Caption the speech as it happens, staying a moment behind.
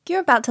You're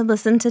about to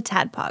listen to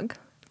Tadpog.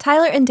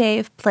 Tyler and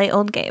Dave play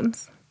old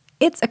games.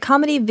 It's a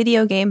comedy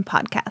video game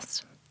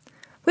podcast.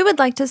 We would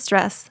like to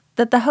stress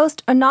that the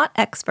hosts are not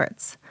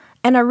experts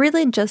and are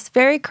really just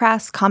very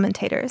crass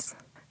commentators.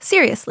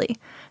 Seriously,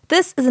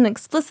 this is an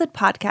explicit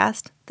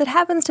podcast that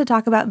happens to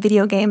talk about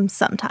video games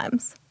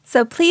sometimes.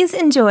 So please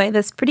enjoy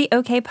this pretty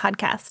okay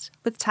podcast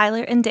with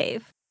Tyler and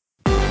Dave.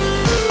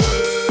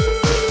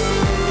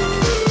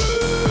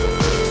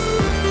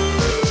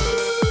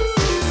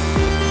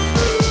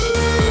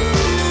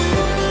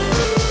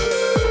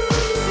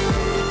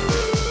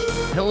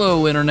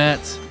 Hello, Internet.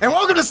 And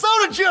welcome to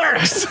Soda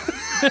Jerks!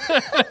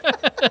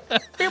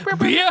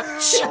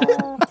 Bitch!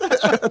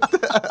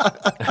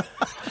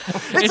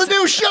 It's a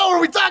new show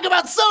where we talk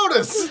about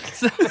sodas!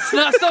 It's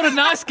not Soda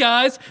Nice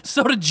Guys,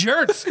 Soda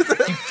Jerks. You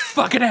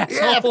fucking asshole.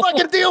 Yeah,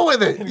 fucking deal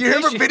with it. You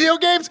remember video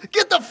games?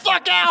 Get the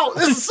fuck out!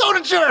 This is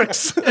Soda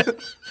Jerks!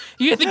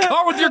 You in the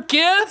car with your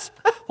kids?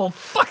 Well,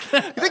 fuck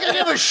that. You think I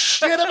give a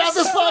shit about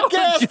this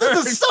podcast?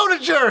 This is Soda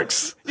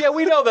Jerks! Yeah,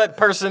 we know that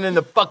person in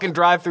the fucking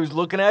drive-thru's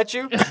looking at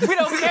you. We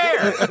don't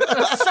care.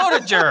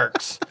 Soda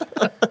Jerks.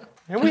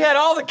 And we had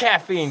all the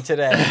caffeine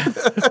today.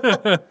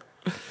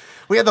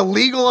 We had the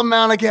legal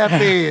amount of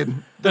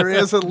caffeine. There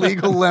is a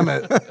legal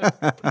limit.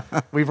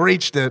 We've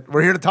reached it.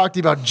 We're here to talk to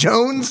you about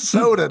Jones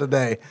Soda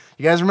today.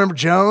 You guys remember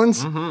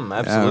Jones? Mm-hmm,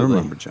 absolutely. Yeah, I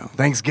remember Jones.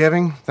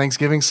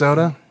 Thanksgiving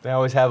soda. They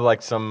always have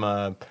like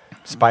some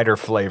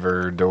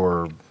spider-flavored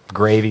or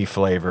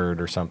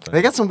gravy-flavored or something.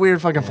 They got some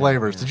weird fucking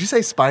flavors. Did you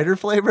say spider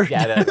flavored?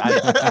 Yeah,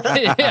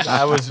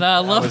 I was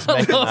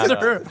making that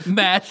their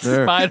mashed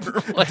spider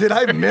flavor. Did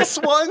I miss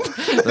one?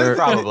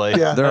 probably.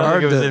 Yeah. They're I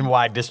hard think it was to- in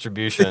wide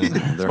distribution.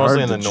 They're mostly hard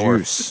in the to north,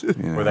 juice, you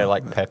know. where they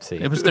like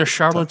Pepsi. It was their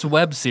Charlotte's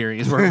Web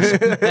series where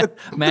it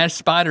was mashed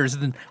spiders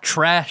and then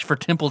trash for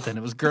Templeton.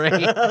 It was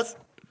great.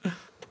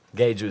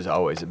 Gage was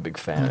always a big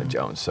fan of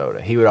Jones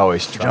Soda. He would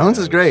always try Jones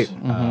is great.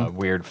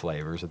 weird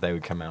flavors that they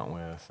would come out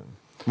with. And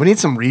We need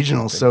some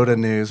regional soda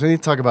news. We need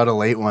to talk about a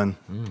late one.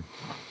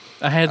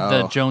 I had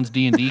the Jones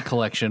D&D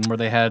collection where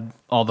they had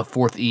all the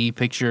 4th E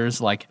pictures,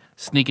 like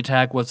Sneak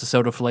Attack was the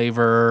soda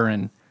flavor,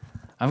 and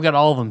I've got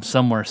all of them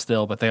somewhere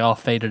still, but they all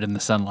faded in the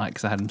sunlight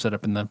because I had them set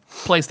up in the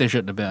place they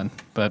shouldn't have been.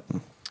 But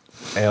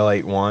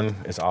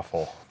Ale81 is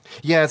awful.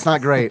 Yeah, it's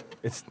not great.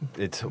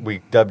 It's we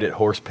dubbed it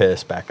horse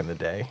piss back in the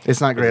day. It's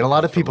not great. A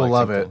lot of From people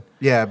love it. Lexington.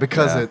 Yeah,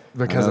 because I it's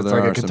know like there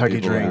a are some Kentucky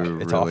people drink. who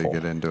It's really awful.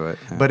 get into it.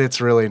 Yeah. But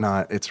it's really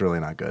not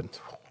good.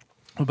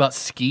 what about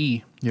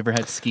ski? You ever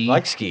had ski?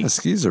 Like ski. Yeah,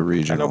 ski's a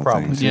regional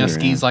problem. thing. Yeah, too,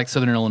 ski's like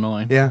Southern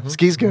Illinois. Yeah,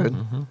 ski's good.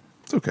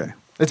 It's okay.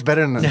 It's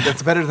better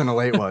than a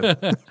late one.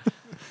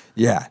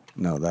 Yeah,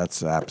 no,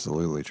 that's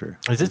absolutely true.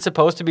 Is it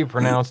supposed to be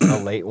pronounced a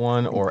late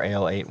one or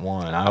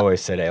Ale81? I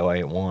always said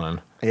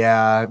Ale81.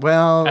 Yeah,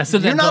 well, I said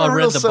that you're until not I a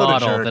real read the soda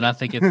bottle, jerk. then I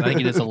think it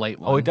is a late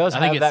one. Oh, it does I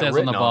have think it that says on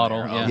written the bottle.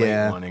 there, Yeah. a late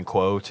Yeah. one in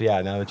quotes.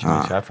 Yeah, now that you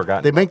mention it, I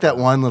forgot. They make that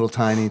one little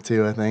tiny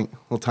too. I think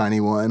little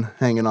tiny one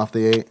hanging off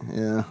the 8.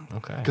 Yeah.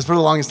 Okay. Because for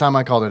the longest time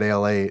I called it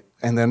Ale8,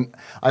 and then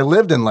I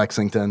lived in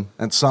Lexington,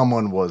 and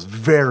someone was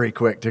very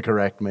quick to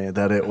correct me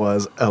that it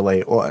was a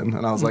late one,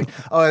 and I was like,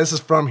 "Oh, this is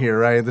from here,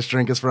 right? This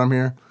drink is from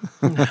here."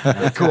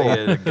 Cool.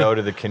 You go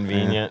to the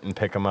convenient and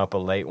pick them up a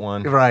late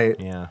one. Right.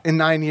 Yeah. In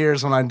 9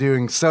 years, when I'm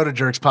doing Soda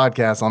Jerks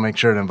podcast, I'll make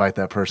sure to invite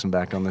that person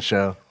back on the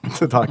show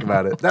to talk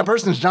about it. That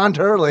person's John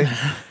Turley.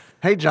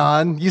 Hey,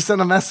 John, you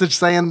sent a message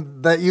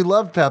saying that you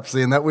loved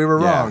Pepsi and that we were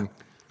wrong.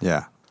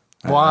 Yeah.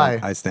 Why?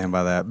 I stand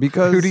by that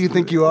because Who do you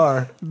think you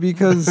are?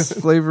 Because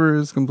flavor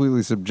is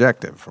completely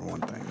subjective, for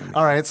one thing. I mean,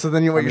 All right, so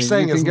then what I you're mean,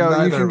 saying you is can go,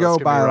 neither you can of us go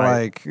be by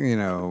right. like, you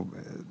know,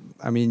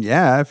 I mean,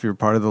 yeah, if you're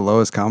part of the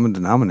lowest common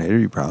denominator,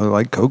 you probably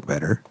like Coke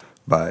better.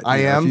 But I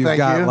you know, am, if you've thank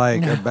got you.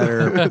 like a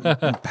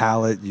better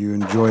palate, you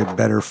enjoy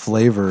better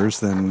flavors,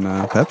 then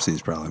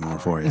Pepsi's probably more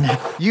for you.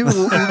 You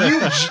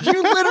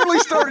literally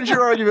started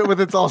your argument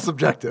with "it's all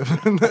subjective."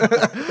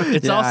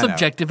 It's Yeah, all I know.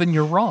 subjective and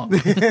you're wrong.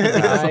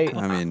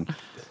 I mean,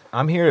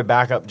 I'm here to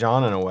back up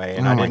John in a way,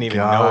 and Oh I my didn't even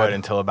God. know it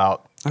until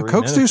about 3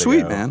 Coke's too minutes sweet,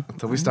 ago. man.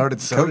 Until we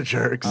started Soda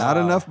Jerks. Not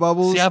enough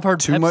bubbles. See, I've heard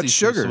too Pepsi's much too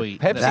sugar. sweet.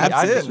 Pepsi, That's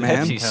I it, think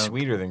man. Pepsi's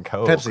sweeter than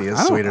Coke. Pepsi is I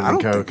don't- sweeter I than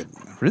don't Coke. think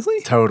it-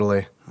 really?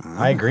 Totally.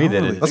 I agree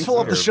that it's Let's pull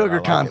up the sweeter, sugar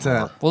but I like it more.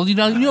 content. Well, you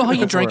know how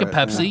you drink a for it,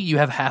 Pepsi? You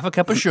have half a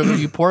cup of sugar,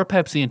 you pour a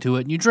Pepsi into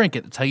it, and you drink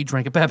it. That's how you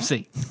drink a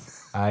Pepsi.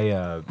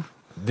 I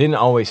didn't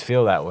always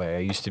feel that way. I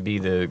used to be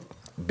the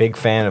big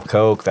fan of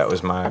Coke. That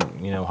was my,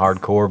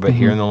 hardcore. But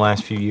here in the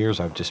last few years,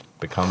 I've just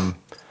become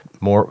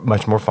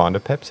much more fond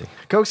of Pepsi.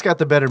 Coke's got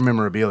the better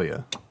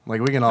memorabilia.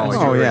 Like we can always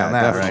Oh, agree yeah, on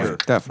that, definitely,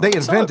 right? definitely. They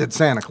invented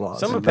Santa Claus.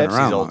 Some of been Pepsi's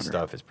around old longer.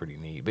 stuff is pretty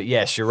neat. But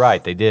yes, you're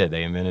right. They did.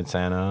 They invented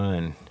Santa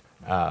and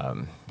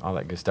all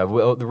that good stuff.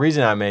 Well, the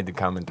reason I made the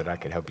comment that I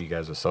could help you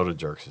guys with Soda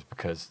Jerks is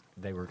because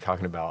they were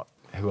talking about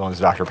who owns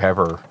Dr.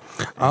 Pepper.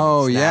 and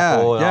Oh, yeah, Snapple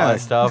and all yeah.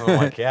 that stuff. I'm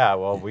like, yeah,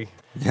 well, we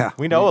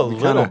know a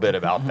little bit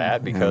about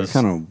that because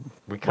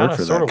we kind of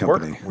for sort that of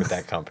work company. with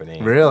that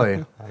company.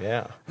 Really?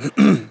 Yeah.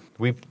 The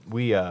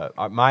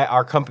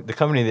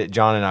company that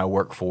John and I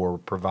work for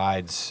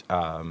provides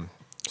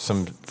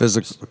some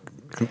Physical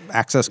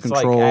access it's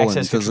like control access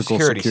and physical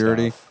security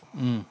security. stuff.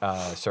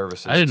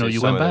 services. I didn't know to you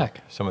some went of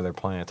back. some of their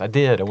plants. I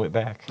did. I went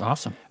back.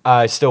 Awesome.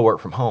 I still work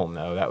from home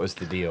though. That was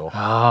the deal.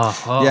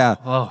 Yeah.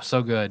 Oh,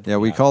 so good. Yeah,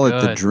 we call it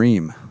the Good.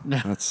 dream.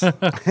 That's those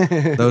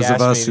asked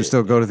of us me who to-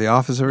 still go to the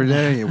office every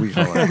day. We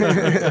call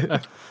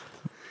it.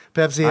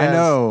 Pepsi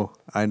has,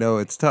 I know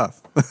it's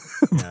tough,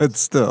 but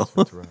still,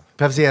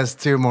 Pepsi has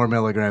 2 more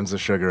milligrams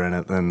of sugar in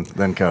it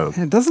than Coke.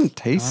 it doesn't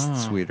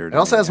taste sweeter. It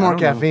also has I more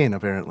don't know. caffeine,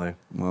 apparently.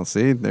 Well,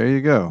 see, there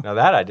you go. Now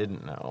that I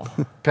didn't know.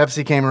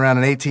 Pepsi came around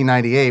in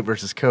 1898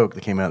 versus Coke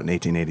that came out in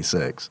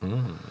 1886.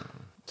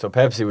 So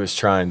Pepsi was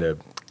trying to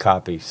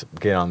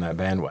get on that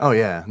bandwagon. Oh,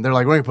 yeah. They're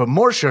like, we're going to put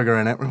more sugar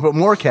in it. We're going to put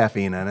more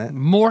caffeine in it.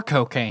 More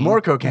cocaine.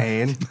 More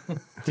cocaine.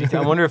 I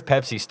wonder if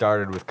Pepsi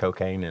started with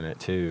cocaine in it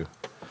too.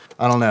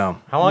 I don't know.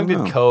 How long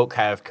know. did Coke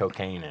have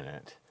cocaine in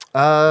it?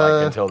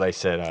 Like until they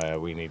said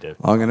we need to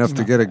Long enough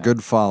to get a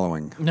good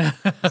following.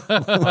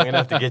 long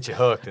enough to get you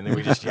hooked, and then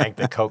we just yanked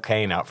the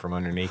cocaine out from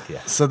underneath you.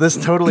 So this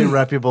totally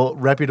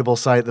reputable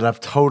site that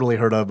I've totally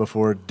heard of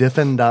before,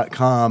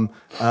 Diffin.com,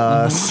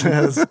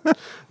 says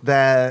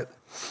that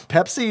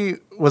Pepsi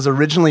was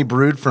originally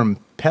brewed from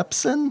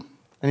pepsin.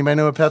 Anybody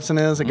know what pepsin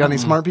is? Got any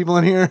smart people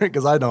in here?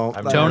 Because I don't.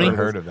 I've Tony? never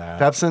heard of that.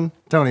 Pepsin?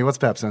 Tony, what's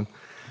pepsin?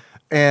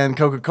 And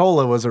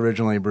Coca-Cola was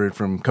originally brewed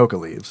from coca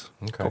leaves.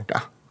 Okay.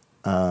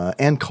 Coca.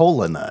 And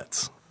cola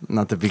nuts.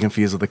 Not to be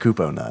confused with the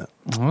Kupo nut.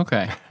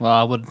 Okay. Well,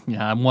 I would.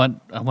 Yeah, I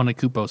want a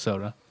Kupo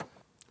soda.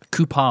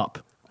 Kupop,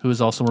 who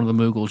is also one of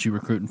the Moogles you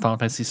recruit in Final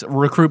Fantasy.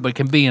 Recruit, but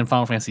can be in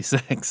Final Fantasy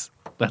 6.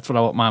 That's what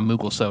I want my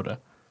Moogle soda.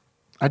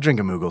 I drink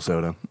a Moogle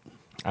soda.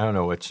 I don't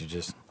know what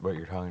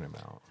you're talking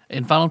about.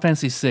 In Final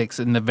Fantasy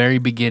VI, in the very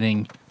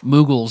beginning,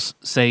 Moogles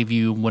save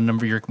you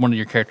whenever one of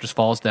your characters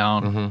falls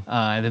down,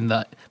 and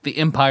then the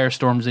Empire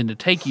storms in to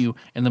take you,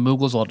 and the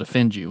Moogles all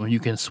defend you. And you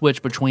can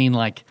switch between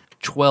like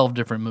 12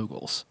 different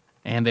Moogles,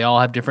 and they all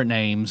have different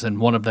names, and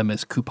one of them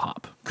is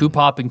Kupop.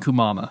 Kupop and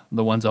Kumama,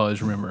 the ones I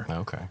always remember.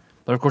 Okay.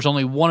 But of course,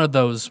 only one of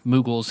those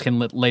Moogles can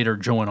later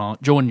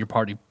join your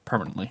party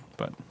permanently.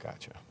 But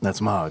Gotcha. That's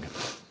Mog.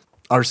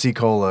 RC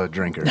Cola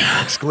drinker.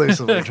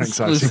 Exclusively drinks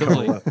RC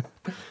Exclusively. Cola.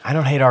 I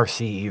don't hate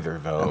RC either,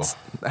 though.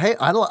 Hey,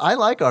 I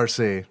like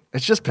RC.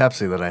 It's just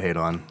Pepsi that I hate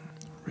on.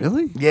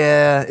 Really?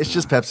 Yeah, it's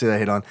just Pepsi that I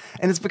hate on.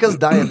 And it's because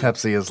Diet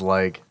Pepsi is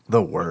like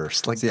the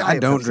worst. Like, See, Diet I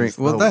don't Pepsi drink. is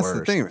Well, that's worst.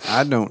 the thing.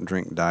 I don't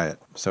drink diet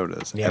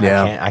sodas. Yeah,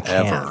 Yeah. I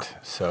can't. Ever.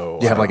 So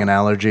You have like an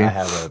allergy? I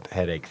have a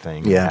headache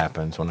thing Yeah. that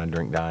happens when I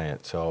drink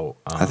diet. So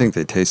I think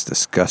they taste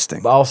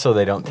disgusting. but also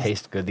they don't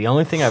taste good. The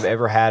only thing I've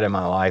ever had in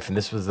my life, and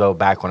this was though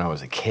back when I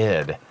was a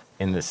kid,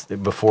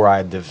 before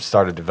I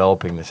started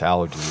developing this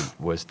allergy,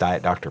 was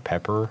Diet Dr.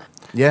 Pepper.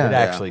 Yeah. It Yeah.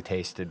 actually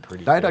tasted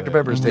pretty Diet good. Dr.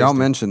 Pepper is tasty. Y'all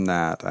mentioned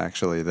that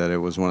actually, that it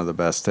was one of the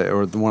best,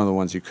 or one of the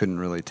ones you couldn't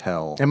really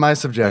tell. In my that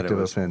it subjective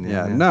was- opinion.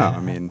 Yeah, no, I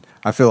mean,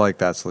 I feel like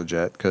that's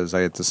legit because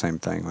I get the same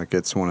thing. Like,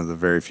 it's one of the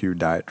very few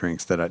diet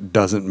drinks that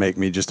doesn't make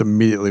me just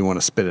immediately want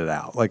to spit it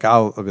out. Like,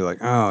 I'll be like,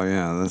 oh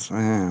yeah,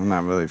 I'm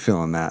not really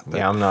feeling that. But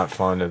Yeah, I'm not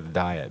fond of the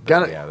diet, but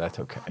Gotta- yeah, that's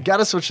okay.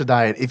 Gotta switch to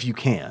diet if you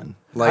can.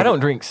 Like, I don't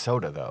drink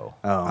soda though.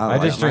 Oh. I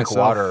just like drink myself.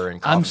 water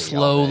and coffee. I'm all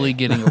slowly day.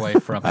 getting away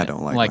from it. I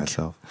don't like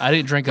myself. I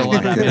didn't drink a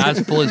lot. I mean, I was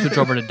fully switched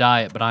over to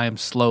diet, but I am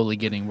slowly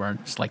getting where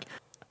it's like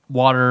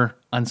water,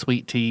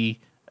 unsweet tea.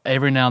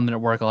 Every now and then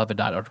at work, I'll have a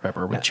Diet Dr.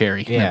 Pepper with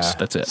cherry. Yeah.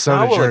 That's it. I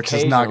Soda will Jerks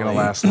is not going to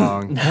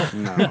occasionally- last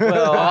long.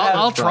 Well,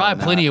 I'll try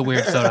plenty of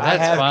weird soda. I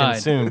That's have fine.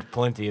 consumed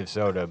plenty of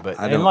soda, but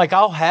I and don't- like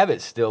I'll have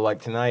it still.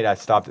 Like tonight, I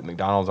stopped at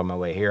McDonald's on my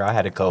way here. I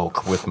had a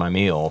Coke with my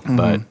meal,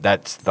 but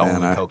that's the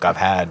Man, only Coke I've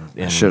had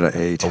in shoulda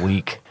ate. a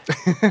week.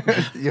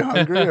 You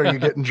hungry or are you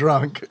getting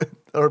drunk?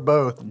 Or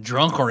both?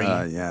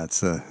 Drunkery. yeah,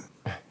 it's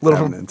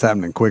Little- it's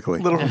happening quickly.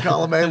 Little from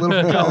column A,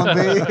 little from column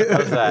B.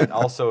 How's that?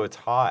 Also, it's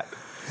hot.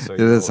 So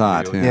It is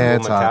hot, yeah. Yeah, you'll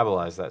it's hot.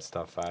 metabolize that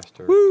stuff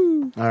faster.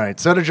 All right,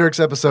 Soda Jerks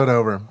episode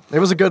over. It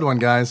was a good one,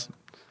 guys.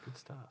 Good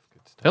stuff.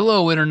 Good stuff.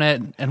 Hello,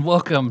 Internet, and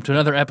welcome to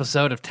another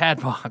episode of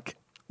Tadpog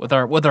with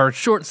our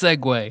short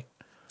segue. I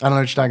don't know what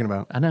you're talking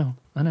about. I know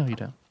you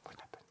don't.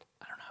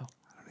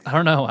 I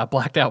don't know. I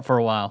blacked out for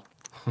a while.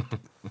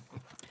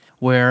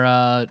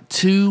 Where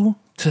 2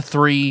 to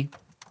 3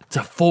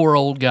 to 4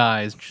 old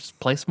guys just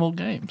play some old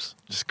games.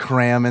 Just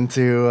cram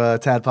into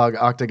Tadpog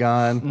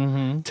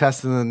Octagon,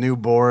 testing the new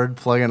board,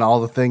 plugging all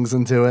the things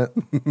into it.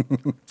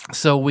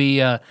 So we,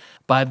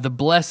 by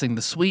the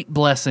sweet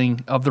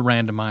blessing of the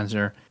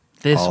randomizer,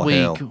 this All week,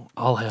 hail.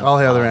 all hail, All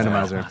hail the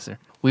randomizer.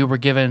 We were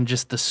given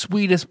just the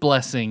sweetest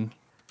blessing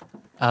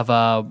of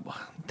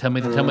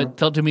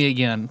tell to me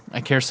again.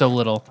 I care so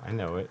little. I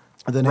know it.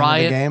 The name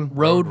Riot, of the game.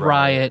 Road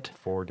Riot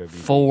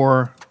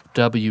 4WD.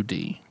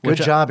 4WD. Good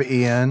job,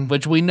 Ian.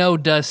 Which we know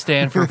does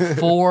stand for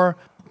 4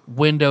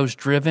 Windows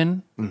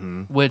driven,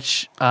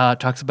 which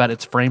talks about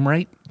its frame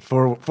rate.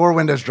 For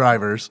Windows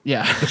drivers.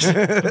 Yeah.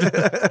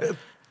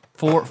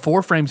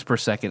 4 frames per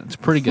second. It's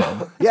pretty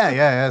good. Yeah,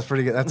 that's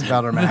pretty good. That's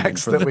about our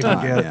max For that the we can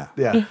time,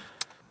 get.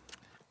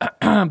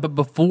 Yeah. But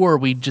before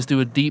we just do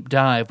a deep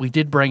dive, we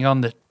did bring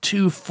on the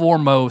 2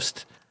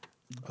 foremost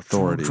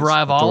Authorities.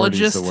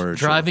 drivologists, Authorities, the word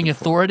driving short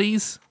for-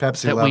 authorities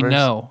Pepsi that we lovers.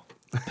 know.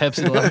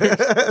 Pepsi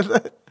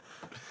lovers.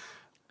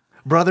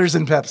 Brothers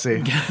in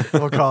Pepsi,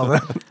 we'll call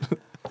them.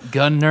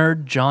 Gun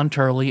Nerd, John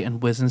Turley,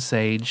 and Wiz and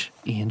Sage,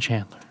 Ian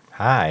Chandler.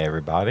 Hi,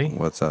 everybody.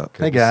 What's up?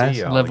 Good Hey, to guys.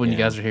 see I y'all love when you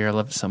again. guys are here. I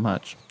love it so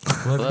much.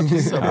 Love you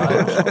so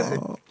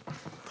much.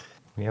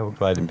 Yeah, we're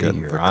glad to be Good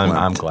here. for I'm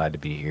Clint. glad to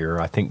be here.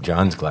 I think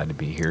John's glad to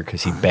be here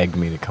because he begged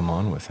me to come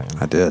on with him.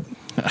 I did.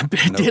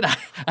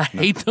 I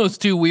hate those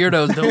two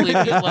weirdos. Don't leave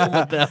me alone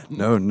with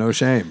them. No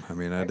shame. I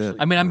mean, I did.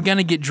 I mean, I'm going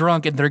to get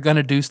drunk and they're going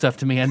to do stuff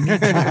to me. I need to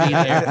be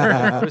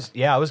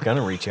there. I was going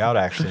to reach out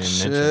actually and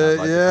mention Shit, I'd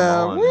like yeah, to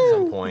come on at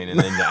some point, and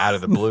then out of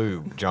the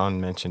blue,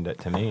 John mentioned it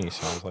to me,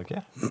 so I was like,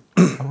 yeah,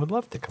 I would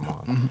love to come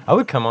on. I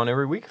would come on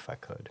every week if I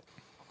could.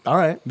 All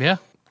right. Yeah.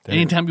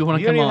 Anytime you want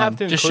to You come don't even on, have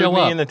to just include show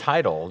me up. in the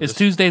title. It's Just-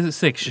 Tuesdays at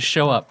 6. Just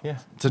show up. Yeah.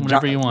 So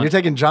Whenever you want. You're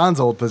taking John's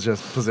old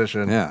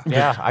position. Yeah.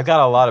 Yeah, I got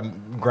a lot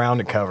of ground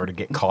to cover to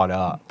get caught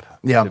up.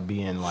 Yeah. To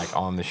being like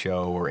on the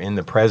show or in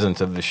the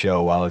presence of the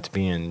show while it's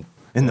being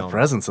In the filmed.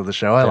 presence of the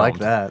show. I like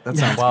Filmed. that. That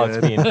sounds while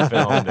good. it's being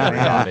filmed.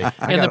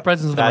 Everybody. In the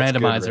presence of the That's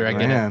good, randomizer, I Rick.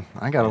 get it. Man,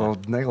 I got a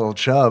little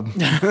chub.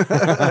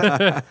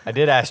 I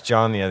did ask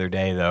John the other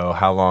day though,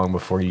 how long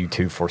before you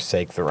two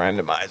forsake the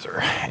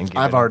randomizer? And get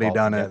I've it already all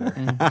done it.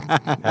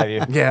 together? Have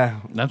you? Yeah.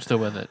 I'm still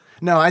with it.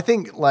 No, I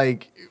think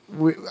like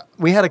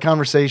we had a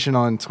conversation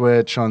on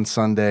Twitch on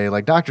Sunday.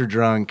 Like Dr.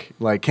 Drunk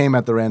like came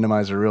at the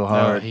randomizer real Oh,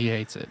 hard, he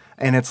hates it.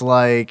 and it's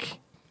like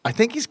I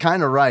think he's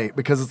kind of right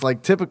because it's like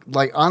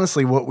like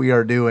honestly what we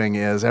are doing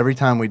is every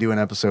time we do an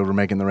episode we're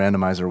making the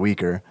randomizer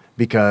weaker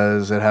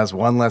because it has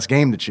one less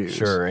game to choose.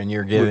 Sure, and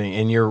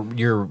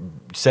you're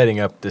setting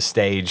up the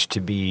stage to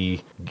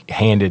be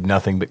handed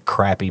nothing but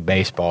crappy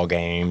baseball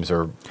games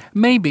or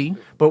Maybe.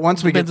 But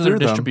once we get Depends on their through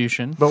them,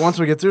 distribution. But once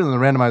we get through them, the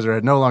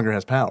randomizer no longer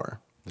has power.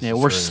 Yeah,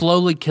 we're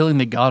slowly killing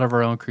the god of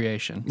our own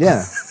creation.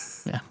 Yeah.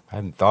 Yeah. I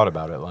hadn't thought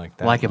about it like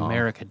that. Like Mom.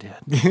 America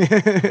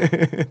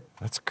did.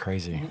 That's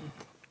crazy.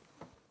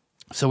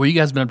 So what you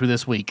guys been up to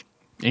this week?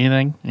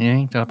 Anything?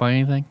 Anything? Talk about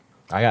anything?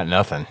 I got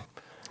nothing.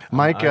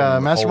 Mike,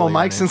 I'm Master wholly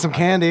Mike sent some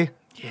candy.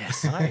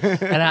 Yes.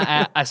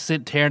 And I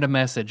sent Taryn a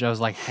message. I was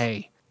like,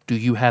 hey, do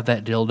you have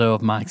that dildo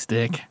of Mike's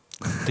dick?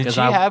 Did 'Cause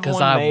she I- have 'cause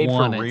one I made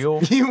want for it.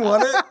 real? You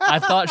want it? I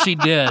thought she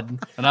did.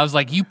 And I was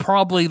like, you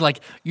probably,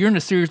 you're in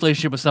a serious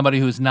relationship with somebody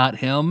who's not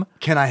him.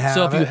 Can I have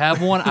So if you it?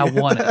 have one, I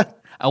want it.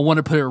 I want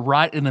to put it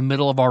right in the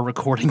middle of our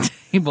recording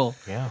table.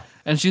 Yeah.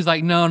 And she's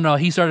like, no.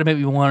 He started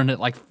maybe wanting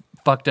it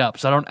fucked up.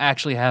 So I don't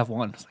actually have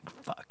one. I was like,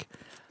 fuck.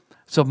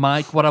 So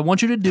Mike, what I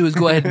want you to do is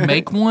go ahead and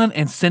make one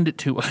and send it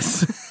to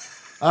us.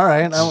 All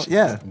right.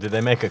 Yeah. Did they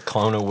make a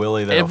clone of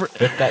Willie that'll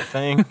fit that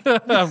thing?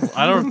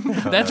 I don't.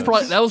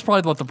 That was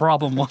probably what the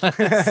problem was.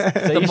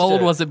 The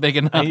mold wasn't big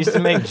enough. I used to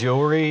make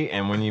jewelry,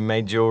 and when you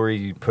made jewelry,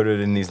 you put it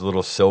in these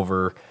little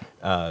silver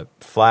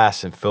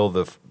flasks and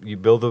you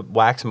build the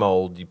wax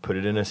mold, you put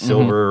it in a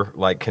silver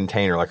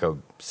container, like a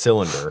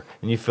cylinder,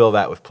 and you fill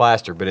that with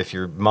plaster. But if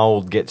your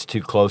mold gets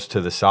too close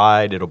to the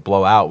side, it'll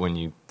blow out when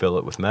you fill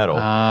it with metal.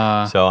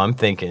 So I'm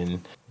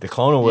thinking the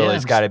Clone of Willie's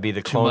it's got to be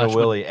the too Clone of much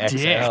Willie with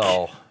dick.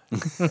 XL.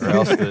 Or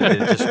else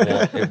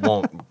it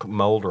won't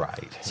mold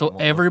right. So It won't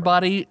look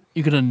everybody,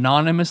 you can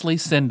anonymously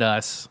send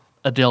us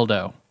a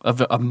dildo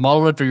of a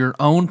model after your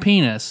own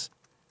penis,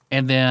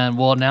 and then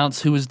we'll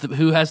announce who has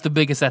the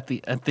biggest at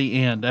the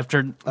end.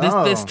 After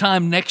this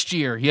time next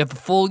year, you have a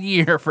full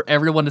year for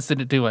everyone to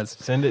send it to us.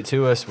 Send it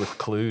to us with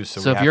clues.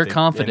 So we if have you're to-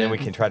 confident- and then we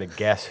can try to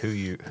guess who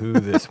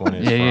this one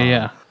is Yeah, from.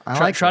 yeah. I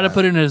Try like to that.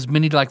 put it in as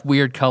many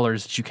weird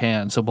colors as you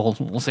can. So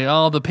we'll say,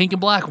 oh, the pink and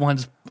black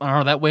ones.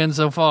 Oh, that wins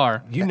so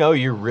far. You know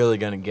you're really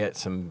gonna get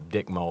some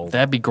dick mold.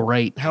 That'd be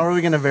great. How are we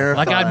going to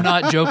verify? I'm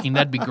not joking.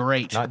 That'd be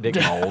great. Not dick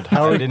mold.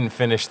 I didn't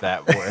finish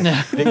that word.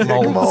 Dick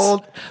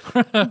molds.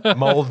 Mold.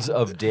 Molds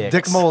of dicks.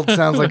 Dick mold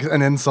sounds like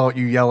an insult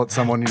you yell at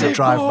someone you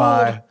drive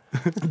by.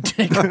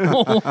 Dick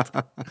mold.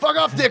 Fuck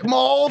off, dick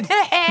mold.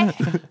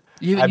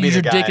 You I'd haven't be used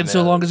the your guy dick in in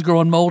so the- long it's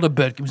growing mold a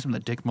bit. Give me some of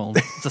the dick mold.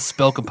 It's a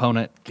spell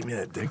component. Give me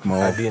that dick I'd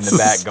mold. be in the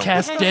back going.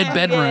 Cast dead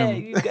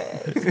bedroom.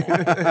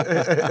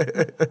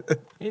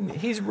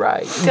 He's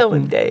right. Tell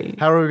him, Dave.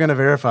 How are we going to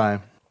verify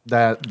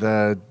that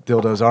the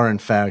dildos are in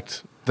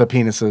fact the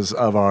penises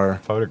of our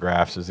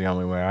Photographs is the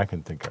only way I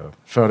can think of.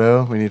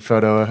 photo? We need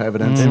photo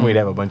evidence. Then we'd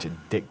have a bunch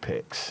of dick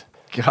pics.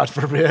 God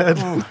forbid.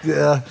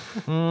 Yeah.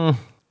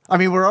 I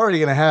mean, we're already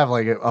going to have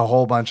a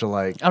whole bunch of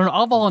I don't know.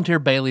 I'll volunteer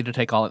Bailey to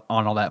take on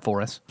all that for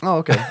us. oh,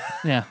 okay.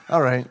 Yeah.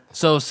 All right.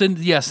 So send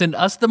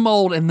us the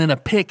mold and then a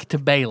pic to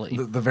Bailey.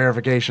 The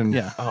verification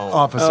Yeah.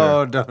 officer.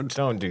 Oh, don't.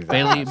 Don't do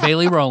that.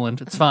 Bailey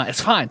Rowland. It's fine. It's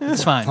fine.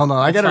 It's fine. Hold on.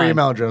 I It's got her fine.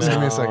 email address. Give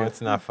me a No, second.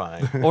 it's not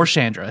fine. Or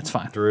Chandra. It's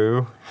fine.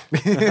 Drew.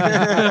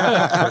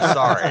 I'm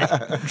sorry.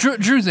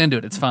 Drew's into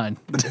it. It's fine.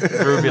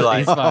 Drew would be like,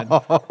 He's fine.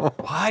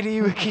 why do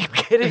you keep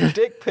getting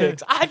dick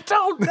pics? I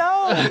don't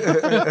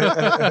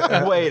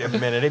know. Wait a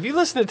minute. Have you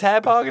listened to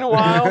Tadpog in a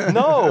while?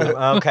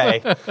 No. Okay.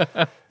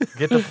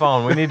 Get the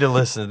phone. We need to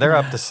listen. They're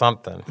up to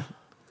something.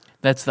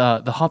 That's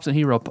the Hops and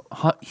Hero.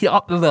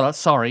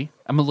 Sorry,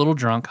 I'm a little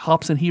drunk.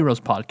 Hops and Heroes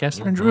podcast.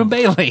 Starring Drew and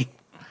Bailey.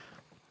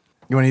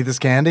 You want to eat this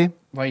candy?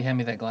 Why you hand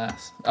me that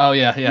glass? Oh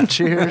yeah.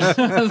 Cheers.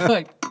 I was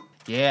like,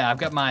 Yeah, I've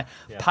got my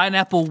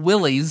Pineapple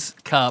Willie's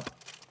cup.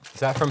 Is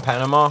that from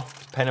Panama?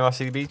 Panama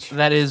City Beach?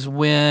 That is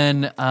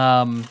when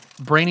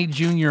Brainy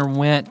Jr.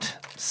 went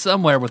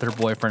somewhere with her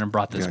boyfriend and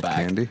brought this Got back.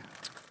 candy.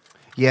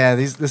 Yeah,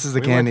 this is the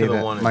We candy went to the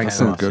that one in Mike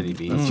Panama sent. good- City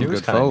Beach. that's It some was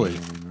good kind of Foley.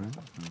 neat.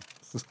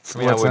 I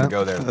mean, I What's wouldn't that?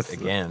 go there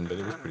again, but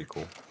it was pretty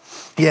cool.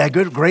 Yeah,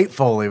 great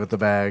Foley with the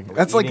bag.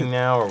 That's like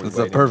now, or are we It's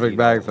the waiting to perfect eat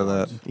bag all for at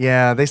that. once?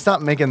 yeah, they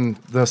stopped making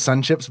the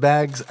Sun Chips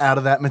bags out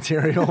of that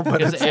material, but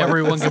Because it's like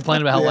everyone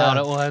complained about how loud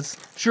it was.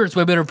 Sure, it's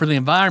way better for the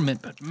environment,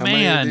 but How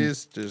many man, of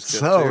these? Just get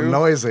so two?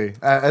 noisy.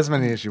 As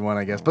many as you want,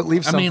 I guess. But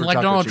leave I some. mean, for like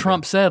Choco Donald Chico.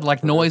 Trump said,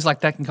 like noise like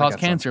that can cause got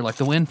some. cancer, like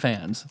the wind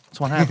fans. That's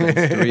what happens.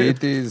 Do we eat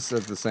these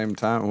at the same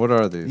time? What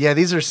are these? Yeah,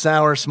 these are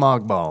sour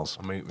smog balls.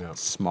 I'm eating up.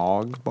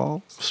 Smog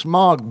balls?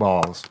 Smog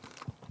balls.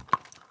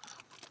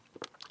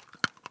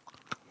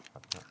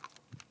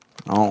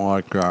 I don't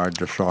like that. I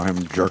just saw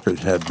him jerk his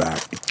head back.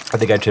 I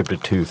think I chipped a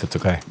tooth. It's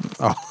okay.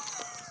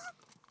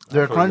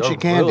 They're crunchy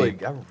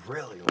candy I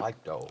really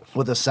like those.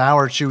 with a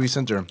sour, chewy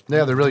center.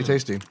 Yeah, they're really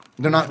tasty.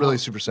 They're not really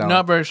super sour.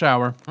 Not very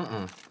sour,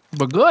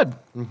 but good.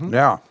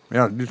 Yeah,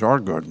 these are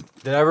good.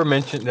 Did I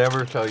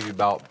ever tell you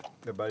about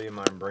a buddy of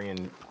mine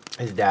bringing,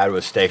 his dad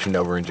was stationed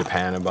over in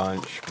Japan a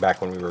bunch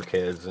back when we were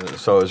kids. And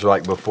so it was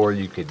like before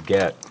you could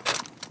get,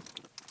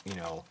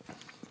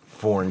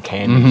 foreign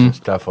candies and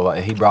stuff.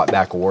 He brought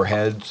back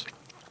warheads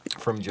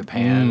from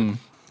Japan.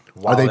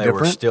 While they were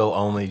different? still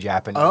only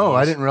Japanese. Oh,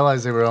 I didn't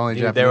realize they were only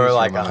Dude, Japanese. they were for a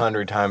like moment.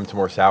 100 times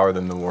more sour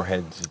than the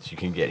warheads that you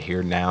can get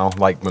here now.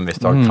 Like when they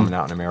started coming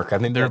out in America. I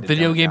think they Their had to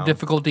video dumb it game down.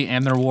 difficulty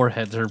and their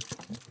warheads are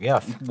Yeah.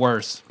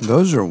 worse.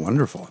 Those are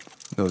wonderful.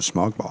 Those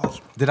smog balls.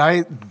 Did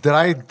I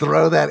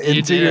throw that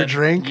into your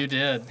drink? You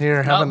did.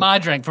 Here, Not have my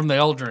drink, from the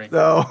old drink.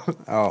 No.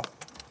 Oh,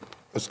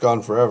 it's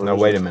gone forever. No,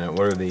 wait a minute.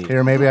 What are the?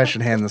 Here, maybe I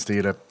should hand this to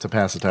you to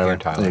pass it, Tyler. Here,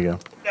 Tyler. There you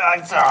go.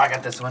 I'm sorry, I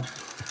got this one.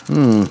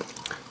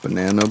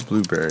 Banana,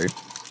 blueberry.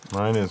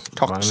 Mine is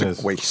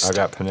Toxic waste. I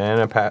got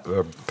banana.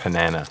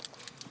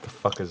 The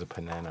fuck is a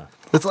banana?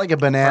 It's like a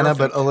banana,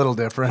 but a little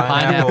different.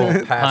 Pineapple,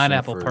 passion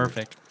Pineapple, fruit.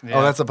 perfect. Oh,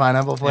 Yeah. that's a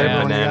pineapple flavor Yeah,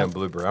 one you Banana got?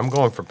 blueberry. I'm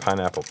going for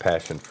pineapple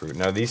passion fruit.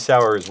 Now these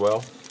sour as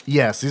well.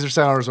 Yes, these are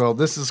sour as well.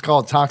 This is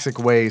called Toxic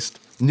Waste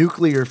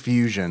Nuclear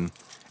Fusion.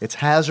 It's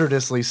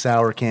hazardously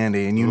sour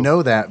candy, and you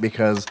know that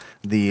because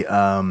the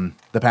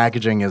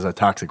packaging is a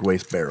toxic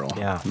waste barrel.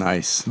 Yeah.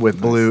 Nice.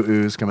 With blue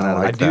ooze coming out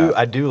like of it.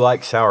 I do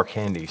like sour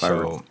candy.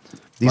 So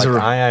These like, are-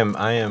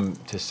 I am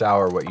to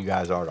sour what you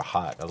guys are to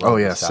hot. I love Oh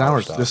the yeah,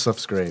 sour. stuff. This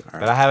stuff's great.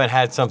 But I haven't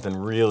had something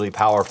really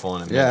powerful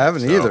in a minute. Yeah, I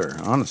haven't so either,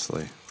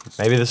 honestly.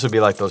 Maybe this would be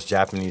like those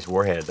Japanese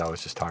warheads I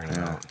was just talking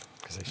about.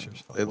 Because they sure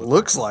as fuck It look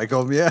looks like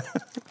them, yeah.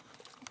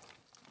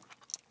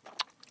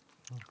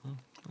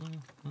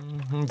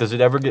 Does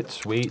it ever get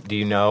sweet? Do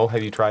you know?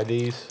 Have you tried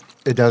these?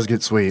 It does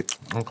get sweet.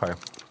 Okay.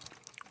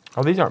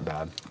 Oh, these aren't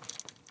bad.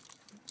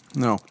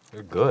 No,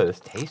 They're good. It's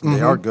tasty.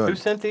 they are Who good.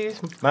 sent these?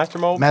 Master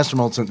Mold? Master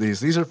Mold sent these.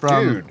 These are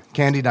from Dude.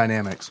 Candy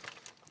Dynamics.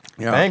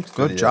 Yeah, Thanks for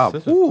good this. job.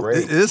 This is Ooh,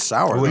 great. it is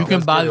sour. Ooh, though. You can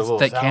does buy get a this little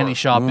at that sour. candy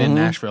shop in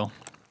Nashville.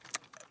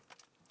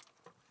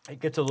 It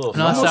gets a little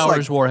Not sour. sour like-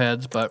 as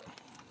warheads, but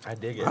I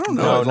dig it. I don't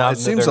know. No, it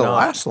seems they're to not.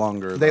 last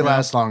longer. They though.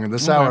 last longer. The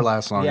sour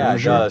lasts longer. Yeah, for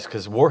it sure. does.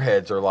 Because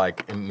warheads are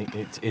like,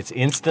 it's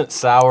instant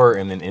sour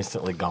and then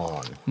instantly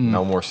gone.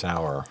 No more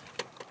sour.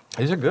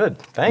 These are good.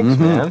 Thanks,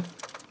 man.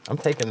 I'm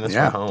taking this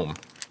Yeah. one home.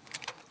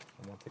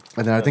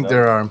 And then I think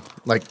there are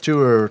like 2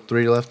 or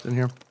 3 left in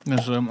here.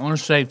 I'm going to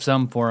save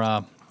some for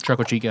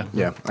Choco Chica.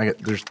 Yeah,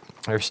 there's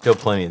There's still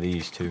plenty of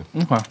these, too.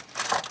 Okay.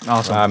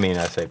 Awesome. I mean,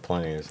 I say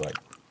plenty. It's like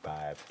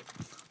 5.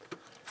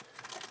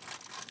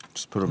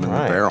 Just put them in All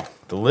the right. barrel.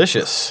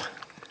 Delicious.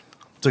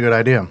 it's a good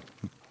idea.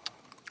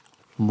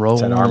 Roll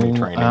that army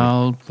training.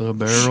 out the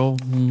barrel.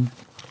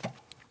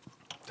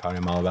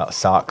 Talking all about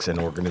socks and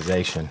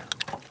organization.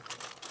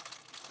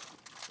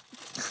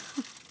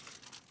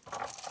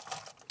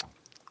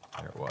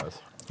 There it was.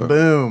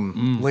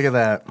 Boom. Look at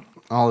that.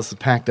 All this is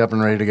packed up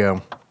and ready to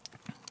go.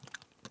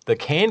 The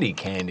candy,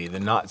 the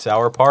not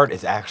sour part,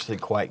 is actually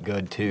quite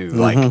good too.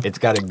 Like it's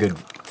got a good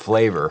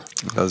flavor.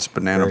 Those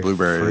banana Very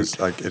blueberries,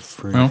 fruit- like if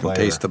fruit you flavor.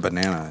 taste the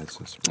banana, it's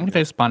just I can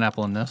taste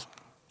pineapple in this,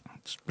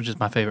 which is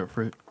my favorite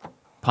fruit.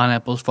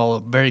 Pineapples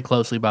followed very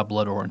closely by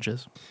blood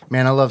oranges.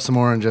 Man, I love some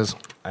oranges.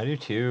 I do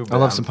too. I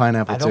love some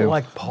pineapple, I don't too.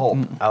 like pulp.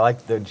 I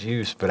like the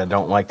juice, but I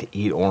don't like to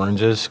eat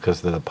oranges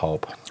because of the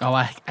pulp. Oh,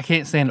 I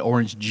can't stand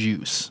orange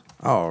juice.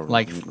 oh,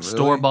 Like really?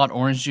 store-bought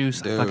orange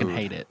juice, Dude, I fucking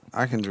hate it.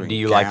 I can drink. Do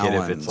you like it if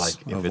gallons it's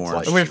like- if of it's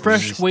orange like- When it's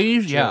fresh squeezed,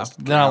 squeezed, yeah,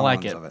 Just then I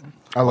like gallons it. of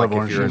I love Like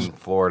orange if you're juice. in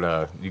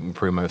Florida, you can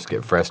pretty much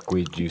get fresh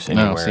squeezed juice No,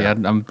 anywhere. see,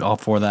 I'm all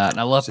for that. And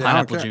I love See, I don't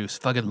pineapple care. juice.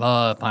 Fucking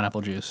love pineapple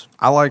juice.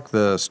 I like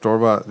the store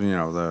bought,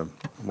 the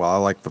I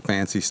like the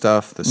fancy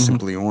stuff, the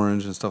Simply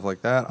Orange and stuff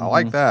like that. I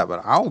like that,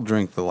 but I'll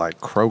drink the like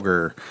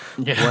Kroger,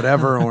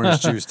 whatever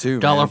orange juice too.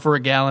 $1 man. for a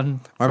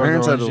gallon. My Kroger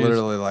parents had to orange juice.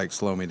 literally like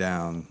slow me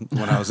down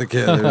when I was a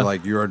kid. They were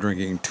like, "You are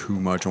drinking too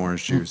much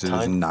orange juice. It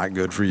is not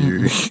good for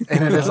you."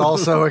 And it is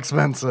also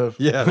expensive.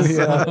 Yes.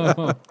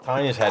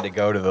 Tanya's had to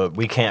go to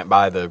we can't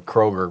buy the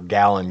Kroger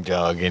gallon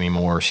jug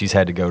anymore. She's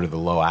had to go to the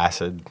low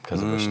acid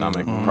because of her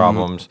stomach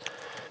problems.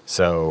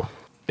 So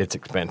it's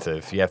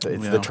expensive. You have to.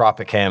 It's the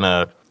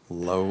Tropicana.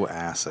 Low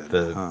acid.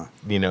 The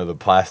the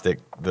plastic,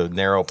 the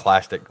narrow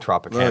plastic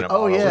Tropicana.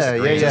 Oh bottles. yeah,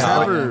 Green yeah.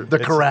 stuff. The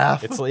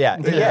carafe. It's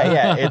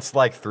yeah. It's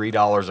like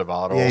 $3 a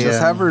bottle. Yeah,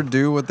 Just yeah. have her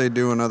do what they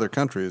do in other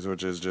countries,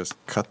 which is just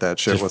cut that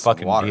shit Just with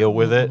fucking water. deal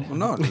with it. Well,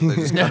 no, they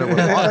just cut it with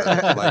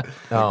water. Like,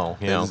 Oh,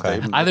 yeah,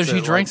 okay. Either mix she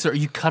it, drinks or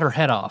you cut her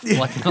head off,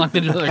 like they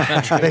do in other They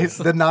countries.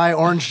 deny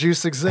orange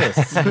juice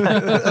exists. I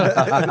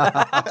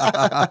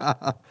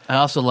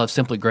also love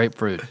Simply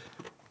Grapefruit.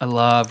 I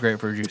love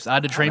grapefruit juice. I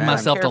had to train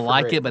myself to care for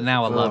like it, but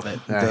now I love it.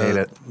 I hate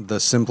it. The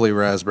Simply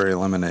Raspberry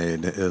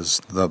Lemonade is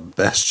the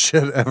best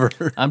shit ever.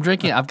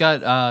 I've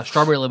got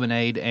strawberry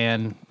lemonade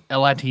and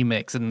LIT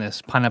mix in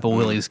this Pineapple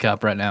Willie's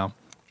cup right now.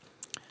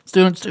 It's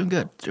doing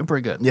good. It's doing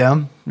pretty good.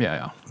 Yeah.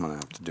 Yeah. I'm gonna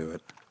have to do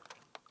it.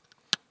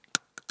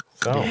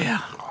 So,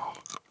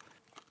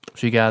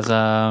 So you guys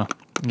want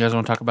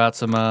to talk about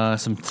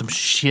some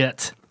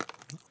shit?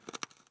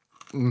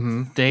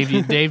 Mm-hmm. Dave,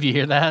 you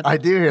hear that? I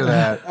do hear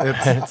that.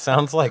 it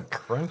sounds like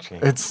crunching.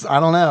 It's I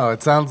don't know.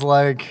 It sounds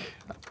like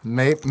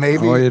maybe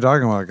What are you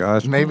talking about,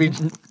 guys? maybe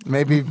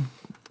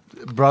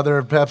brother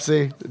of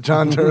Pepsi,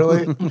 John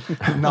Turley,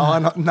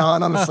 gnawing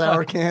on the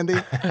sour candy.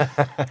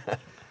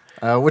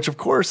 Which of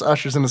course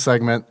ushers in a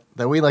segment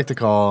that we like to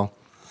call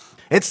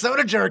 "It's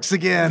Soda Jerks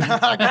Again."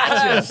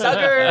 Gotcha,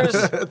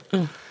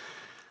 suckers.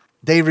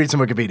 Dave reads some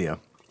Wikipedia.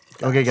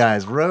 Okay,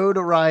 guys. Road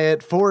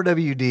Riot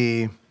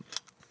 4WD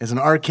is an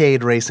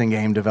arcade racing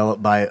game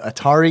developed by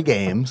Atari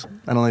Games.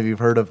 I don't know if you've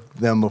heard of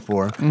them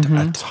before.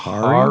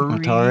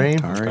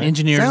 Atari.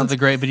 Engineers of the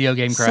great video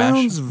game Crash.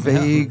 Sounds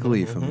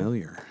vaguely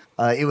familiar.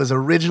 It was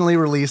originally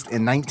released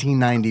in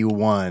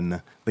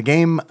 1991.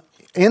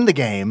 In the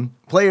game,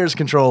 players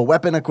control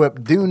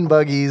weapon-equipped dune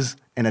buggies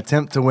and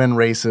attempt to win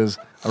races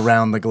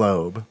around the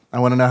globe. I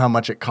want to know how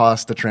much it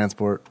costs to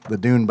transport the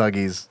dune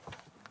buggies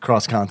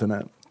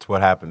cross-continent. That's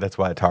what happened. That's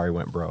why Atari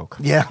went broke.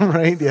 Yeah,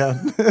 right,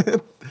 yeah.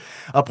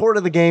 A port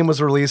of the game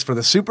was released for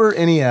the Super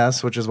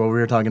NES, which is what we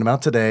were talking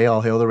about today.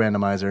 All hail the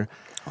randomizer.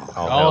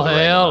 All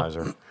hail.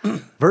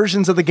 Randomizer.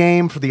 Versions of the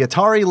game for the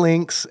Atari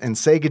Lynx and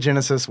Sega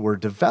Genesis were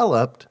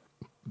developed,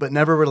 but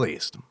never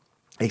released.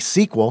 A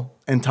sequel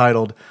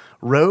entitled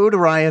Road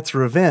Riot's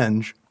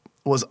Revenge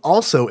was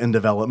also in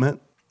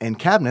development, and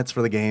cabinets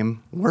for the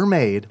game were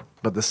made,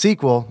 but the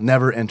sequel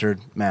never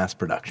entered mass I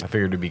production.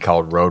 figured it'd be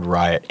called Road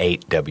Riot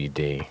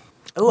 8WD.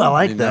 Oh, I I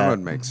like mean, that that. would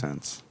make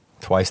sense.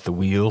 Twice the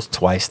wheels,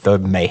 twice the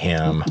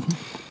mayhem.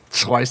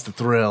 Twice the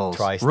thrills.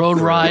 Twice Road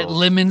the Riot, thrills.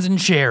 lemons and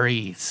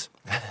cherries.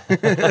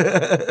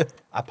 I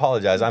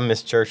apologize. I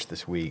missed church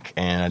this week,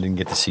 and I didn't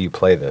get to see you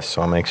play this,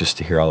 so I'm anxious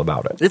to hear all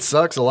about it. It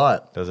sucks a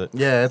lot. Does it?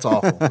 Yeah, it's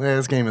awful. Yeah,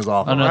 this game is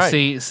awful. Oh no,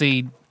 Right.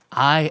 see,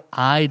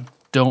 I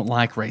don't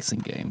like racing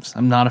games.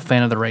 I'm not a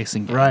fan of the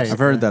racing games. Right. I've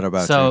heard that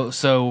about you.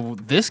 So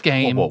this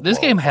game, Whoa, whoa, this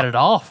whoa. game had it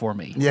all for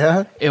me.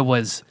 Yeah? It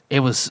was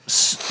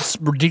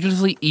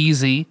ridiculously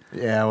easy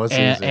Yeah, it was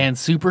and, easy. and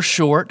super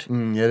short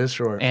It is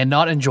short. and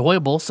not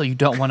enjoyable. So you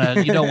don't want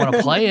to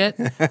play it.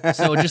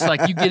 So it's just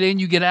like you get in,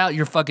 you get out,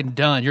 you're fucking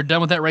done. You're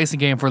done with that racing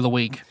game for the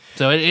week.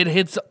 So it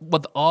hits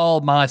with all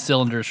my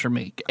cylinders for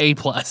me. A+.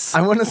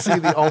 I want to see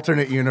the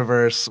alternate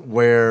universe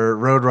where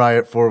Road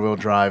Riot 4-wheel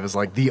drive is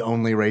like the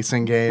only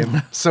racing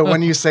game. So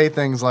when you say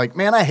things like,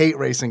 man, I hate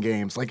racing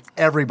games, like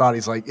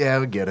everybody's like, yeah,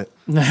 we get it.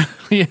 Yeah,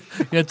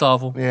 it's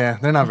awful. Yeah,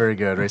 they're not very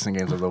good. Racing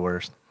games are the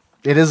worst.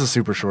 It is a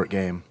super short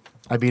game.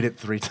 I beat it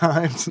 3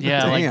 times.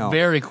 Yeah, Damn. like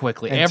very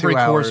quickly. In Every 2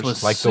 course hours.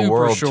 was Like super the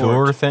World short.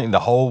 Tour thing? The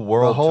whole The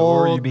World Tour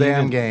whole you beat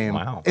damn in? game.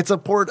 Wow. It's a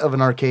port of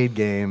an arcade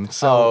game.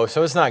 So,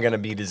 So it's not going to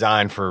be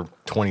designed for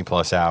 20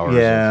 plus hours.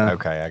 Yeah.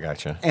 Okay, I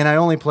gotcha. and I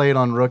only played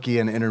on rookie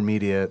and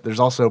intermediate. There's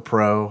also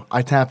pro.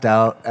 I tapped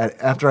out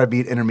after I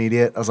beat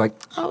intermediate. I was like,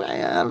 oh,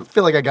 I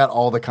feel like I got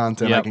all the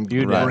content I Yep, can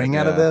you bring did,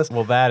 out of yeah. this.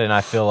 Well, that and I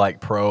feel like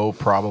pro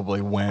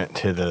probably went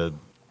to the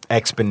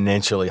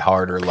exponentially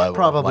harder level.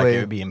 Probably. Like it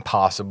would be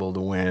impossible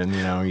to win.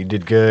 You know, you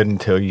did good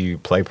until you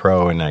play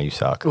pro and now you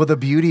suck. Well, the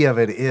beauty of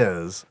it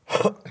is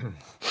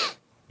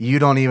you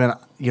don't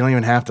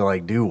even have to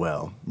like do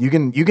well. You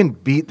can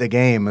beat the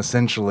game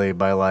essentially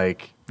by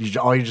like you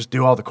just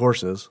do all the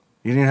courses.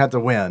 You didn't have to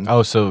win.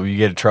 Oh, so you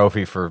get a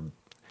trophy for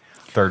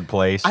third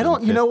place? I and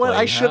don't. You know fifth what? I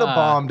place? should have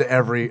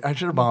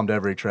bombed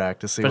every track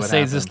to see But what say,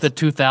 happens. is this the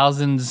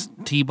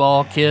 2000s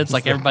T-ball kids?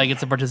 Like everybody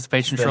gets a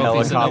participation The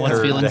trophy, so no one's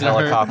helicopter, feelings the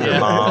are hurt.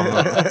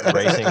 helicopter bomb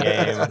racing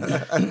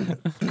game.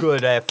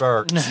 Good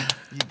effort.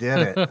 You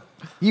did it.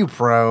 You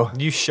pro.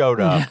 You showed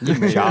up.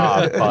 Good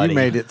job, buddy. You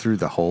made it through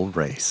the whole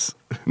race.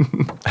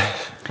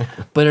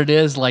 But it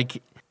is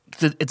like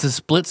it's a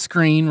split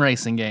screen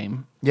racing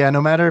game. Yeah.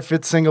 No matter if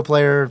it's single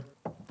player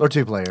Or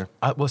 2-player.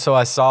 So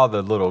I saw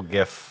the little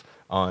GIF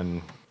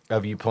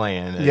of you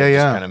playing. And Yeah, it yeah.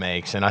 just kind of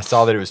makes, and I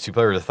saw that it was 2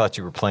 players. I thought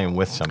you were playing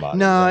with somebody.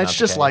 No, Is it's that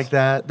just not the like case?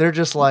 that. They're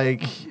just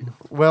like,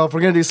 well, if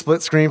we're gonna do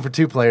split screen for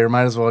 2-player,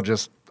 might as well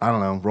just, I don't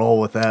know, roll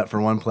with that for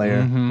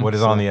 1player. What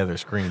is on the other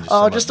screen? Just Oh,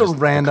 someone- just a the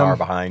random car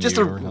behind just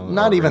you, a, or something,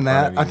 not or even in front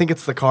that. of I you? think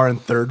it's the car in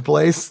third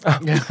place.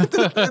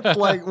 It's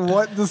like,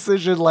 what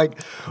decision?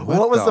 Like,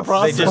 what was the the They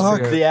process?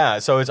 just, here? yeah.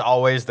 So it's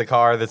always the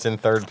car that's in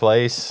third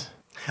place.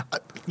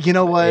 You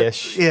know what?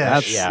 Ish. Ish, Yeah.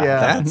 yeah.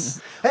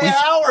 That's Hey,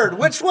 Howard,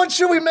 which one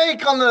should we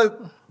make on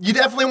the? You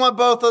definitely want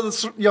both of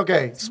the.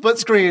 Okay, split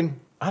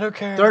screen. I don't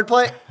care. Third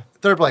place.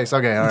 Third place.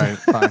 Okay, all right,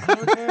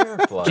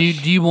 fine. Do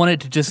you want it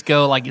to just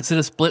go like instead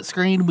of split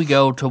screen, we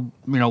go to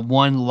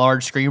one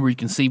large screen where you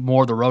can see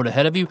more of the road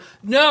ahead of you?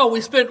 No,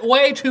 we spent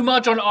way too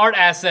much on art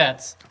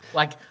assets.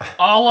 Like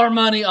all our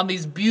money on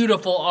these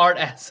beautiful art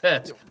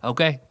assets.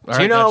 Okay. All Do you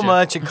right, know how gotcha.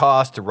 much it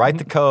costs to write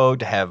the code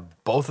to have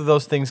both of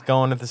those things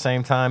going at the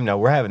same time? No,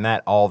 we're having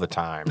that all the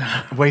time.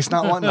 Waste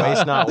not, want not.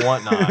 Waste not,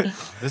 want not.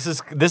 This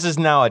is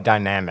now a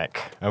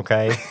dynamic.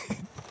 Okay.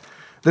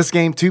 This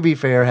game, to be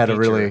fair, had a Feature.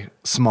 really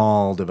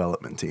small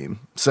development team.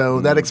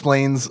 So that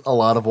explains a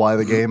lot of why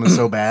the game is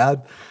so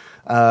bad.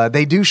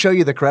 They do show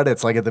you the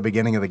credits like at the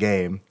beginning of the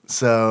game.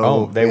 So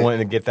Oh, they wanted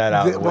to get that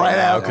out of the way Right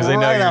now out- because they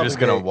know right you're out just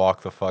the gonna gate.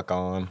 walk the fuck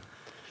on.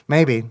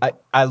 maybe.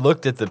 I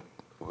looked at that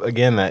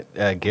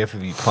GIF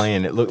of you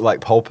playing. It looked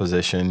like pole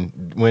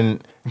position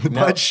when,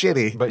 But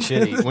shitty. But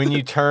shitty. When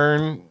you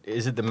turn,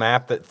 is it the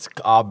map that's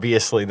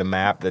obviously the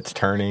map that's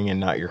turning and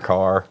not your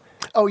car?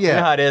 Oh yeah. You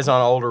know how it is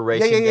on older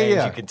racing yeah, games.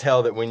 yeah. You can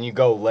tell that when you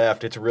go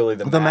left, it's really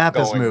the map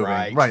is going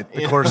moving. right.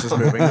 The course is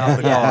moving, not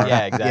the Yeah, car.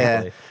 yeah, exactly.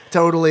 Yeah,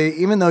 totally.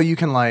 Even though you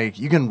can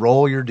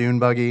roll your dune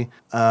buggy.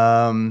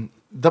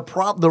 The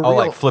real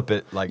like flip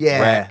it, like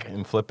Yeah. wreck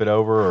and flip it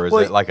over, or is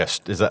Well,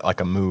 is that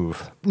like a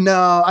move?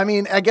 No, I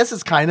mean, I guess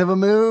it's kind of a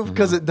move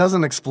because it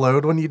doesn't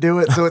explode when you do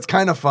it, so it's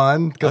kind of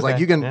fun because like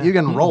Okay, you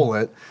can roll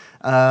it,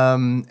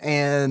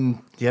 and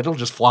yeah, it'll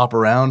just flop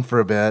around for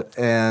a bit,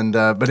 and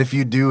but if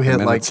you do hit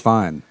and like it's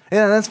fine.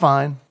 yeah, that's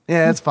fine.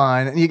 Yeah, it's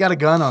fine, and you got a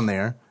gun on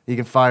there. You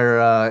can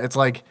fire. It's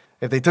like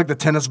if they took the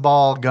tennis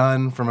ball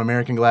gun from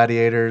American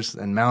Gladiators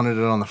and mounted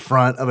it on the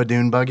front of a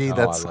dune buggy.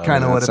 That's love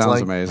kind it. of what That it's sounds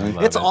like. amazing.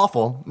 love It's it.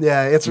 awful.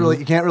 Yeah, it's really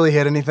you can't really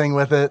hit anything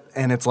with it,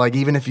 and it's like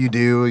even if you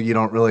do, you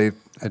don't really.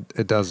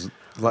 It does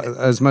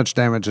as much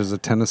damage as a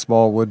tennis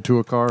ball would to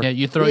a car. Yeah,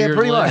 you throw Yeah,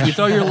 pretty much. you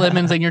throw your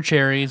lemons and your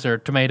cherries or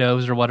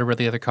tomatoes or whatever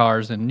the other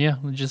cars, and yeah,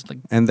 just like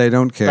And they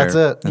don't care. That's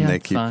it. And Yeah, they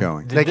it's keep fine.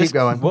 going. They keep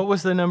going. What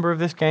was the number of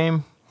this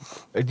game?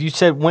 You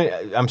said when?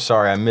 I'm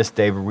sorry, I missed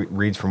David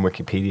reads from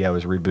Wikipedia. I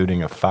was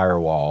rebooting a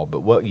Firewall, but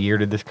what year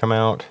did this come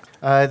out?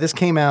 This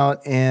came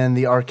out in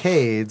the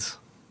arcades.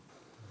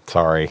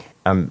 Sorry,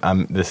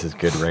 This is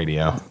good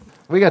radio.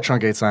 We got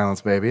Truncate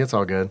Silence, baby. It's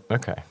all good.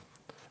 Okay.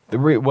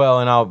 Well,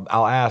 and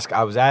I'll ask.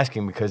 I was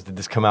asking because did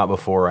this come out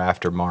before or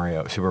after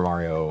Super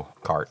Mario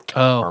Kart,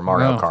 or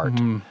Mario no.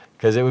 Kart?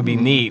 Because it would be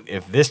neat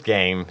if this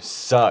game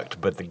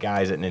sucked, but the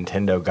guys at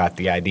Nintendo got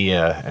the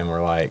idea and were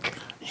like,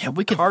 yeah,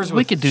 we could Cars we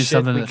with could do shit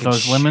something we that could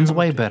throws lemons shoot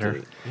way and better.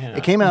 do- yeah.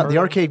 It came out. The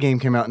arcade game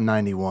came out in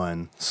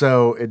 '91,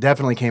 so it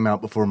definitely came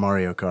out before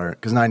Mario Kart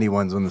because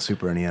 '91's when the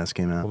Super NES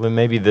came out. Well, then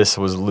maybe this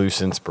was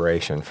loose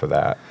inspiration for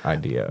that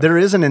idea. There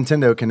is a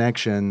Nintendo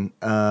connection.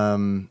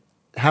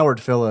 Howard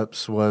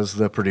Phillips was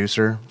the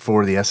producer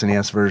for the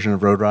SNES version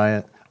of Road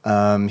Riot.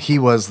 He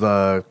was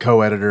the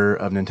co-editor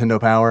of Nintendo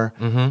Power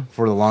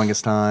for the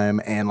longest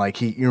time, and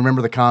like you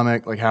remember the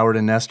comic like Howard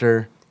and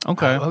Nestor?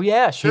 Okay. Oh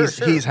yeah, sure.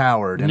 He's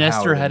Howard. And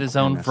Nestor Howard had his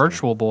own Nestor.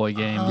 Virtual Boy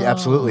game. Yeah,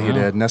 absolutely, he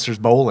did. Nestor's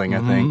Bowling, I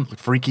think,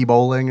 Freaky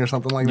Bowling or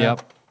something like that.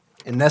 Yep.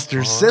 And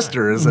Nestor's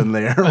sister is in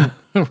there.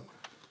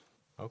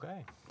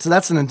 Okay. So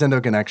that's the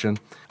Nintendo connection.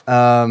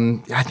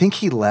 I think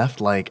he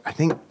left, I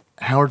think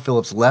Howard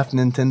Phillips left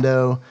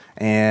Nintendo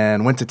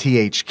and went to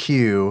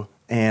THQ.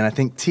 And I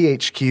think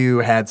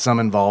THQ had some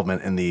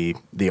involvement in the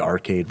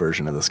arcade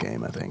version of this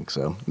game, I think.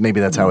 So maybe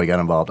that's how he got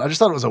involved. I just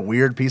thought it was a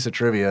weird piece of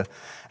trivia.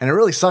 And it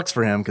really sucks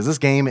for him because this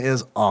game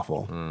is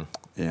awful.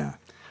 Yeah.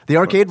 The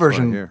arcade That's what I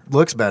version hear.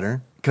 looks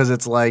better because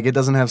it's like it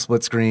doesn't have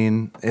split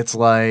screen. It's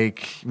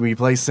like we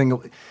play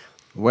single.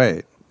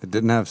 Wait, it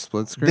didn't have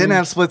split screen? Didn't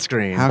have split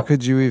screen. How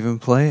could you even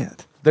play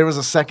it? There was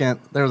a second.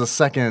 Like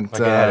it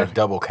had a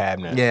double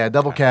cabinet. Yeah,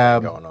 double kind of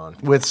cab thing going on.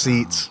 with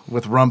seats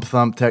with rump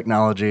thump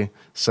technology.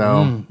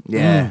 So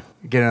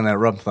get in that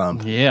rump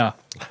thump. Yeah.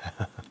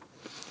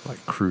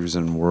 Like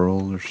Cruising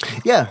World or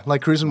something? Yeah,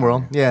 like Cruising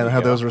World. Yeah, how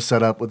go. those were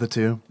set up with the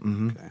two.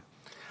 Okay.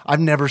 I've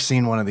never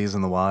seen one of these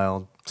in the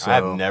wild. So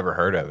I've never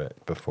heard of it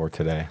before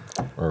today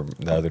or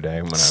the other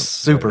day when I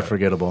super read about it.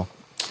 forgettable.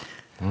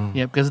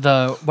 Yeah, because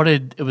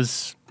it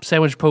was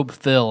Sandwich Pope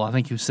Phil, I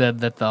think, who said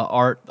that the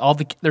art,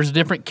 there's a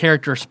different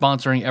character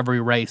sponsoring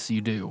every race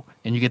you do,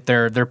 and you get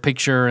their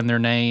picture and their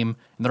name,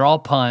 and they're all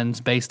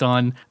puns based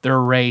on their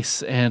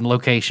race and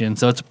location.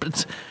 So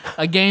it's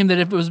a game that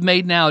if it was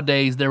made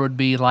nowadays, there would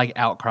be like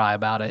outcry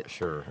about it.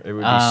 Sure, it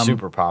would be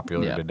super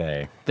popular yeah.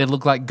 today. They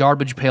look like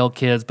Garbage Pail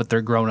Kids, but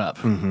they're grown up.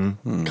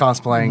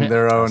 Cosplaying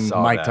their own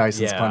Mike that.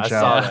 Tyson's Yeah, Punch I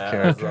saw Out that.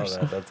 characters. I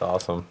saw that. That's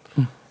awesome.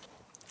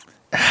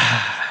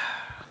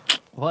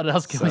 What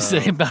else can we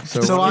say about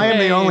this So I am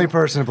the game? only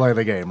person to play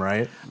the game,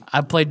 right?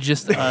 I played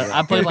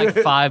I played like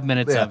 5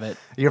 minutes of it.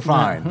 You're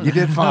fine. You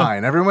did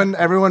fine.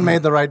 Everyone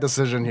made the right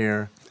decision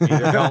here.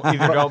 Either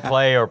don't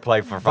play or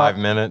play for 5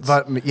 minutes.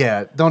 But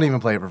yeah, don't even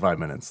play it for 5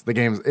 minutes. The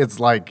game's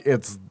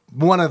it's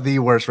one of the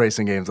worst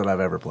racing games that I've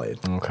ever played.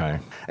 Okay.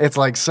 It's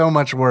like so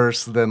much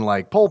worse than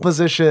like Pole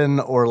Position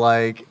or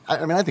like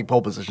I think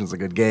Pole Position's a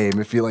good game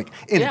if you like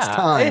in its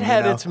time. It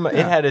had you know?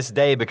 it had its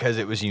day because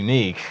it was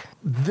unique.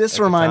 This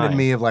the reminded time.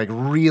 me of like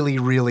really,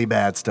 really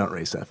bad Stunt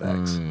Race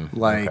FX.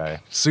 okay.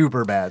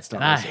 Super bad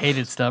Stunt And I Race.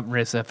 hated Stunt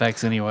Race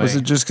FX anyway. Was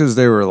it just because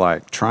they were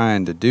like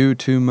trying to do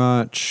too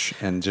much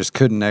and just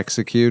couldn't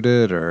execute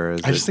it, or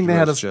is I just it think they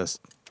had was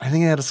just I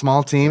think they had a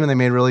small team and they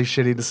made really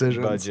shitty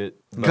decisions. Budget,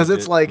 Because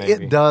it's like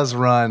maybe. it does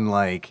run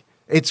like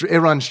it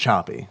runs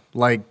choppy.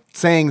 Like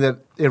saying that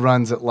it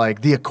runs at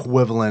like the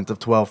equivalent of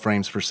 12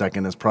 frames per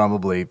second is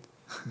probably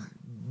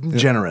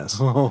generous.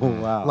 Oh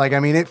wow! Like, I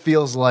mean, it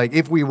feels like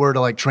if we were to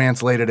like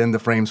translate it into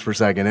frames per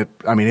second,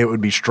 it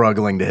would be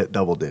struggling to hit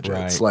double digits.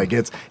 Right.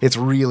 Like it's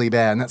really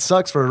bad. And that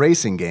sucks for a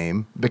racing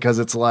game because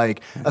it's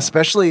like,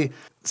 especially,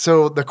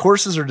 so the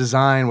courses are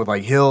designed with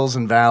like hills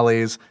and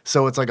valleys.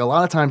 So it's like a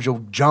lot of times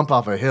you'll jump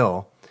off a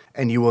hill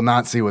and you will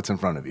not see what's in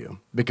front of you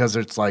because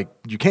it's like,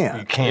 you can't.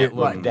 You can't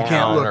look Right. down You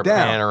can't look or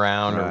down. pan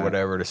around or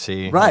whatever to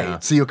see. Right. Yeah.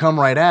 So you'll come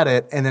right at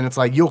it, and then it's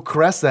like you'll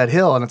crest that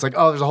hill, and it's like,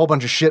 oh, there's a whole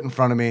bunch of shit in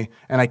front of me,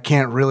 and I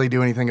can't really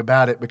do anything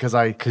about it because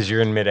Because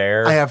you're in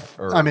midair.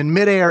 I'm in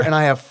midair, and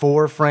I have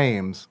 4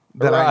 frames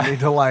that I need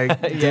to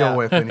like deal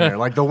with in here.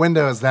 Like the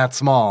window is that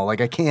small.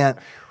 Like I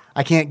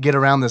can't get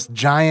around this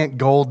giant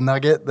gold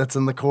nugget that's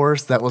in the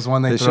course. That was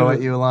one they throw should've-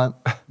 at you a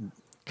lot.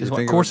 Because You when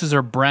think it courses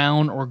are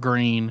brown or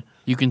green,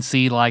 you can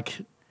see like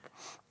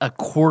a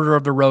quarter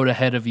of the road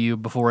ahead of you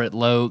before it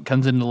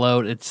comes into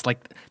load. It's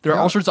like there are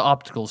all sorts of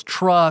obstacles,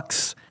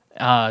 trucks,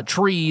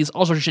 trees,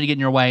 all sorts of shit to get in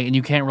your way, and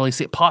you can't really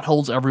see it.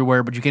 Potholes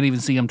everywhere, but you can't even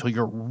see them until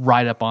you're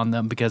right up on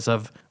them because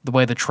of the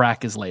way the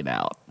track is laid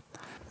out.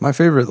 My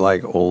favorite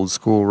like old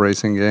school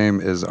racing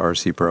game is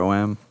RC Pro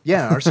Am.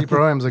 Yeah, RC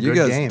Pro Am's a You good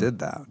guys game. did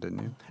that, didn't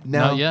you? No,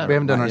 Not yet. we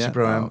haven't done Not RC yet?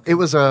 Pro Am. Oh, okay. It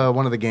was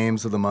one of the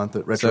games of the month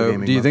at Retro So,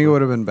 Gaming. do you Month. think it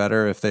would have been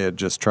better if they had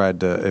just tried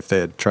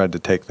to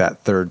take that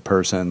third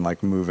person,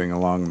 like moving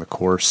along the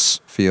course,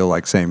 feel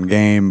like same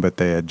game, but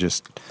they had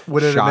just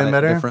Would it have shot been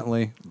better?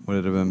 differently? Would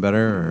it have been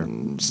better, or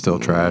still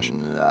trash?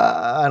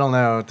 I don't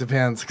know. It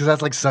depends because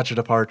that's like such a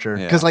departure.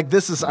 Yeah. Because like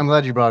this is, I'm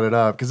glad you brought it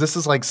up because this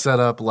is like set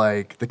up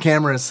like the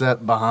camera is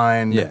set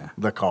behind Yeah.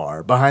 the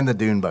car, behind the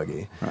dune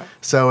buggy. Right.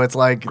 So it's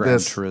like Gran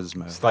this.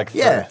 Turismo. It's like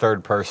Yeah.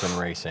 third person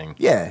racing.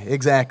 Yeah,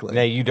 exactly.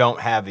 Now you don't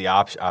have the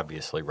option,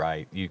 obviously,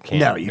 right? You can't.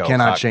 No, you go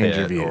cannot change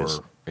your cockpit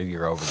views. Or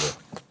you're over the.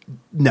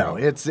 No,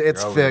 it's over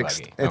the fixed.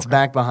 buggy. It's Okay.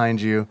 back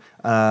behind you,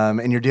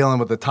 and you're dealing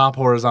with the top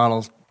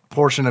horizontal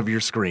portion of your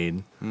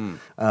screen.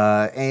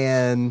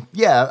 And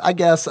yeah, I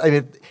guess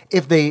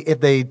if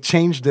they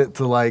changed it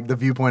to like the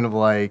viewpoint of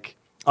like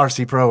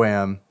RC Pro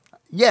Am,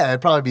 yeah,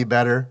 it'd probably be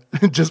better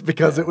just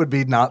because it would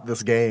be not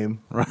this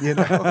game. You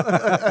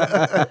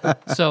know?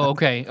 So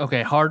okay,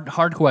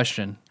 hard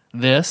question.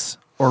 This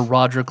or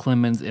Roger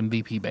Clemens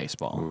MVP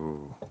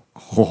baseball?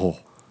 Oh,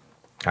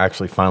 I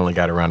actually finally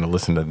got around to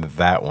listening to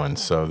that one,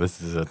 so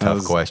this is a tough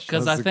was- question.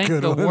 Because I That's a think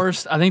good the one.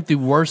 worst. I think the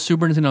worst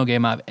Super Nintendo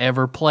game I've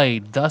ever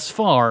played thus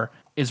far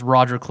is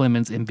Roger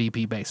Clemens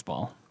MVP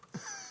baseball.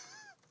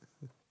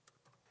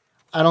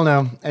 I don't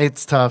know.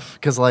 It's tough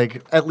because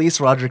like at least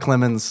Roger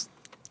Clemens.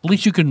 At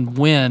least you can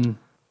win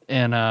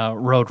in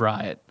Road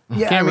Riot. You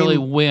Yeah, can't I really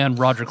mean- win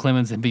Roger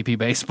Clemens MVP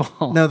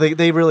baseball. No,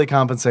 they really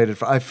compensated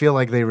for. I feel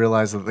like they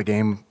realized that the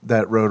game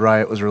that Road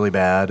Riot was really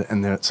bad,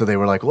 and so they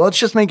were like, well, let's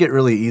just make it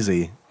really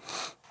easy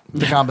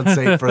to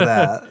compensate for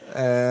that.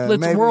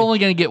 We're only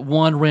going to get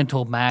one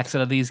rental max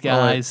out of these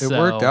guys. it so-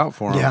 worked out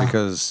for them Yeah.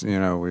 because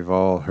we've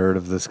all heard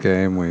of this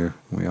game.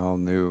 We all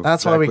knew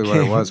That's why we exactly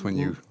what it came- was when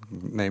you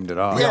named it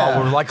off. Yeah.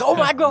 Oh, we're like, oh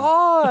my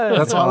god!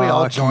 That's why we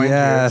all Fuck joined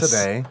yes. here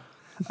today.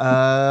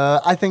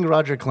 I think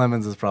Roger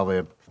Clemens is probably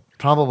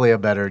a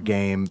better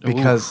game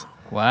because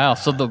Wow.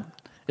 So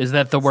is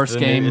that the worst the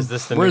new- game? is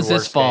this the Where new does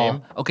this worst fall?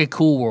 game? Okay,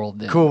 Cool World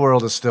then. Cool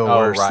World is still Oh,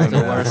 worse right. than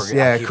Still this. worse. I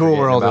Yeah, keep Cool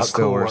forgetting World about is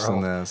still Cool worse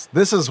than World. this.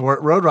 This is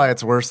Road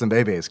Riot's worse than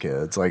Bebe's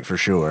Kids, like for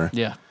sure.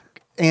 Yeah.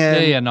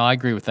 And Yeah, no, I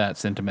agree with that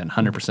sentiment,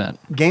 100%.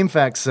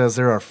 GameFAQs says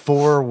there are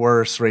 4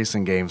 worse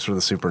racing games for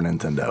the Super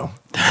Nintendo.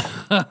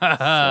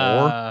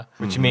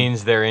 Which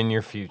means they're in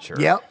your future.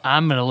 Yep.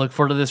 I'm going to look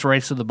forward to this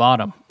race to the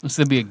bottom. It's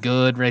going to be a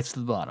good race to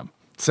the bottom.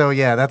 So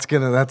yeah, that's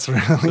really.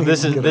 So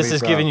this gonna is be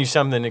rough. giving you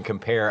something to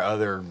compare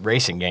other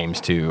racing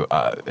games to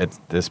at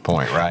this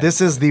point, right?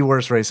 This is the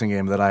worst racing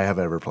game that I have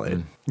ever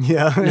played.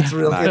 Yeah, it's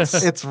really Nice.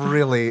 it's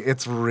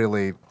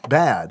really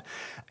bad.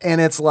 And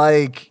it's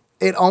like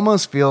it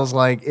almost feels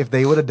like if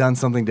they would have done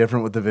something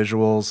different with the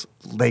visuals,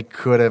 they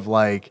could have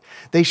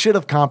they should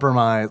have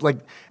compromised. Like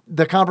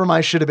the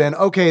compromise should have been,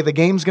 okay, the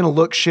game's going to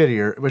look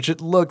shittier, which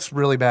it looks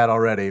really bad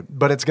already,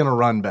 but it's going to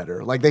run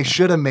better. Like they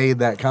should have made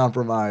that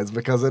compromise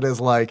because it is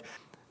like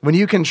when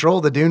you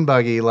control the dune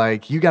buggy,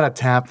 like you got to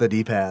tap the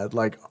D-pad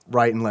like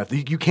right and left.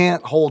 You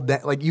can't hold down.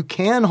 Like you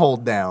can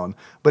hold down,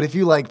 but if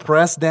you like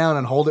press down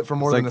and hold it for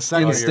more It's than like a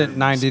second, instant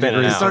 90 spinning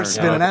degrees. it starts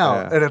Yeah. spinning out,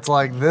 Yeah. and it's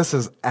like this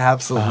is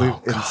absolute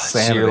So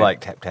insanity. you're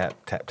like tap tap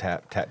tap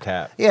tap tap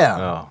tap. yeah,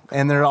 Oh.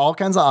 and there are all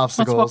kinds of That's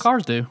obstacles. what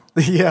cars do.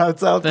 Yeah,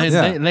 it's out. They,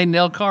 Yeah. they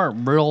nail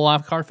real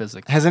life car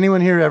physics. Has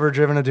anyone here ever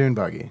driven a dune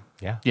buggy?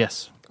 Yeah.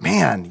 Yes.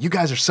 Man, you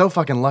guys are so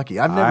fucking lucky.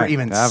 I've never I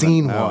even haven't,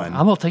 seen no. one.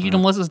 I'm gonna take you to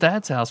Melissa's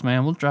dad's house,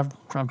 man. We'll drive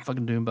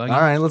fucking dune buggy. All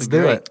right, let's It'll be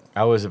do great. it.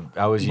 I was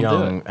do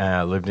young.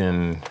 Lived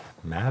in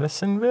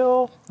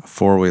Madisonville.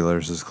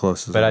 Four-wheelers as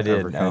close as But I I've did.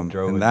 ever I come.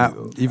 drove and with that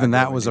you. even I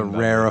that drove was with a you,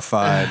 buddy.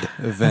 rarefied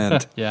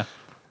event. Yeah.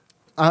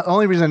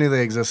 Only reason I knew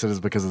they existed is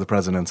because of the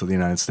presidents of the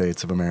United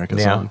States of America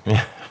Yeah. song.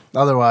 Yeah.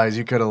 Otherwise,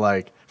 you could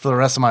have for the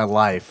rest of my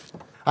life,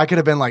 I could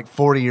have been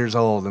 40 years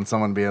old and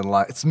someone being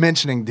like, it's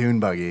mentioning dune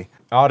buggy.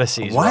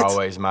 Odysseys What? were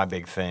always my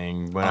big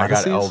thing. When I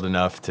Odysseys? got old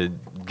enough to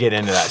get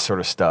into that sort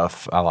of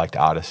stuff, I liked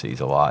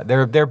Odysseys a lot.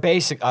 They're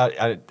basic.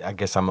 I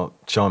guess I'm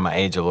showing my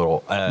age a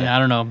little. Yeah, I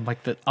don't know.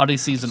 Like the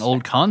Odyssey's an old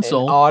An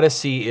console.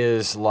 Odyssey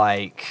is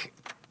like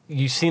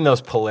you've seen those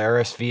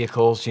Polaris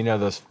vehicles,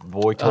 those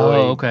boy toy.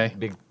 Oh, okay.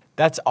 Big.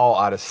 That's all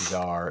Odysseys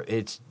are.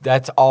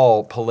 That's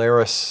all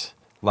Polaris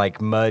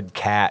like mud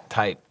cat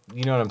type.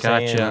 You know what I'm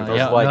saying? Gotcha. Those,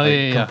 Yeah. like No, the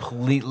yeah.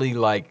 completely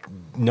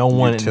no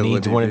one Utility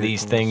needs one of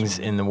these vehicles. things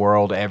in the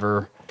world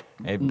ever,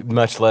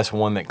 much less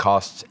one that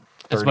costs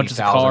As much as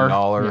a car.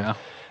 $30,000.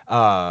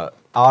 Yeah.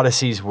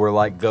 Odysseys were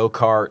like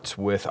go-karts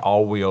with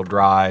all-wheel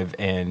drive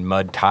and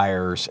mud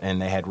tires,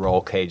 and they had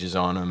roll cages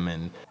on them,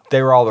 and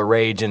they were all the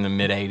rage in the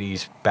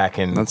mid-'80s back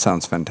in. That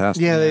sounds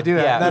fantastic. Yeah, they do.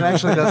 Yeah. That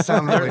actually does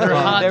sound really They're,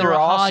 fun. They they're were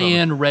awesome.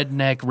 high-end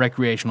redneck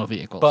recreational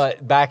vehicles.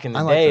 But back in the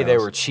I like day, they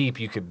those. were cheap.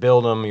 You could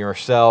build them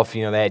yourself.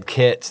 They had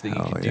kits that you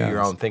Oh, could do your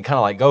yes. own thing, kind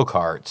of like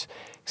go-karts.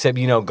 Except,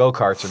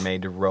 go-karts are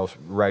made to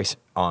race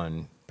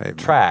on Pavement.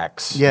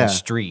 tracks Yeah. and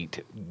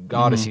street.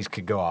 Odysseys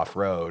could go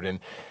off-road. And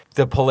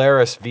the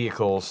Polaris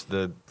vehicles,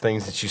 the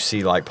things that you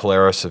see like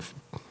Polaris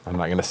I'm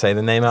not going to say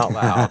the name out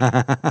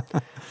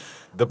loud.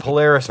 The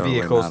Polaris Totally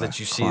vehicles not a that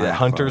you see client that of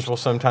hunters ours. will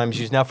sometimes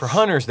use. Now, for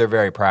hunters, they're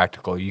very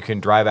practical. You can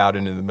drive out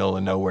into the middle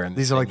of nowhere. And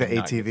These are like the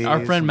ATVs.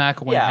 Our friend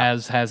McElwain Yeah.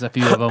 has a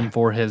few of them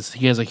for he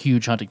has a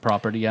huge hunting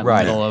property out in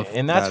Right, the middle of.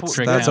 and that's That's-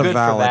 what, that's they're a good for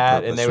valid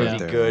that, and purpose they would right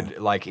be there.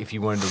 good. Like if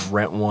you wanted to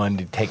rent one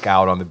to take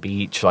out on the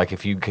beach, like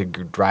if you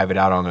could drive it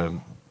out on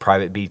a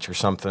private beach or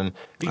something,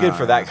 be good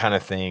for that kind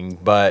of thing.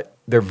 But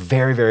they're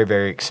very, very,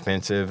 very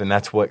expensive, and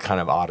that's what kind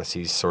of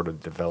Odysseys sort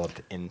of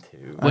developed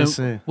into. I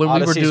see. When we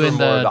were Odysseys doing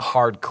more the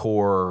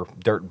hardcore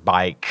dirt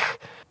bike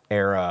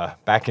era,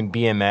 back in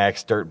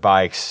BMX, dirt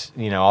bikes,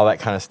 all that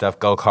kind of stuff,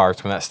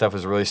 go-karts, when that stuff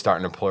was really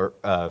starting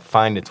to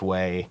find its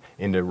way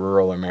into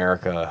rural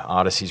America,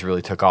 Odysseys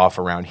really took off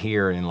around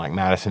here in like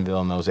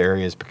Madisonville and those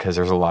areas because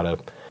there's a lot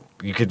of,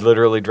 you could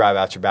literally drive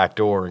out your back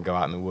door and go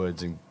out in the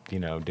woods and,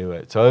 do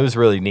it. So it was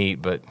really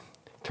neat, but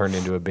turned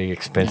into a big,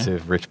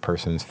 expensive, rich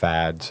person's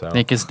fad. So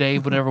because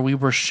Dave, whenever we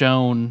were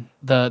shown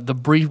the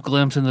brief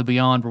glimpse in the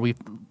beyond, where we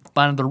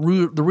find the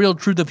real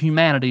truth of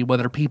humanity,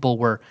 whether people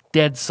were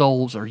dead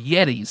souls or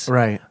yetis,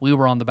 Right. We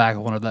were on the back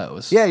of one of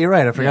those. Yeah, you're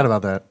right. I forgot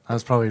about that. I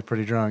was probably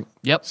pretty drunk.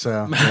 Yep.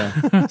 So,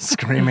 yeah.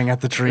 Screaming at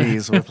the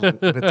trees with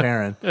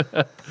Taryn.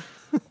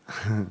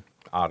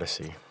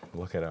 Odyssey,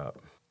 look it up.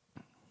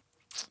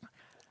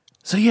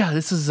 So yeah,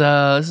 this is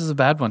a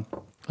bad one.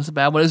 It's a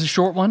bad one. It's a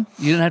short one.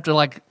 You didn't have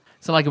to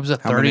it's not like it was a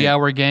How many-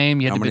 30-hour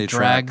game. You had How to be many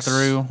dragged tracks?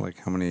 through. Like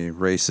how many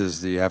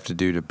races do you have to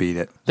do to beat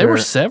it? There were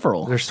There-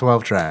 several. There's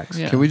 12 tracks.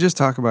 Yeah. Can we just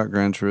talk about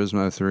Gran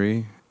Turismo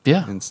 3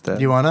 Yeah.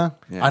 instead? You wanna?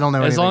 Yeah. I don't know.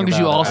 As anything long as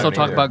you about it. also don't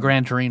talk either. about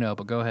Gran Torino,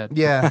 but go ahead.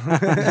 Yeah.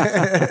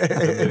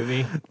 The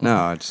movie. No,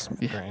 I just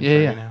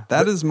Yeah.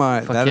 that is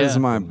my yeah.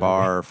 my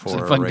bar for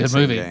a a fucking good racing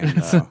movie. game.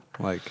 Though.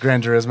 Like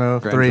Gran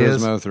Turismo Gran 3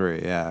 is. Turismo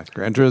 3, yeah.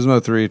 Gran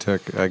Turismo 3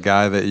 took a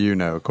guy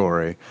that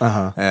Corey,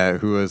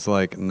 who was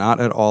like not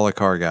at all a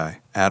car guy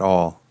at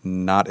all,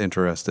 not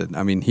interested.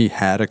 I mean, he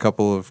had a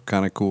couple of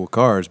kind of cool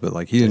cars, but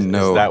like he didn't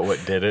know. Is that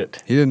what did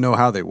it? He didn't know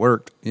how they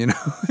worked, like,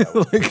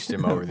 pushed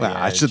him over the well,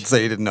 I edge. should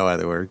say he didn't know how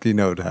they worked. He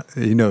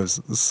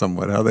knows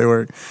somewhat how they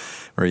work,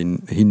 or he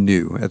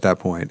knew at that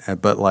point.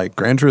 But like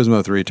Gran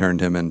Turismo 3 turned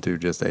him into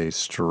just a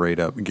straight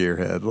up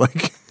gearhead.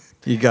 Like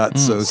You got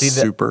so See,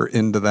 super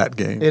into that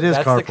game. It is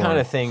That's car the kind porn.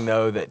 of thing,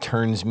 though, that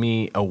turns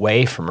me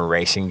away from a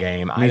racing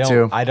game. Me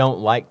too. I don't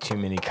like too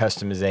many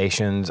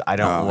customizations. I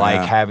don't Oh, like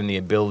yeah. having the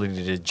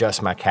ability to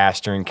adjust my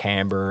caster and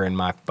camber and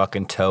my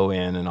fucking toe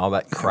in and all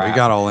that crap. We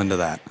got all into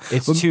that.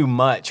 It's too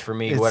much for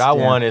me. What I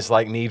want is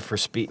like Need for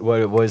Speed.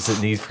 What was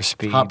it? Need for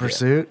Speed. Hot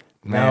Pursuit.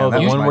 No, Man, that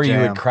the was one my where you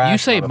jam. would crash. You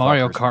say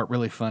Mario motherfuckers. Kart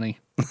really funny.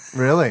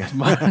 Really?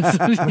 What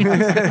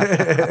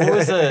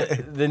was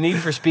the Need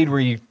for Speed where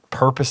you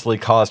purposely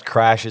caused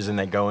crashes and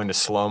they go into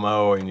slow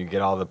mo and you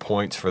get all the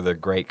points for the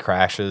great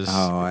crashes?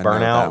 Oh, I know Burnout?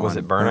 that Was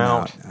one. it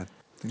Burnout? I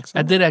think so.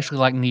 I did actually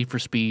like Need for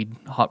Speed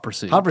Hot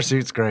Pursuit. Hot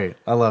Pursuit's great.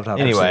 I loved Hot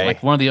Anyway. Pursuit.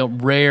 Like one of the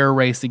rare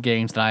racing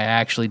games that I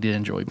actually did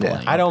enjoy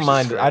playing. I don't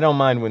mind. I don't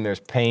mind when there's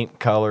paint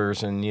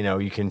colors and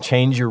you can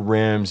change your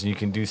rims and you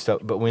can do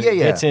stuff. But when it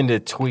Yeah. gets into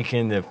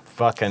tweaking the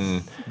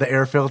fucking The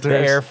air filters. the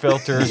air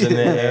filters and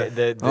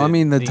the Well, I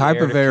mean, the type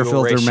air of to air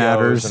fuel filter ratios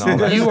matters. and all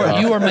that You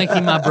stuff. are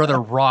making my brother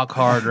rock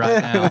hard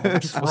right now.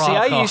 Just Well, see,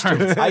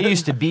 rock I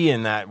used to be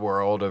in that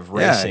world of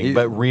Yeah, racing,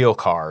 but real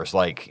cars,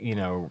 like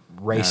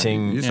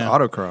racing. You used Yeah.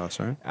 autocross,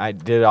 right? I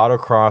did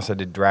autocross, I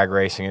did drag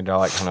racing, and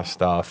all that kind of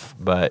stuff,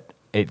 but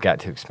it got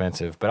too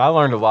expensive. But I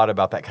learned a lot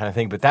about that kind of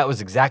thing. But that was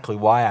exactly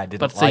why I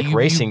didn't But say like you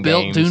racing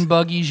built games. dune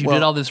buggies, you did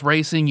Well- all this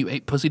racing, you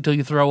ate pussy till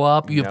you throw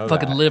up, you know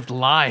fucking that. lived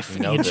life,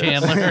 You know Ian this.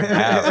 Chandler.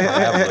 I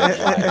have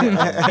lived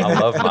life. I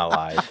love my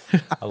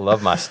life. I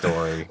love my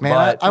story. Man,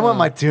 but I want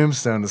my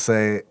tombstone to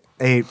say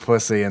ate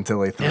pussy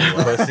until he threw up.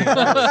 pussy,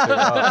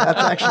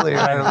 That's actually,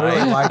 I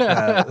really like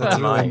that. That's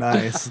really Mike.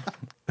 nice.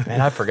 man,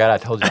 I forgot I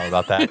told you all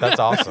about that. That's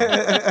awesome.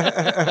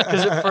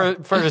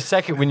 Because for a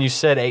second when you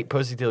said ate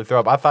pussy till you throw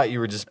up, I thought you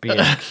were just being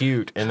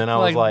cute, and then I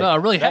was Like, like, no,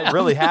 it really that happened.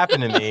 really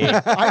happened to me.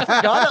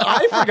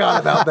 I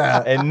forgot about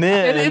that. And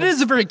then it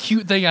is a very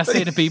cute thing I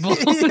say to people.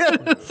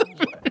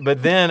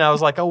 But then I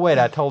was like, oh wait,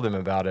 I told him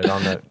about it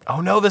on the.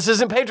 Oh no, this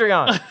isn't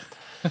Patreon.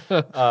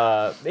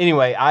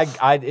 Anyway,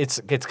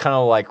 it's kind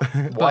of like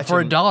watching, But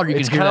for $1, you can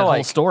it's hear kinda that whole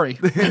like, story.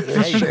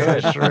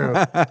 That's true.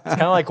 It's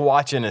kind of like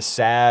watching a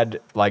sad,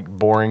 like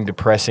boring,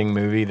 depressing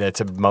movie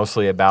that's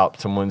mostly about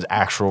someone's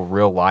actual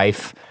real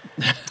life.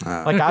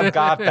 Like I've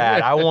got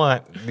that. I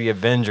want the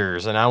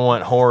Avengers and I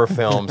want horror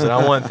films and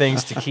I want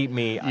things to keep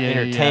me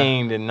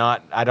entertained and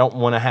not. I don't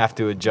want to have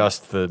to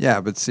adjust the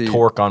but see,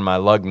 torque on my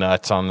lug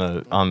nuts on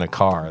the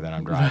car that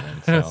I'm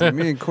driving. So.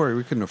 me and Corey,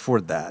 we couldn't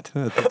afford that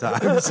at the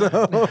time, so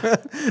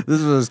this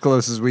was as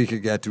close as we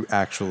could get to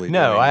actually.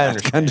 No, doing I that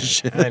understand. kind of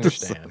shit. I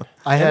understand.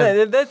 I And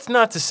had- that's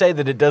not to say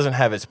that it doesn't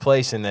have its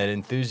place in that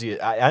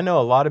enthusiast. I know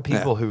a lot of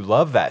people who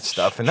love that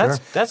stuff, and that's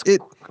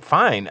It-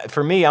 fine.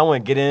 For me, I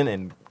want to get in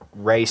and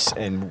race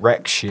and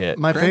wreck shit.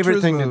 My Gran favorite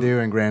thing to Turismo- do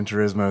in Gran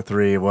Turismo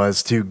 3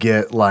 was to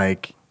get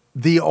like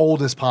the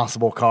oldest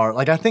possible car.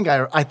 Like I think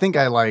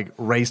I like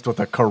raced with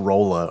a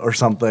Corolla or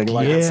something.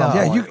 Like at some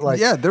Yeah, point. Like,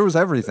 there was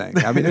everything.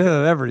 I mean, it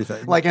had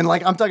everything.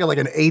 I'm talking like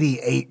an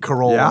 '88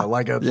 Corolla, Yeah,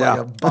 like a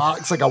yeah.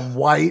 box, like a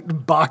white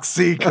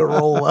boxy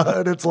Corolla,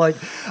 and it's like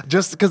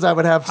just because I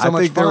would have so I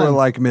much think fun. there were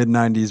like mid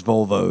 '90s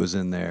Volvos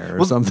in there or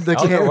Well, something. the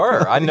Oh, there cam-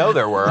 were. I know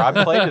there were.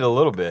 I played it a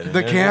little bit.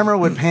 The camera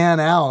would pan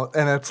out,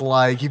 and it's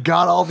like you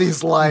got all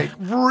these like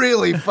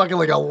really fucking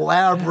like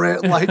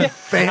elaborate like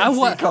fancy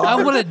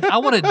cars. I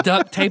want to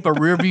duct tape a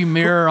rearview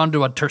mirror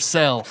onto a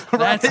Tercel.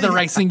 That's the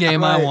racing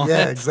game I Right, want.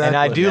 yeah, exactly. And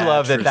I do Yeah,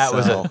 love that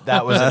was Tercel.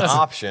 an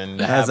option.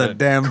 To That's have a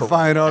damn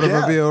fine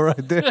automobile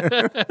right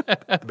there.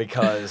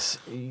 because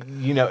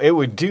it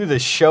would do the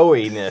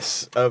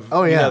showiness of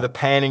the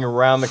panning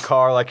around the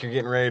car like you're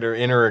getting ready to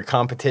enter a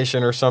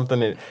competition or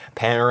something, and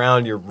pan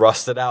around your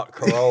rusted out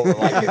Corolla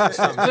like it was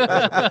something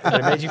special. And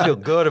it made you feel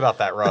good about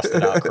that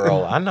rusted out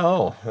Corolla. I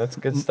know, that's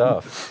good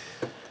stuff.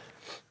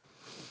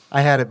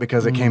 I had it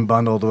because it came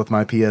bundled with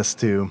my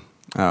PS2.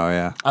 Oh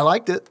yeah. I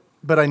liked it,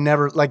 but I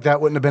never like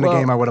that wouldn't have been a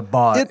game I would have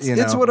bought.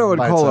 It's what I would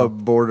by call a itself.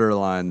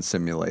 borderline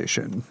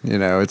simulation.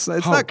 It's Oh,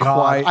 not God.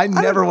 quite. I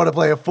never want to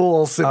play a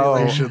full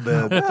simulation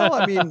Oh. then. Well,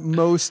 I mean,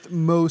 most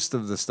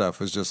of the stuff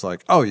was just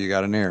like, oh, you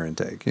got an air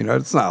intake.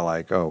 It's not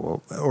like,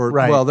 oh, well, or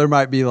Right. well, there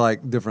might be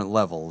like different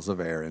levels of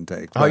air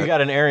intake. Oh, you but-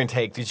 got an air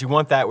intake. Did you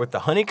want that with the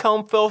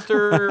honeycomb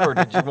filter, or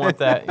did you want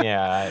that?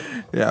 Yeah.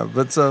 yeah,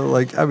 but so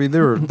like, I mean,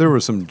 there were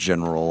some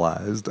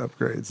generalized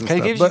upgrades. And Okay,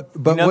 stuff. gives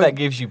but you, what- that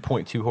gives you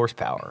 0.2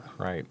 horsepower,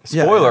 right?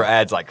 Yeah, Spoiler yeah.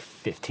 adds like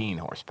 15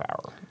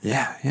 horsepower.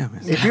 yeah, man.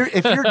 If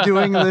you're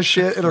doing this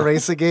shit in a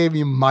racing game,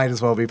 you might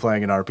as well be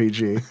playing an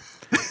RPG.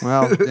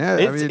 Well, yeah,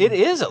 I mean, It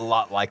is a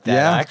lot like that,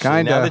 Yeah, actually.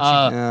 kinda. Now that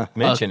you Yeah.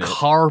 mention a it.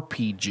 car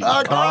PG.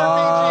 Yeah,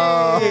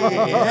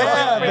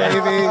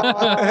 baby.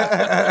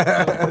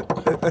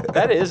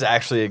 That is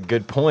actually a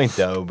good point,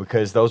 though,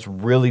 because those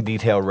really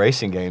detailed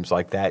racing games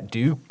like that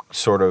do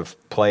sort of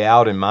play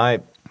out, in my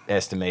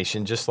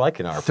estimation, just like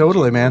an RPG.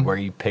 Totally, man. Where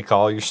you pick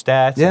all your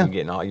stats Yeah. and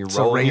you're getting all your It's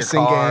a rolling racing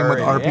your car game with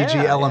and-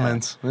 RPG yeah,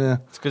 elements. Yeah.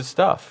 It's good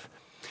stuff.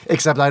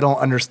 Except I don't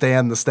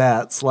understand the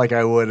stats like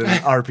I would in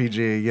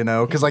RPG,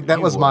 because like that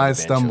You was would my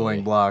eventually.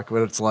 stumbling block.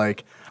 But it's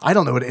like I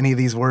don't know what any of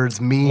these words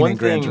mean One in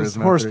Gran thing-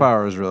 Turismo.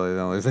 Horsepower is really the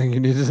only thing you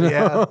need to know.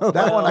 Yeah,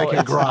 that one I can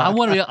I grok.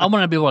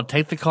 want to be able to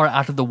take the car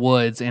out of the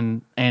woods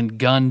and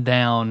gun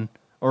down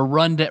or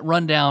run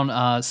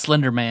down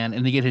Slender Man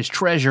and to get his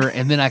treasure,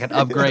 and then I can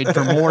upgrade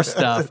for more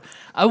stuff.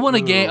 I want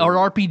a game or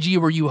RPG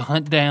where you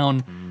hunt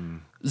down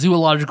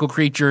zoological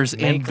creatures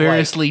in Make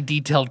variously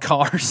detailed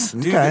cars.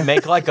 Dude, Okay.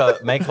 make like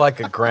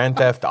a Grand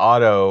Theft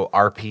Auto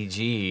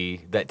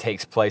RPG that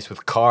takes place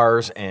with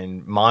cars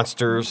and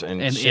monsters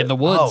and And shit. in the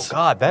woods. Oh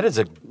God, that is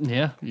a.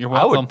 Yeah, you're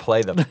I welcome. would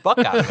play the fuck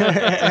out of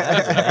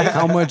it.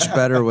 How much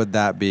better would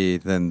that be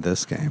than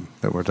this game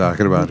that we're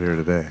talking about here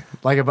today?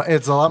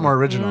 It's a lot more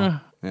original.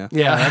 Yeah.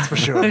 Yeah, that's for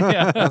sure.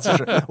 That's for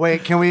sure.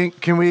 Wait, can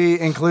we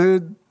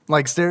include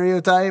like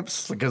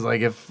stereotypes? Because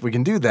like if we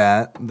can do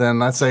that,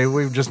 then I'd say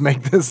we just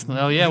make this.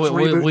 Oh yeah, just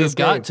reboot we've this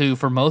got game. to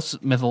for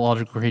most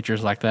mythological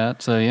creatures like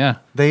that. So yeah,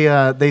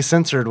 They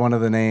censored one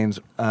of the names,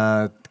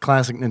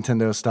 classic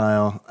Nintendo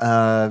style.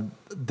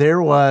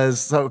 There was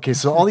so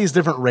all these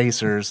different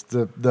racers,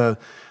 the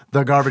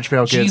garbage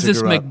pail kids Jesus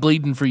who grew up.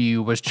 McBleeding for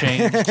you was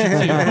changed.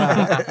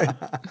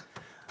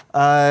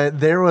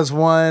 There was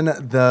one,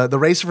 the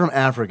racer from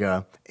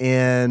Africa.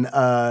 In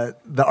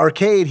the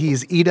arcade,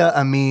 he's Ida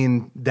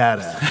Amin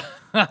Dada.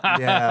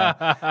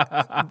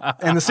 Yeah.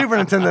 And the Super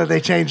Nintendo, they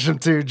changed him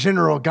to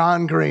General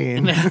Gone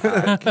Green.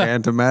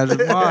 Can't imagine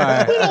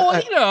why.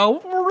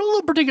 We're a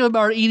little particular about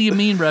our Idi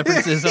Amin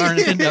references in our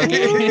Nintendo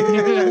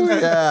game.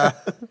 Yeah.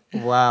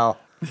 Wow.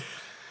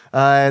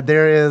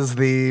 There is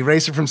the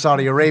racer from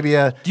Saudi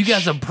Arabia, Do you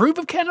guys approve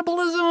of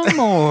cannibalism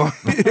or?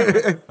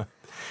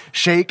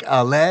 Sheikh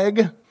a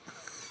leg.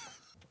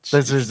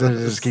 Let's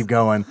just keep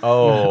going.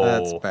 Oh,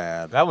 That's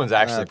bad. That one's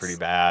actually That's- pretty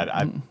bad.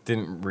 I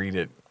didn't read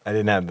it. I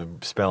didn't have the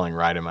spelling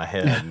right in my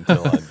head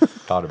until I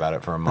thought about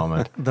it for a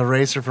moment. The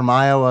racer from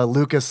Iowa,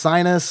 Lucas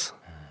Sinus.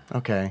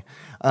 Okay.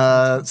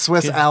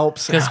 Swiss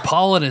Alps. Because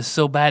pollen is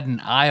so bad in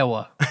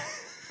Iowa.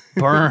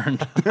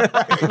 Burned.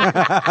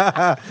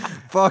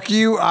 Fuck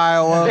you,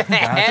 Iowa.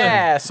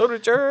 Yeah, soda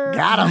jerk.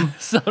 Got him.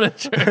 Soda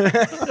jerk.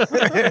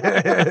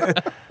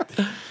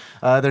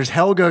 There's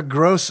Helga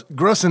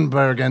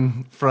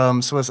Grossenbergen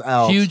from Swiss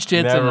Alps. Huge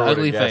tits and Never an would've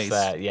ugly guessed face.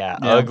 that. Yeah,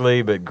 Yeah.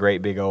 ugly but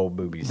great big old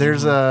boobies.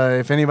 There's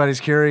if anybody's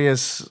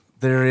curious,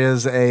 there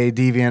is a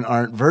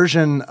DeviantArt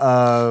version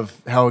of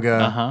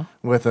Helga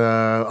with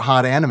a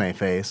hot anime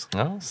face.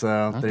 Oh.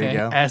 So there you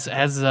go. As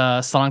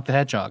Sonic the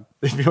Hedgehog.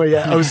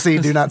 Yeah,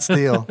 OC, do not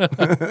steal.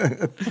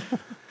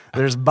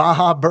 There's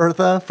Baja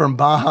Bertha from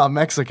Baja,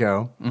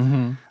 Mexico,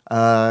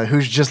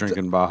 who's just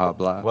Drinking Baja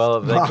Blast.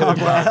 well, they could Baja have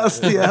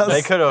Blast. Yes.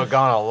 they could have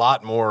gone a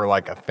lot more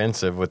like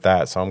offensive with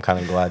that. So I'm kind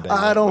of glad they.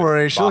 went Don't with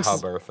worry. She Baja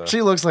looks Bertha.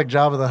 she looks like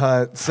Jabba the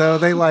Hutt. So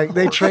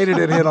they traded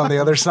it in on the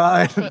other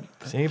side.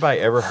 Has anybody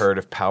ever heard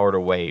of power to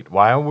weight?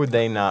 Why would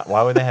they not?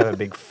 Why would they have a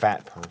big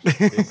fat person?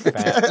 Big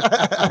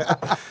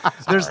fat.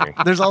 Sorry.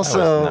 There's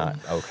also That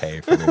was not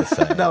okay for me to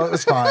say. no, it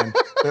was fine.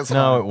 It's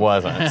No, fine. it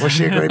wasn't. Was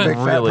she a great big It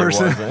fat really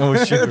person? wasn't.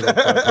 Was she a big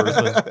fat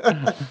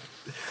person?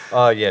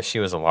 Yeah, she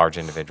was a large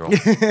individual.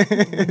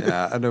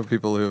 Yeah, I know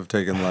people who have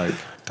taken like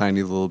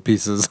tiny little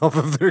pieces off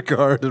of their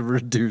car to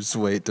reduce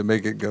weight to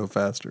make it go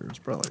faster. It's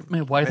probably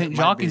Man, why do you think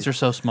might jockeys be. are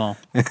so small?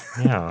 Yeah,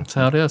 That's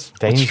how it is.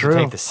 they need true. to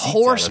take the seats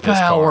out of this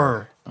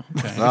car.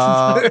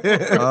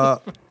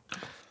 Horsepower.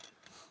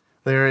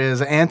 There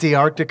is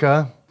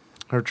Antarctica.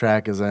 Her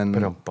track is in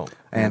Ba-dum-bum.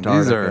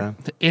 Antarctica.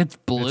 It's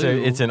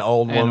blue. It's an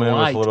old and woman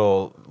white. with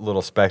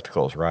little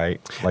spectacles, right?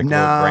 Like No.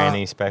 little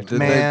granny spectacles.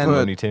 Did Man. they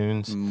Looney put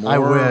Tunes. more, I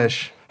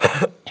wish.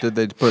 Did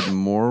they put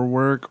more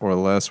work or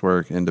less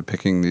work into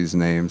picking these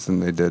names than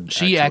they did?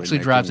 She actually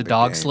making drives a the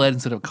dog game? sled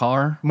instead of a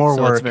car. More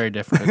so work. It's very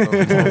different.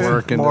 More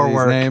work into More these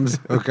work. names.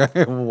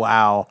 Okay,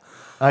 wow.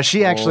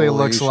 She actually Holy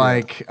looks shit.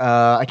 like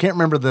I can't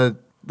remember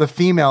the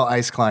female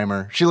ice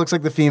climber. She looks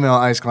like the female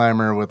ice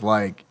climber with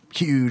like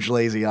huge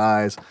lazy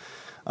eyes.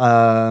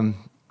 So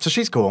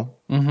she's cool.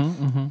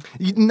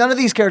 None of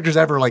these characters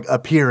ever like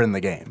appear in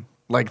the game.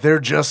 Like they're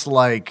just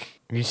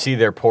like You see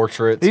their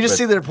portraits. you just but-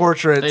 see their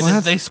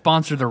portraits. they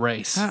sponsor the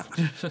race. Oh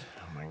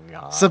my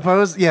God.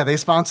 They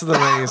sponsor the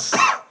race,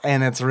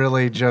 and it's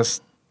really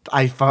just.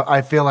 I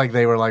feel like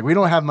they were like, we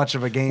don't have much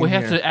of a game. We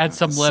have here. to add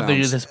some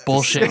levity to Sounds- this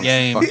bullshit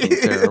game. Fucking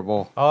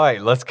terrible. All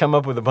right, let's come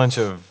up with a bunch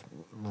of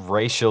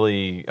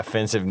racially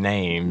offensive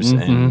names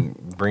and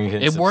bring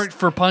in. It some- worked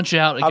for Punch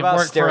Out. It How can about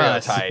work for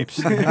us. stereotypes?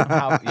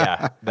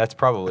 Yeah, that's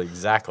probably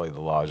exactly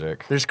the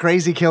logic. There's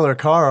Crazy Killer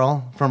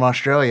Carl from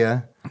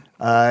Australia.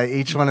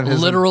 Each one of his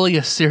Literally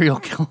a serial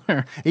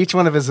killer. Each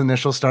one of his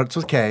initials starts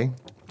with K.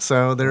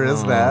 So there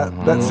is that.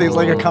 That seems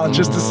like a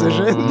conscious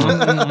decision.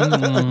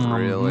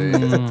 Really?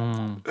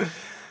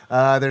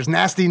 There's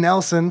Nasty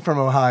Nelson from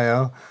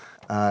Ohio.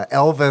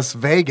 Elvis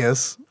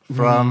Vegas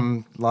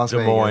from Las Des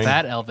Moines. Vegas.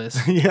 Fat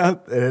Elvis. Yeah,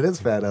 it is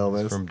Fat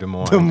Elvis. From Des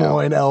Moines. Des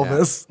Moines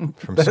Elvis.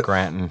 From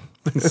Scranton.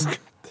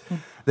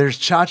 There's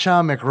Cha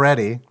Cha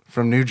McReady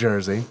from New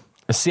Jersey.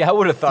 See, I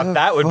would have thought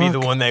that would be the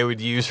one they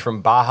would use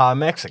from Baja,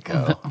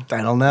 Mexico.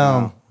 I don't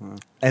know.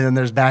 And then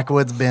there's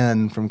Backwoods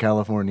Ben from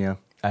California.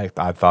 I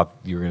thought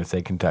you were going to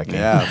say Kentucky.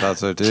 Yeah, I thought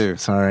so too.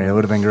 Sorry, it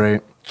would have been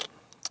great.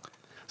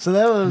 So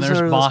that was And there's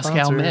the Moscow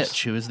sponsors.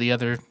 Mitch, who is the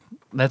other.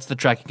 That's the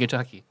track in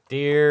Kentucky.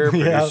 Dear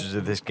producers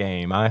of this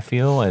game, I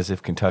feel as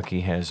if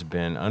Kentucky has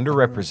been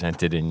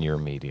underrepresented in your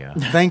media.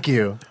 Thank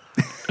you.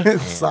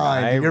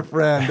 Signed, your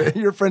friend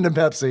in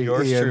Pepsi.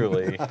 Yours Ian.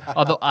 truly,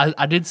 Although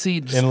I did see,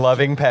 in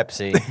loving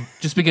Pepsi,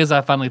 just because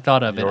I finally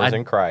thought of it, yours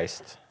in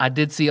Christ. I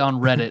did see on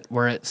Reddit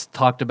where it's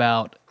talked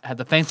about at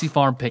the Fancy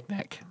Farm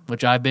picnic,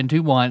 which I've been to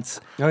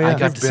once. Oh, yeah. I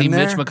got You've to see been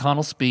there? Mitch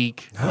McConnell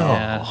speak. Oh,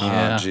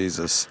 Yeah.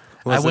 Jesus.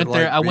 I Was went it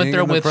there. like I went being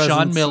there in the with Sean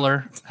presence-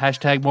 Miller.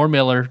 # more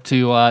Miller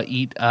to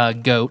eat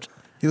goat.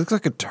 He looks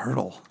like a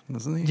turtle,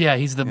 doesn't he? Yeah,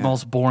 he's the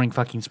most boring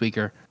fucking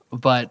speaker.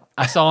 But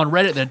I saw on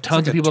Reddit that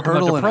tons of Like a people come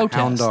turtle up to and a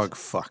hound protest. dog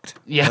fucked.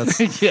 Yeah,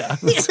 That's- yeah.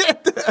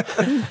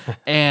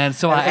 And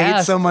so I I ate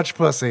asked. so much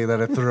pussy that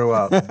it threw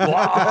up.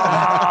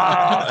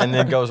 And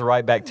then goes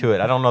right back to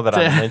it. I don't know that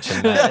I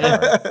mentioned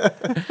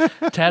that.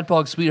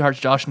 Tadpog Sweethearts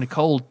Josh and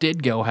Nicole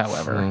did go,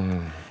 however.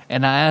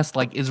 And I asked,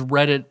 like, is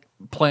Reddit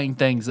playing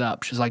things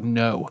up? She's like,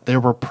 no. There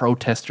were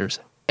protesters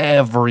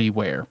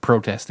everywhere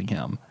protesting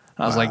him.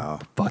 I was like,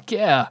 fuck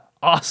yeah.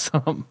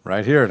 Awesome.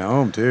 Right here at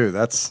home too.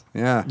 That's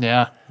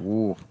Yeah.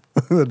 Ooh.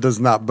 That does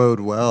not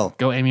bode well.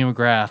 Go Amy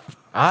McGrath.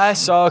 I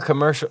saw a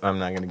commercial. I'm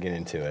not going to get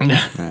into it.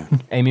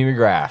 Amy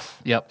McGrath.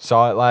 Yep.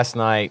 Saw it last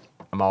night.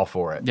 I'm all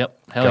for it. Yep.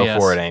 Hell Go yes.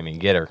 for it, Amy.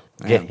 Get her.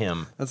 Get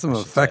him. That's some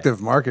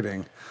effective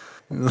marketing.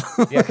 Yeah,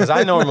 because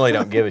I normally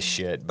don't give a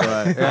shit. But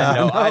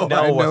I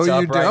know what's you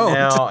up right don't.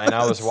 now. And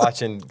I was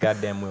watching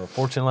goddamn Wheel of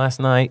Fortune last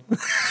night.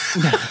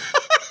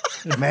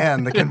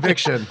 Man, the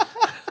conviction.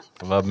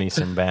 Love me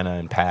some Vanna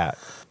and Pat.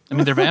 I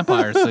mean, they're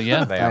vampires, so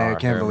yeah. They I are.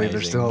 can't believe they're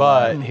amazing. still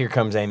But alive. here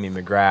comes Amy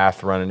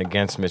McGrath running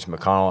against Mitch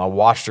McConnell. I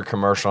watched her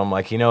commercial. I'm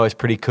like, it's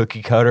pretty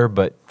cookie cutter,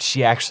 but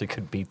she actually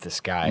could beat this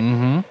guy.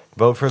 Mm-hmm.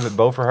 Vote for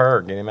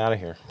her. Get him out of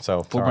here.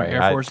 So Former sorry,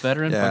 Air Force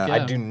veteran. yeah. Fuck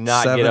yeah. I do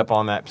not get up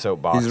on that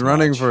soapbox. He's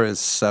running much. for his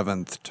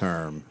 7th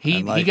term. He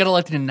And, like, got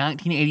elected in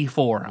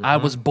 1984. I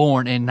was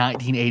born in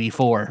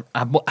 1984.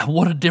 I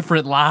want a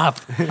different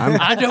life.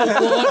 I don't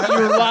want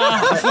your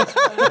life.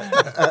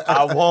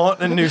 I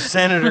want a new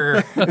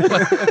senator.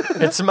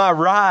 It's my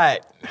right.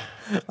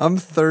 I'm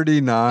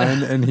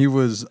 39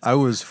 and I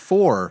was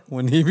 4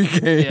 when he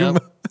became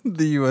Yep.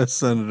 the U.S.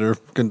 Senator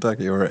from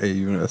Kentucky, or a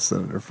U.S.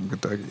 Senator from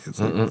Kentucky. It's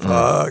like,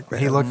 fuck,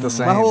 man. He looked the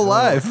same. My whole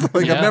life.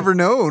 Like, Yeah. I've never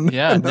known.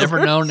 Yeah, I've never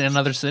known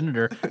another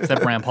senator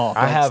except Rand Paul.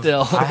 But I have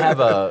still. I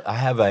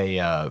have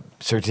a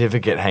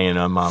certificate hanging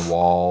on my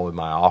wall in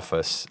my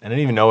office. I don't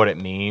even know what it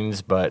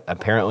means, but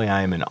apparently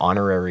I am an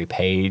honorary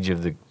page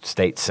of the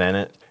state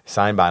senate,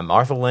 signed by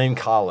Martha Lane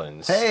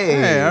Collins.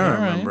 Hey, I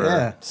remember.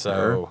 Yeah.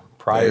 So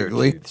prior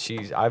Vaguely.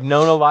 to I've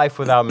known a life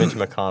without Mitch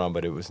McConnell,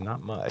 but it was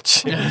not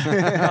much.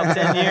 About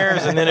 10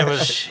 years, and then it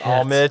was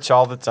all Mitch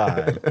all the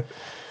time.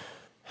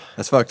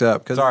 That's fucked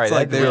up. Because Sorry, it's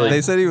like that really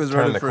they said he was turned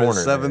running the for his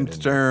corner there, 7th didn't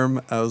it?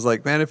 term. I was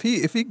like, man, if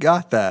he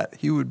got that,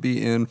 he would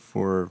be in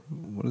for,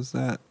 what is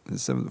that?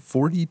 His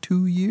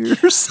 42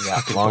 years?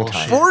 Yeah, long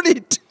time.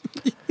 42.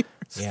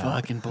 Yeah.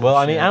 fucking bullshit. Well,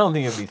 I mean, I don't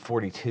think it would be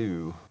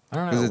 42. I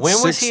don't know. 'Cause When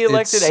it's was six- he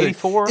elected? it's six-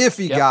 84? If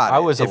he Yep. got it. I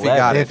was if he 11.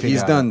 got it. If he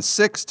He's got done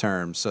 6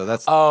 terms, so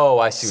that's Oh,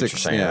 I see what Six- you're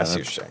saying. yeah, I see what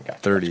you're that's saying. Gotcha,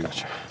 30.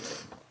 Gotcha.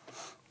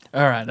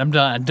 All right, I'm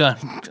done. I'm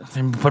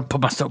done.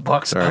 Put my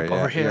soapbox Sorry, up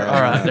over yeah, here. yeah.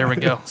 All right, there we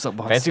go.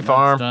 Soapbox. Fancy That's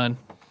Farm. Done.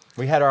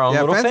 We had our own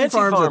little Fancy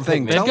Farm's Farm a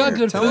thing. They've picnic. got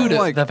good tell 'em, food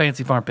like- at the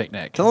Fancy Farm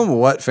picnic. Tell them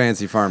what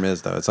Fancy Farm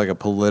is, though. It's like a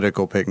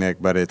political picnic,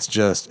 but it's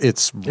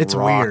It's weird.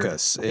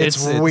 raucous.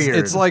 It's weird.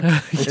 It's like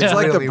it's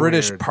like really the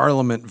British weird.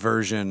 Parliament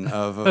version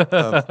of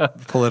a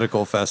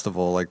political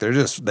festival. Like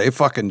they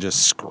fucking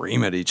just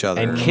scream at each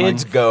other. And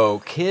kids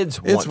want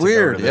It's to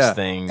weird, go to this yeah.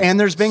 thing. And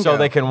there's bingo. So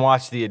they can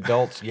watch the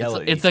adults yell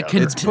at it's each a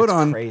other. it's put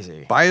on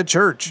crazy. by a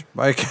church,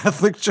 by a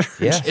Catholic church.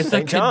 Yeah. It's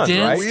St. a John's, right?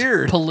 condensed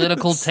Weird.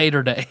 political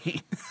tater day.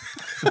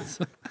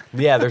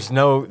 Yeah, there's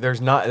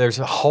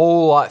a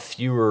whole lot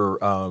fewer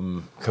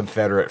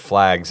Confederate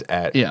flags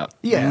at Yeah.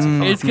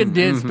 Yeah. It's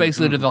condensed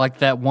basically to like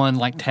that one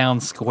like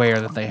town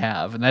square that they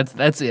have, and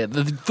that's it.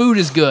 The food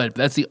is good.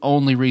 But that's the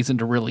only reason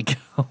to really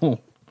go.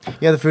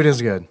 Yeah, the food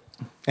is good.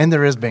 And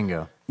there is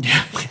bingo.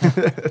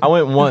 I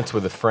went once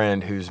with a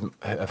friend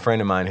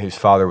of mine whose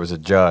father was a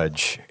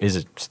judge.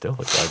 Is still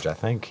a judge? I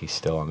think he's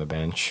still on the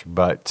bench.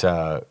 But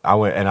I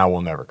went, and I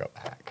will never go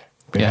back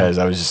because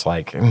I was just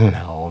like,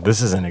 no,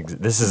 this isn't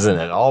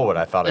at all what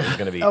I thought it was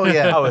going to be. Oh,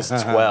 yeah. I was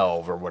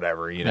 12 or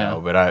whatever,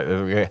 know.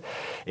 But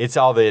it's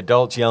all the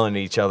adults yelling at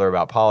each other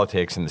about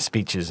politics and the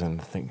speeches and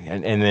the thing,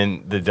 and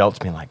then the adults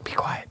being like, "Be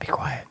quiet, be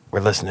quiet.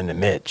 We're listening to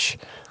Mitch."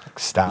 Like,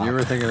 stop. You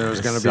were thinking there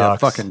was This going to be a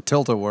sucks. fucking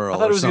tilt-a-whirl I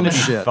thought it or was some going to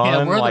be shit. fun.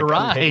 Yeah, we're the like a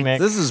ride. picnic.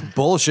 This is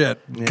bullshit,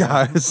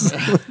 guys.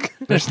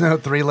 There's no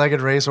 3-legged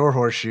race or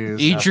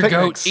horseshoes. Eat your Picnic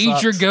goat.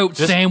 Eat your sucks. goat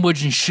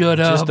sandwich and shut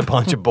Just up. a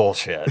bunch of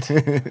bullshit.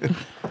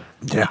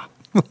 Yeah.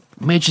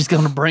 Mitch is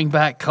going to bring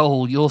back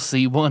coal. You'll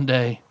see one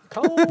day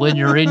when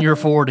you're in your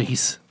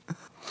 40s.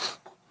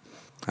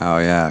 Oh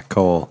yeah,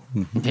 Cole.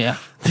 Yeah.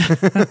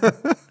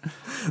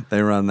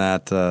 They run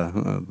that.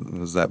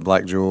 Was that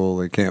Black Jewel?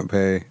 They can't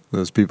pay.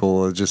 Those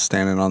people are just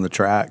standing on the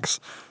tracks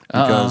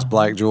because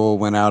Black Jewel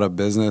went out of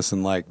business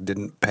and like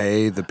didn't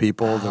pay the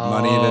people the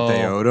money that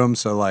they owed them.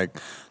 So like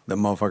the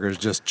motherfuckers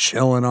just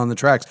chilling on the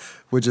tracks,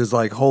 which is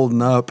like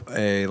holding up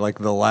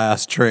the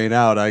last train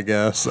out, I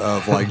guess,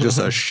 of like just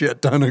a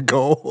shit ton of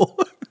coal.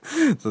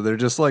 So they're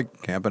just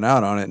like camping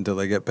out on it until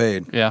they get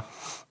paid. Yeah.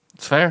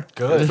 It's fair.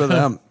 Good For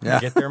them.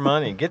 Yeah. Get their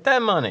money. Get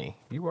that money.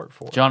 You work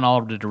for it. John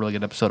Oliver did a really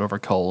good episode over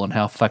coal and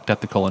how fucked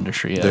up the coal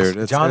industry is.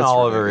 Dude, John it's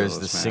Oliver is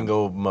ridiculous, the man.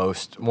 single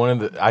most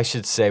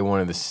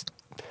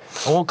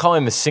I won't call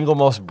him the single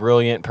most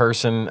brilliant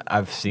person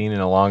I've seen in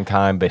a long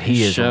time, but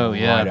he is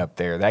right up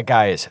there.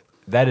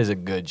 That is a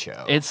good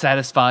show. It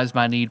satisfies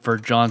my need for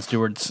Jon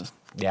Stewart's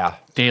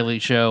Daily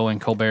Show and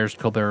Colbert's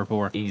Colbert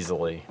Report.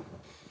 Easily.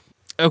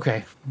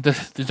 Okay. Did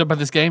you talk about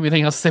this game?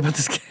 Anything else to say about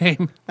this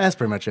game? That's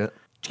pretty much it.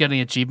 Did you get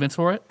any achievements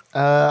for it?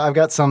 I've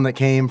got some that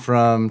came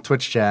from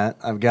Twitch chat.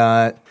 I've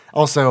got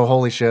also,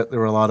 holy shit, there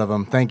were a lot of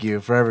them. Thank you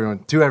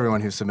to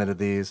everyone who submitted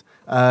these.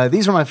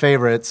 These are my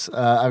favorites.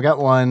 I've got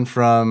one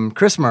from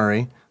Chris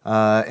Murray,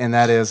 and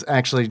that is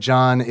actually,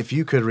 John, if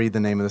you could read the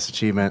name of this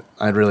achievement,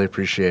 I'd really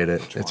appreciate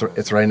it.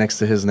 It's right next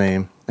to his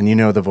name, and you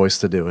know the voice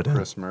to do it in.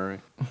 Chris Murray.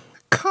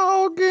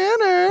 Call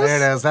Guinness.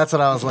 There it is. That's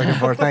what I was looking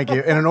for. Thank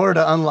you. And in order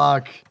to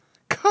unlock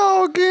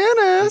Call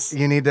Guinness,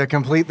 you need to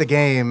complete the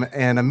game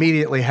and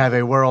immediately have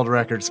a world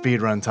record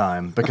speedrun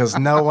time because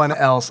no one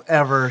else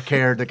ever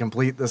cared to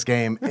complete this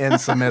game and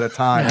submit a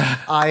time.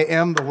 I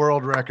am the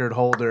world record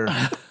holder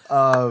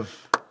of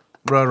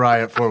Road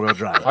Riot 4-wheel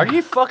drive. Are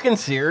you fucking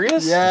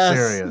serious? Yes.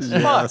 Serious.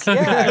 Fuck,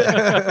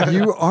 yeah.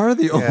 you are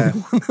the only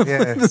one.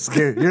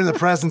 You're in the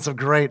presence of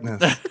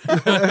greatness.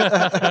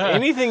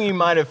 Anything you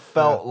might have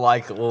felt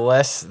like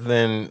less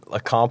than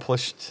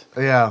accomplished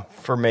Yeah.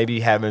 for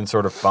maybe having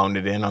sort of phoned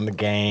it in on the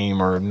game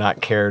or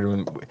not cared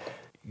when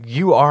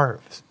you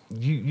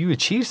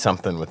achieved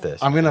something with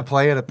this. I'm going to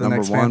play it at the Number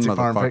next one, Fancy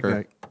Farm motherfucker.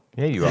 picnic.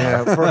 Yeah, you are.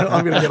 Yeah,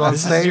 I'm going to get on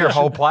This stage. is your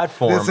whole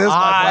platform. This is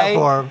my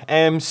platform. I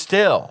am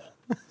still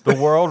the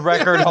world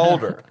record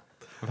holder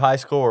of high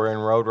score in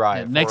Road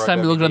Riot. Next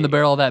time you look on the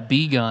barrel of that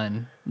B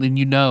gun, then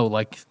you know,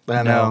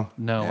 I know.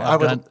 No,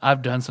 Yeah.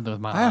 I've done something with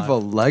my I have a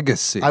life.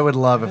 legacy. I would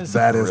love if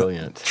that is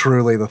brilliant.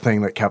 truly the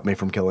thing that kept me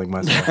from killing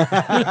myself. Fuck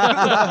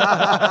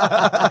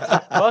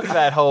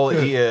that whole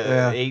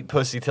eat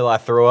pussy till I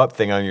throw up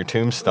thing on your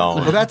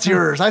tombstone. Well, that's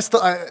yours.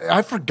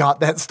 I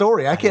forgot that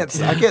story. I can't.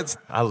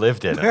 I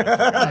lived it. I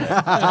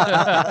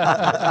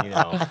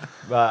forgot.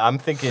 But I'm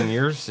thinking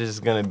yours is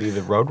going to be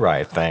the Road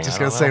Riot thing. It's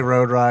gonna say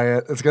Road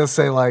Riot. It's gonna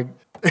say like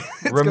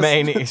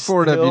remaining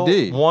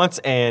 4WD. once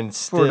and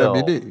still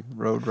 4WD.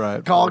 Road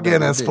Riot. Call 4WD.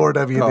 Guinness Call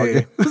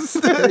 4WD.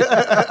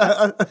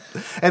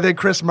 And then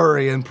Chris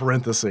Murray in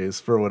parentheses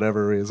for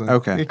whatever reason.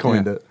 Okay, he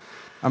coined yeah. it.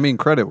 I mean,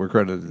 credit where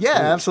credit is Yeah,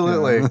 due.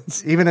 absolutely. Yeah.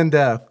 Even in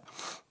death.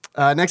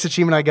 Next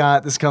achievement I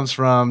got, this comes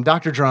from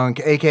Dr. Drunk,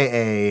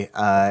 a.k.a.,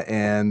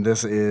 and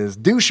this is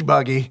Douche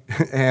Buggy.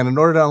 And in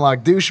order to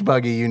unlock Douche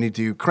Buggy, you need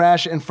to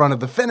crash in front of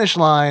the finish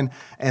line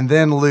and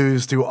then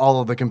lose to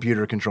all of the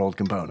computer-controlled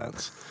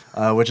components,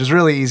 which is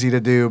really easy to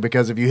do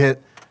because if you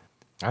hit...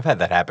 I've had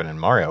that happen in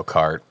Mario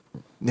Kart.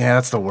 Yeah,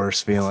 that's the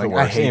worst feeling.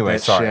 worst. I hate Anyway,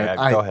 that sorry, shit.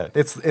 go ahead.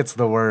 It's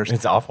the worst.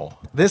 It's awful.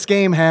 This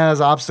game has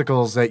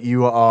obstacles that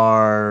you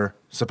are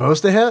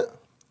supposed to hit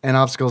and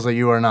obstacles that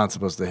you are not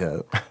supposed to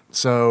hit.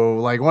 So,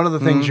 like, one of the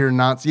things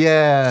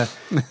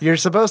you're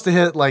supposed to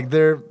hit, like,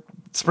 they're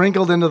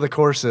sprinkled into the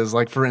courses.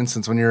 Like, for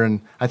instance, when you're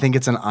in, I think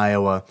it's in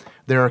Iowa,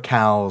 there are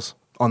cows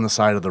on the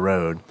side of the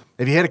road.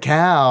 If you hit a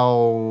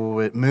cow,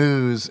 it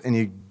moves and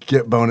you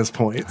get bonus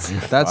points.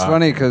 That's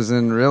funny because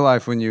in real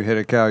life, when you hit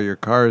a cow, your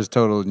car is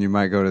totaled and you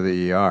might go to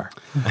the ER.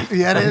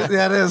 Yeah,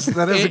 that is a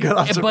good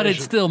observation. But it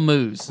still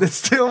moves. It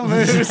still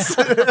moves.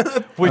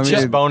 Which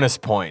is mean- bonus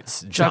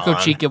points, John. Choco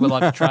Chica would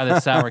like to try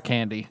this sour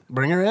candy.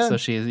 Bring her in. So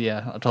she is,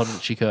 I told her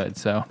that she could.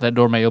 So that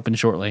door may open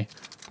shortly.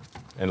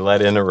 And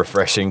let in a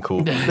refreshing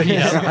cool.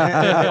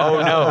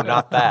 Oh, no,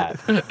 not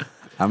that.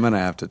 I'm going to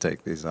have to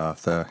take these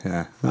off, though.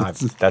 Yeah.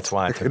 That's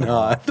why I took them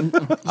off.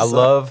 I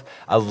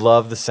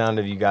love the sound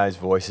of you guys'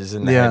 voices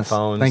in the Yes,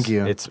 headphones. thank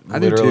you. It's I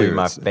do literally too.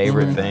 my It's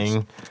favorite really nice.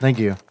 thing. Thank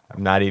you.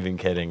 I'm not even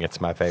kidding. It's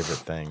my favorite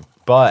thing.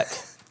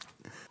 But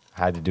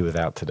I had to do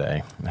without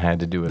today. I had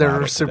to do without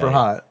They're it super today.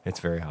 hot. It's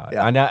very hot.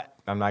 Yeah. I'm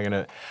not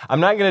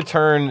gonna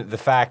turn the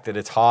fact that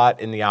it's hot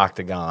in the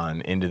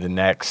octagon into the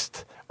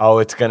next. Oh,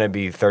 it's gonna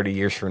be 30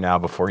 years from now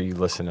before you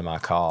listen to my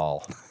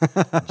call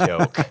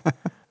joke.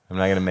 I'm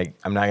not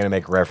gonna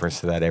make reference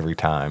to that every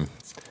time.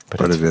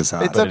 But it is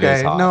hot. It's But it is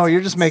okay. hot. No,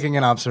 you're just making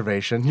an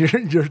observation.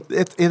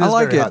 It is I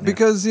like very hot it in here.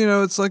 because,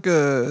 it's like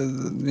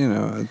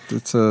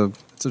it's a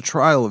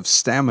trial of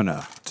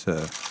stamina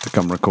to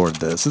come record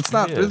this. It's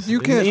not, It is. you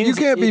can't It means-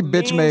 be it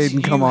bitch made and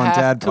means come you on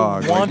have to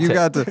Tadpog. Like, want you it.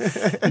 got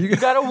to, You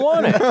gotta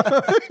want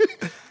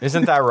it.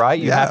 Isn't that right?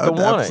 You Yeah, have to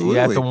want it. You have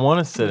to absolutely. want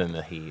to sit in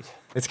the heat.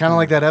 It's kind of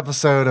like that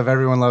episode of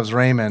Everyone Loves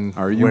Raymond.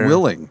 are you where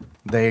willing?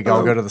 They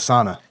all go to the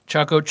sauna.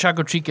 Choco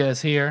Chica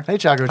is here. Hey,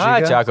 Chaco Chica.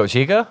 Hi, Choco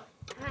Chica.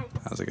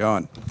 How's it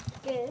going?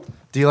 Good.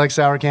 Do you like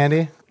sour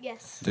candy?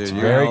 Yes. Dude,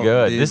 Very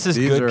good. This is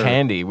these good are-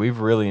 candy. We've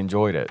really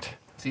enjoyed it.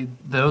 See,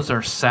 those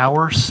are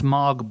sour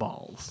smog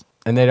balls.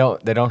 And they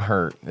don't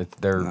hurt.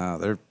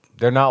 No,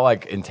 They're not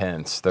like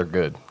intense. They're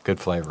good. Good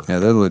flavor. they're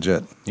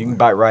legit. You can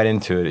bite right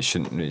into it. It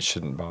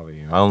shouldn't bother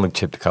you. I only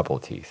chipped a couple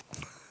of teeth.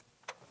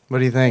 What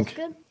do you think?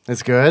 Good.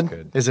 It's good?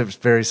 Good. Is it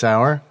very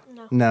sour?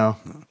 No.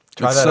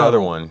 Try It's that subtle. other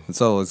one.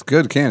 It's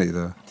good candy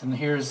though. And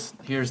here's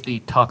the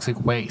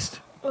toxic waste.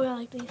 Oh, I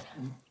like these.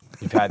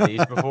 You've had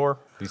these before?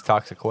 These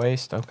toxic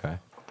waste? Okay.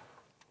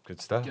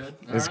 Good stuff. Good.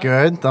 It's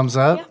good? Thumbs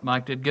up? Yeah.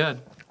 Mike did good.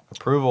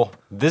 Approval.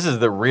 This is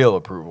the real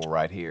approval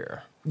right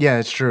here. Yeah,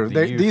 it's true.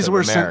 The youth These of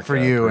were sent for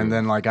America you, approve. and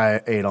then like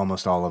I ate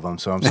almost all of them,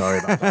 so I'm sorry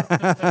about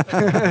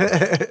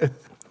that.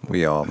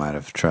 We all might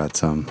have tried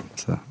some.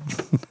 So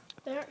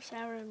They aren't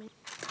sour to me.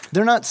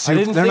 They're not I super.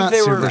 didn't They're think not they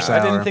super were. sour.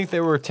 I didn't think they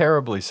were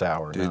terribly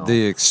sour. dude, no.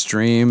 the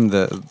extreme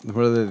what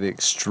are they? The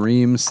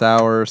extreme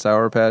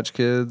Sour Patch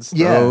Kids.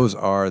 Yeah. Those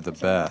are the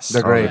best.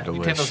 They're great. Oh,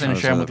 You take those in and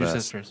Those share are them with the your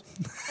best. sisters.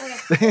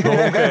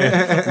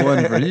 okay.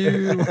 One for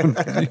you. One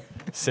for you.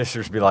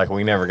 Sisters be like,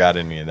 we never got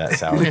any of that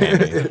sour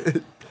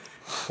candy.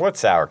 What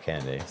sour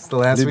candy? It's the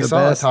last Dude, we the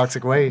saw. best-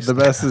 Toxic waste. The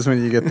best is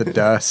when you get the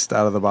dust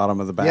out of the bottom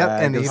of the bag. Yep,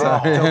 and eat it. It's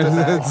like- Tilt it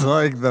back. it's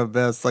like the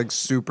best, like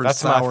super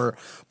That's my f- sour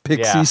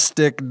pixie yeah.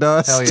 stick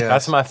dust. Hell yeah.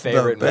 That's my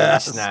favorite movie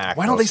best. snack.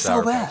 Why don't those they sell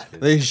Sour that? Patch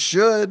Kids. They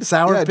should.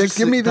 Sour yeah, just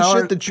give me the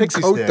sour shit that you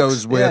pixie coat sticks.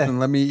 those with Yeah. and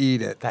let me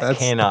eat it. That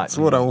cannot. That's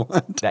what I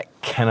want. That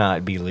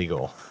cannot be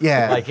legal.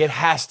 Yeah. Like it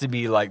has to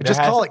be like. Just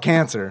call it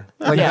cancer.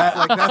 Like Yeah. that.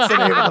 Like that's the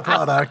name of the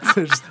product.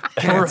 Just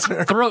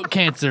cancer. Throat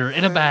cancer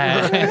in a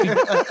bag.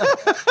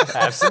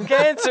 Have some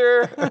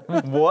cancer.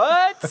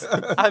 What?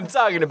 I'm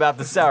talking about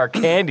the sour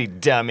candy,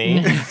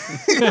 dummy.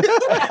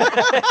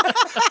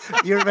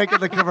 You're making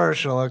the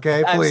commercial,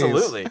 okay? Please.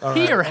 Absolutely.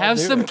 Here, have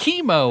some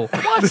chemo.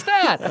 What's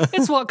that?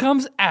 It's what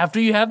comes after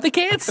you have the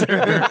cancer.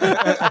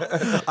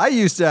 I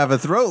used to have a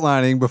throat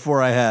lining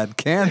before I had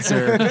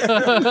cancer.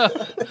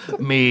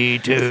 Me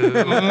too.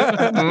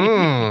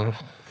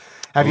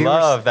 Have you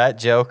Love that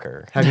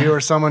Joker. Have you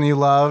or someone you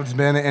loved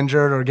been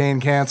injured or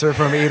gained cancer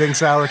from eating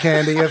sour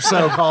candy? If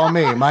so, call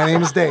me. My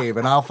name is Dave,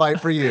 and I'll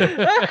fight for you.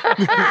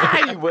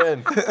 You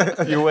win.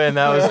 You win.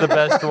 That was the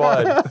best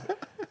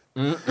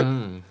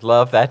one.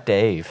 Love that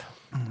Dave.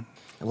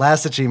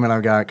 Last achievement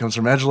I've got comes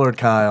from Edgelord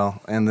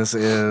Kyle, and this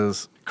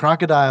is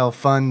Crocodile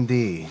Fun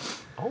D.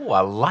 Oh,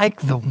 I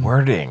like the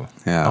wording.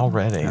 Yeah,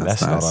 Already.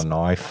 that's That's nice. not a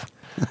knife.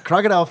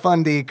 Crocodile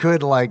Fun D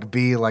could like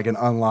be like an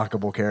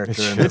unlockable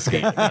character in this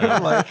game.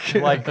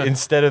 Like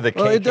instead of the KKK.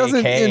 Well, it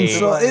doesn't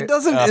insult. It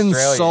doesn't Australian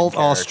insult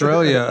character.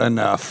 Australia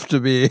enough to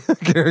be a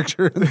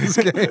character in this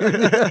game.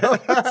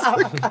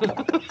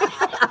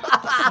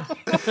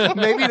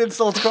 Maybe it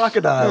insults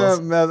crocodiles.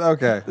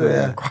 Okay.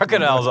 Yeah.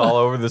 Crocodiles all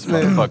over this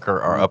motherfucker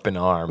are up in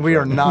arms. We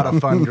are not a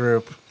fun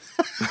group.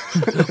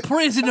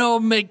 Prisoner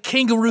make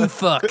kangaroo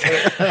fuck.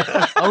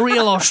 A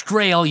real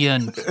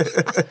Australian.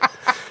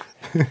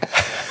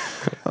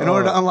 In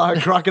order to unlock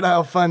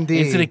Crocodile Fun D,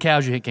 Instead of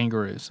cows, you hit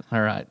kangaroos.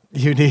 All right.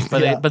 you need.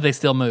 But they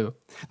still move.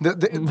 The-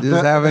 Does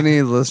it have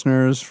any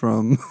listeners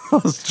from We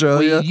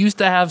Australia? used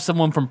to have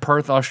someone from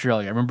Perth,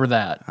 Australia. Remember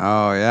that?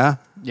 Oh yeah.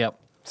 Yep.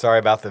 Sorry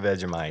about the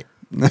Vegemite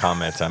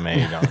comments I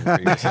made on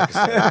previous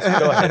episodes.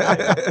 Go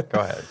ahead. Dave. Go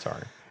ahead.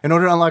 Sorry. In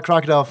order to unlock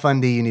Crocodile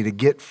Fun D, you need to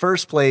get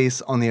first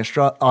place on the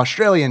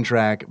Australian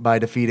track by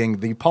defeating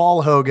the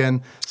Paul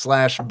Hogan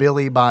 /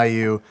 Billy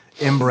Bayou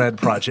Inbred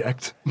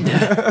Project. I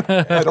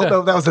don't know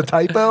if that was a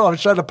typo. I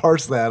was trying to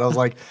parse that. I was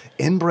like,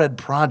 Inbred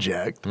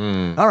Project.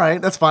 All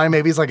right, that's fine.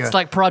 Maybe he's like It's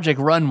like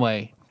Project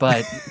Runway,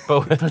 but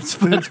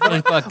that's really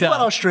fucked but up.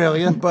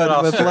 Australian.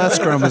 But with less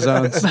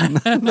chromosomes.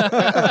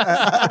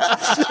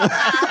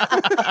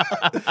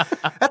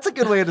 That's a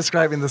good way of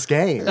describing this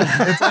game.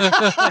 It's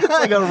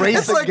like a racing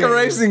It's like game. a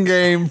racing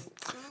game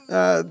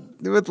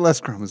with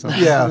less chromosomes.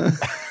 Yeah.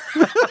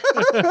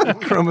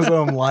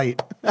 Chromosome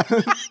light.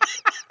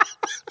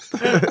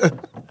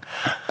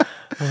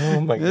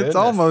 Oh my goodness. It's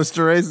almost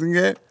a racing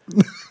game.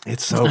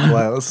 It's so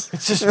close.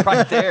 It's just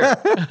right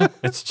there.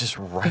 It's just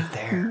right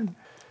there.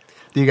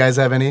 Do you guys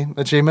have any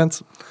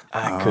achievements?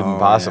 I couldn't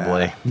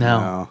possibly.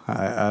 No.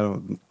 I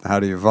don't. How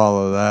do you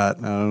follow that?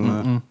 I don't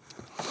know.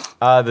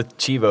 The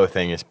Chivo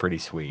thing is pretty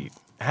sweet.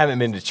 I haven't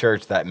been to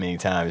church that many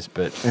times,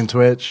 but In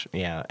Twitch?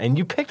 yeah. And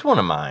you picked one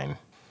of mine.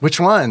 Which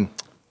one?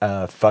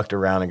 Fucked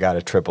around and got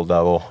a triple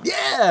double.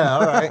 Yeah,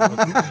 all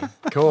right.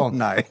 Cool.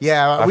 Nice.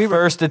 Yeah, My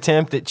first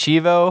attempt at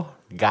Chivo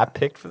got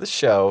picked for the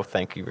show.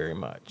 Thank you very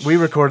much. we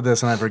record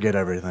this and I forget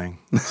everything.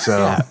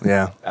 So,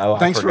 yeah. Oh, I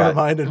Thanks for forgot-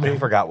 reminding me. I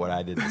forgot what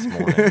I did this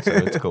morning, so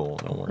it's cool.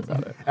 Don't worry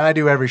about it. And I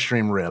do every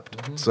stream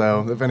ripped.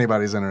 So, if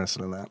anybody's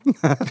interested in that,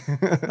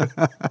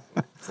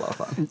 it's a lot of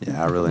fun.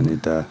 Yeah, I really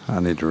need to.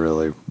 I need to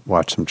really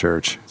watch some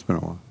church. It's been a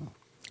while.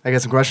 I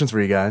got some questions for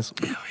you guys.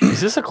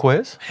 Is this a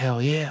quiz? Hell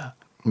yeah.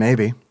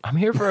 Maybe. I'm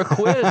here for a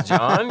quiz,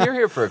 John. You're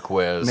here for a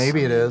quiz.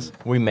 Maybe it is.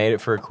 We made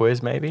it for a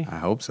quiz, maybe? I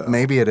hope so.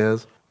 Maybe it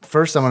is.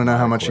 First, I want to know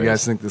how much you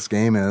guys think this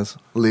game is.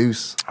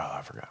 Loose, Oh,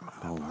 I forgot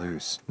about that. Oh,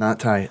 loose. not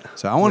tight.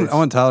 So I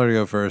want Tyler to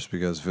go first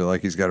because I feel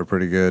like he's got a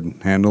pretty good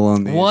handle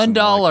on these. $1. and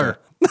I like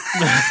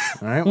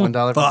All right,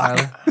 $1 for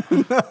Tyler.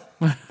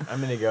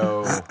 I'm gonna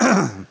go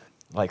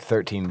like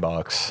 $13.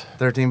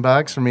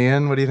 $13 from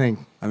Ian. What do you think?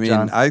 I mean,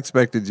 John? I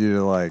expected you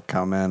to like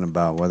comment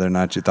about whether or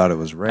not you thought it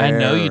was rare. I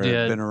know you or had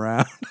did. Been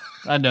around.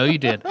 I know you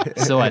did,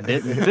 so I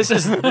didn't. This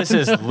is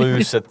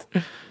loose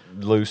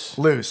loose.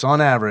 Loose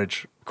on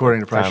average, according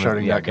to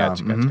PriceCharting.com. Yeah,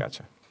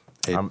 gotcha.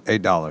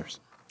 $8.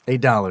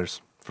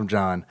 $8 from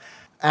John.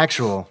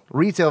 Actual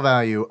retail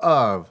value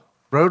of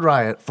Road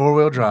Riot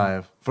 4-wheel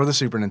drive for the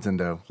Super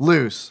Nintendo,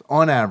 loose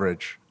on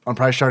average on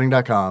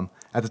PriceCharting.com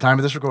at the time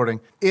of this recording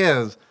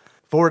is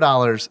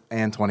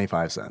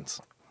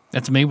 $4.25.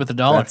 That's me with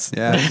 $1.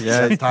 That's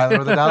Yeah. Tyler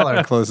with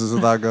 $1. Closest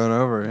without going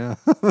over.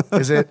 Yeah.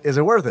 Is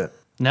it worth it?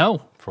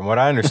 No, From what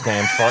I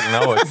understand, fuck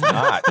no, it's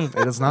not.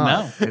 It is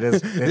not. No. It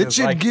is. It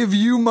should like- give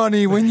you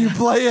money when you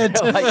play it.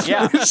 Like,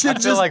 yeah, it should I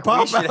feel just like we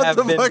pop should out have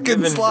the been fucking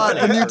given slot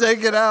money. and you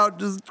take it out.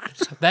 Just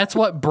that's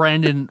what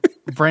Brandon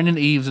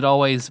Eves would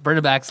always,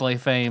 Brandon Baxley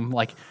fame,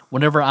 like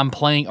whenever I'm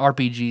playing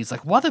RPGs,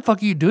 like, why the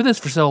fuck you do this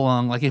for so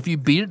long? Like, if you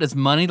beat it as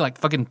money, like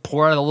fucking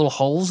pour out the little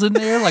holes in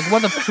there. Like,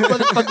 what the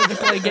fuck would you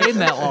play a game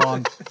that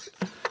long?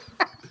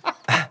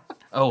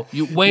 Oh,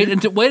 you wait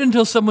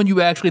until someone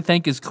you actually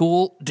think is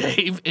cool,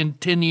 Dave, in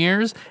 10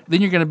 years, then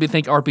you're going to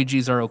think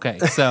RPGs are okay.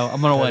 So I'm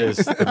going to That wait. is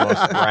the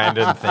most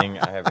Brandon thing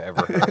I have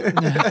ever heard.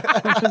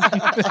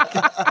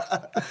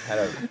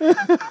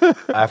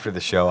 After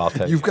the show, I'll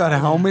tell you. you've got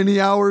how many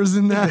hours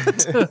in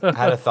that? I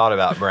had a thought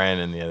about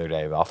Brandon the other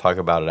day, but I'll talk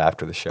about it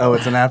after the show. Oh,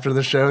 it's an after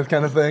the show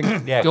kind of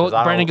thing. yeah, Go, 'cause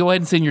I Brandon, don't- go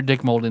ahead and send your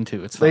dick mold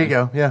into it. It's There fine. you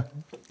go. Yeah.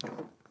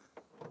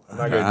 I'm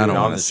not gonna I do don't it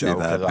on want the to see show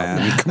that, 'cause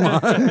man. Come on.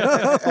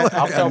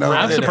 I'll tell Brandon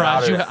I'm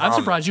surprised how you. to I'm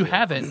surprised you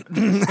haven't.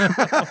 No,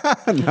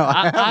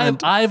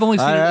 I've only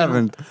seen I it.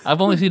 haven't.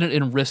 I've only seen it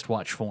in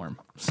wristwatch form.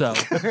 So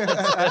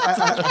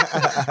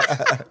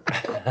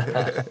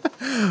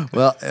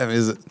Well, I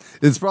mean,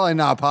 it's probably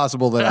not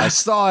possible that I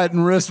saw it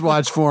in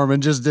wristwatch form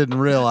and just didn't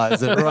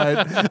realize it,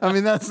 right? I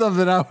mean, that's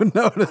something I would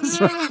notice.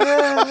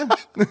 Right?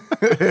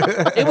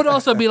 it would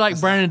also be like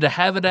Brandon to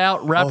have it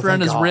out, wrapped around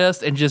thank his God.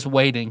 wrist, and just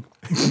waiting,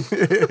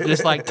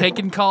 just like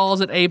taking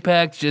calls at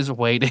Apex, just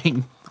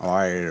waiting. All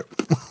right.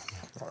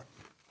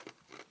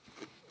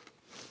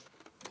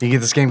 You get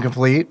this game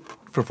complete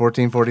for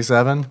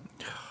 $14.47.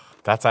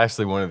 That's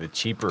actually one of the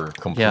cheaper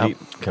complete.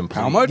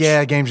 How much?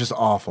 Yeah, the game's just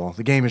awful.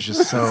 The game is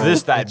just so. Is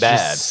this that it's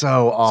just bad?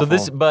 so awful. So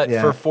this, but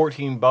yeah. for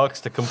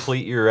 $14 to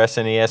complete your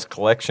SNES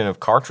collection of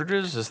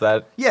cartridges, is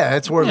that yeah,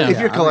 it's worth Yeah. it if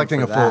you're I mean, collecting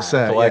for a full that.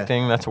 set. yeah.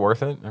 collecting? That's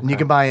worth it. And you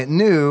can buy it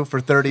new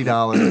for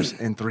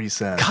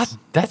 $30.03. God,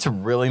 that's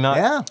really not.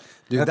 Yeah.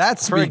 Dude, that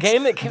For a speaks,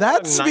 game that came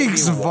out in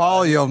speaks 91,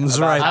 volumes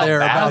about right how there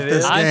bad about it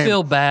this is. game. I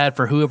feel bad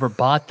for whoever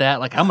bought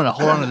that. Like, I'm going to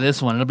hold on to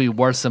this one. It'll be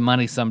worth some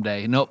money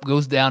someday. Nope,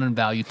 goes down in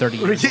value 30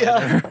 years later.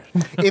 Yeah.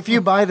 if you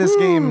buy this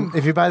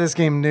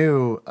game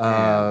new,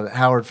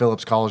 Howard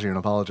Phillips calls you and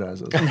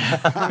apologizes.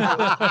 that's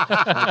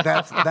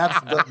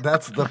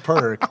the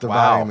perk to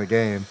Wow. buying the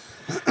game.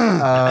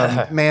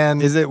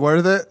 Man, Is it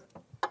worth it?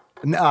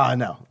 no, Okay.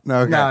 no,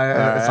 All it's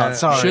right. not.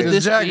 Sorry, Should Just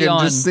this be checking,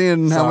 on- just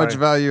seeing how much Sorry.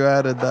 value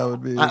added that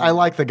would be. I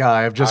like the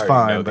guy. I'm just I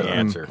already know fine. the But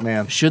answer.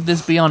 man, Should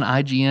this be on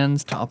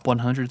IGN's top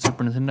 100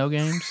 Super Nintendo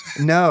games?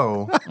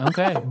 no.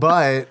 Okay.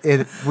 But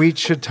we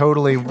should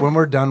totally, when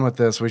we're done with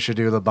this, we should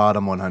do the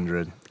bottom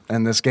 100.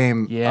 And this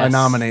game, I Yes.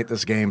 nominate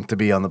this game to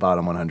be on the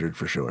bottom 100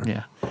 for sure.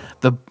 Yeah.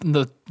 The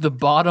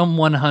bottom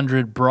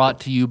 100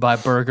 brought to you by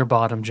Burger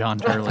Bottom John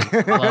Turley.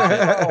 Love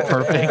it.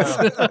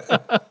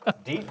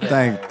 Perfect. Deep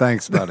dive.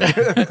 Thanks, buddy.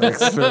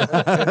 Thanks for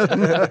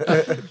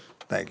that.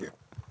 Thank you.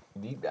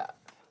 Deep dive.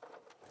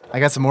 I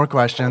got some more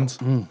questions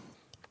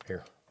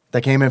Here.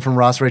 that came in from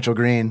Ross Rachel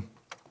Green.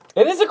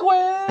 It is a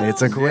quiz.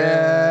 It's a quiz.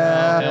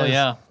 Hell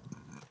yeah.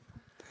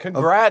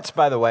 Congrats,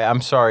 by the way.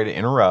 I'm sorry to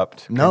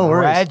interrupt. No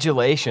worries.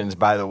 Congratulations,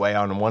 by the way,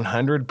 on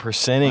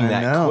 100%ing I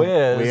that know.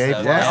 quiz. We ate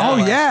That that. Oh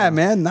last- yeah,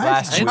 man! Nice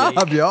last job,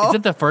 week. y'all. Is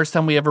it the first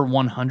time we ever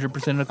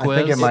 100% a quiz?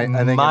 I think it might.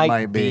 I think might it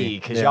might be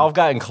because Yeah. y'all have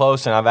gotten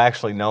close, and I've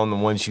actually known the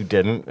ones you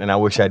didn't, and I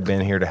wish I'd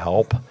been here to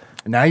help.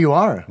 Now you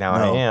are. Now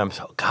No. I am.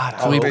 So God,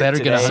 I we hope better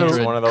get today is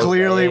 100. one of those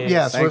Clearly, days.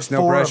 yes. Thanks, with no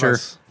four pressure. Of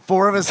us.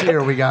 4 of us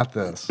here. We got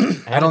this.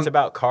 And it's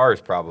about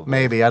cars, probably.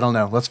 Maybe I don't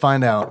know. Let's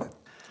find out.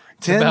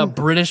 About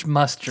British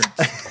mustard.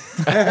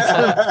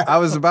 I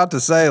was about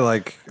to say,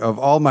 like, of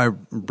all the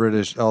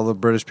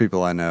British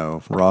people I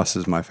know, Ross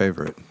is my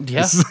favorite.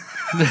 Yes.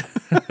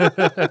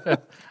 I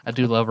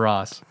do love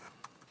Ross.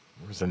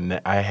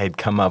 I had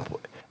come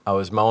up. I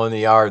was mowing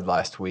the yard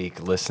last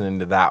week, listening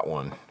to that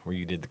one where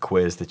you did the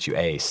quiz that you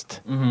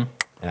aced, and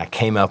I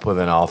came up with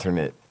an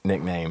alternate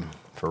nickname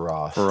for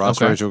Ross. For Ross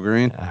Okay. Rachel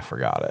Green. I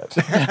forgot it.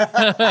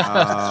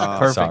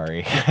 Perfect.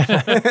 Sorry.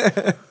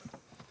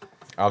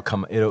 I'll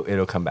come.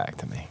 It'll come back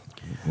to me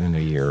in a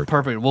year.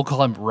 Perfect. We'll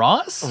call him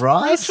Ross?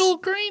 Ross? Rachel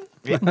Green?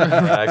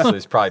 Actually,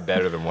 it's probably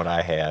better than what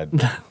I had.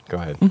 Go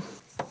ahead.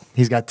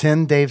 He's got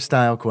 10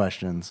 Dave-style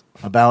questions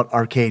about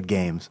arcade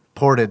games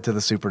ported to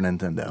the Super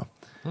Nintendo.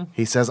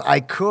 He says, I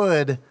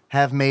could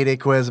have made a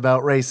quiz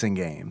about racing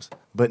games,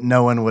 but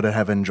no one would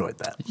have enjoyed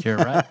that. You're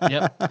right.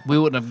 Yep. We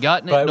wouldn't have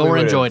gotten it But we nor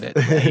would've enjoyed it.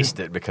 Aced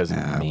it because of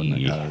I wouldn't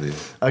me. have got it either.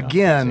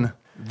 Again,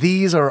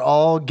 these are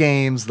all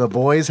games the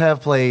boys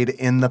have played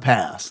in the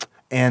past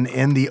and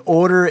in the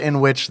order in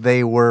which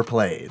they were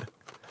played.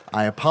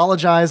 I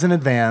apologize in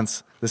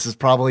advance. This is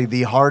probably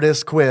the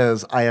hardest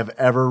quiz I have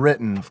ever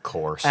written. Of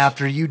course.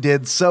 After you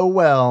did so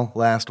well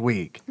last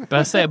week.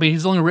 But I mean,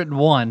 he's only written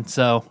one,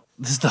 so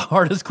this is the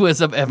hardest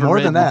quiz I've ever More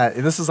written. than that,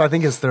 this is, I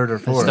think, his third or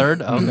His fourth.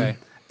 third? Okay.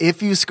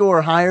 If you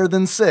score higher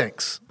than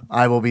 6,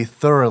 I will be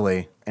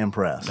thoroughly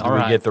impressed. All Do we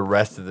right. get the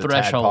rest of the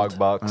Threshold. Tadpog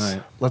bucks? All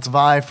right. Let's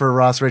vie for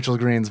Ross Rachel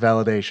Green's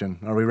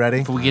validation. Are we ready?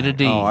 If we get a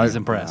D, he's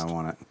impressed. I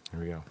want it. Here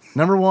we go.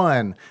 Number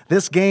 1.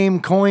 This game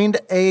coined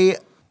a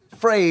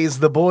phrase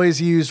the boys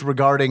used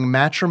regarding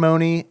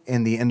matrimony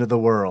in the end of the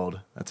world.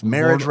 That's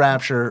Marriage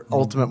Rapture,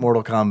 Ultimate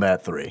Mortal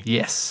Kombat 3.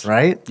 Yes.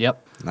 Right?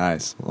 Yep.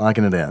 Nice.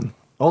 Locking it in.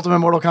 Ultimate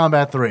Mortal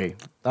Kombat 3.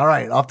 All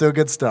right, off to a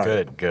good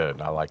start. Good.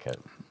 I like it.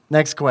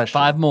 Next question.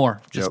 5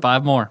 more. Just Yep.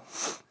 5 more.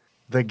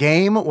 The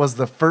game was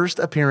the first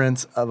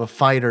appearance of a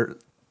fighter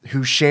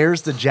who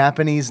shares the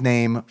Japanese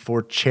name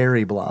for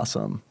Cherry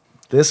Blossom.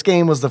 This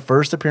game was the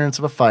first appearance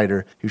of a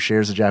fighter who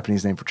shares the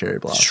Japanese name for Cherry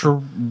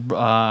Blossom.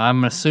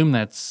 I'm assuming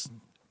that's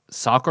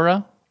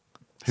Sakura.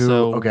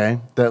 Okay,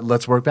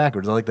 let's work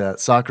backwards. I like that.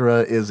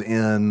 Sakura is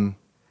in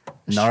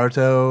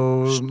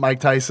Naruto, Mike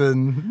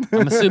Tyson.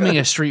 I'm assuming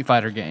a Street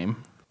Fighter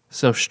game.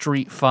 So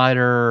Street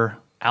Fighter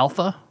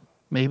Alpha,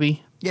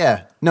 maybe?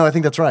 Yeah, no, I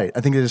think that's right.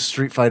 I think it is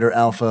Street Fighter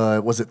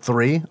Alpha. Was it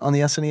 3 on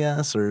the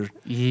SNES or?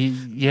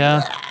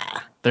 Yeah.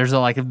 I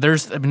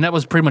mean, that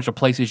was pretty much a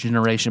PlayStation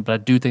generation, but I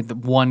do think that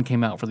 1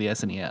 came out for the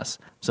SNES.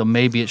 So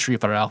maybe it's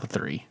Street Fighter Alpha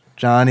 3.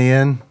 John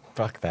Ian.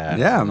 Fuck that.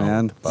 Yeah,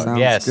 man. But Sounds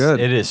yes, good.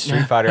 it is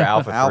Street Fighter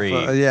Alpha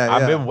 3.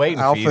 I've been waiting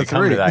for you to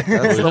come to that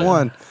That's the conclusion.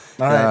 one.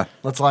 All right,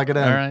 let's lock it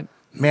in. All right.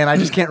 Man, I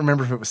just can't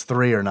remember if it was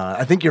 3 or not.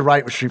 I think you're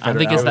right with Street Fighter. I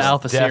think it's the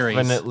Alpha. Alpha series.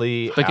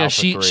 Definitely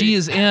Because Alpha 3.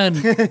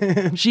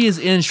 she is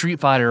in Street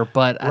Fighter,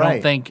 but I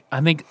Right. think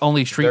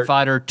only Street They're-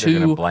 Fighter they're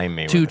gonna 2, blame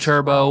me when 2 this is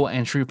Turbo, wrong.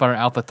 and Street Fighter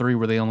Alpha 3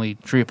 were the only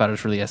Street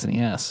Fighters for the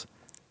SNES.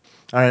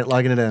 All right,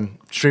 logging it in.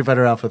 Street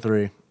Fighter Alpha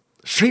 3.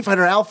 Street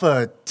Fighter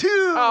Alpha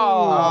 2.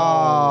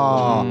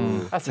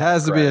 That's It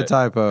has half to be a credit.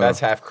 typo. That's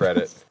half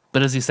credit. But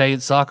does he say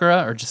it's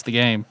Sakura or just the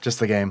game? Just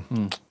the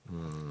game.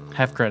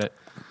 Half credit.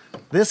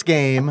 This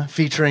game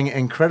featuring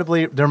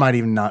incredibly, there might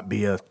even not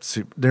be a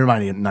Street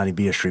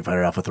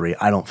Fighter Alpha 3.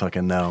 I don't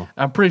fucking know.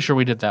 I'm pretty sure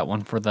we did that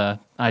one for the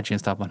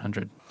IGN Top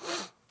 100.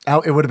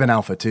 It would have been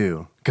Alpha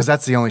 2 because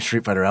that's the only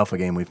Street Fighter Alpha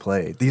game we've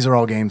played. These are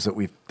all games that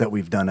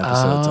we've done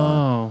episodes on.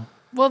 Oh.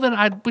 Well, then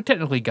we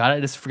technically got it. I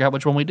just forgot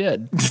which one we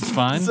did. It's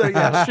fine. So,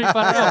 yeah. Street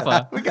Fighter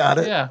Alpha. We got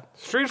it. Yeah.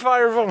 Street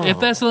Fighter. If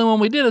that's the only one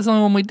we did, it's the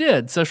only one we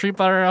did. So Street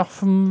Fighter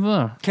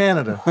Alpha.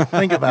 Canada.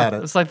 Think about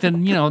it. It's like the,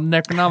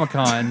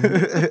 Necronomicon.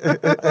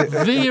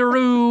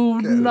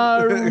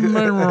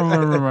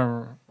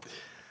 Viru.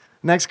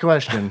 Next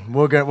question.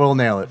 We'll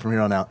nail it from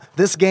here on out.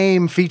 This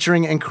game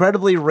featuring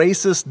incredibly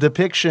racist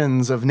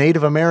depictions of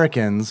Native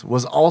Americans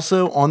was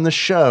also on the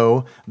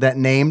show that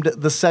named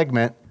the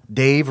segment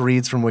Dave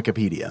Reads from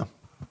Wikipedia.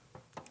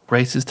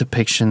 Racist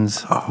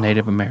depictions of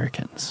Native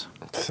Americans.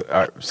 All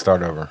right,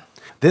 start over.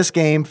 This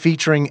game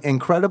featuring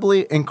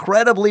incredibly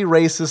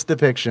racist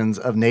depictions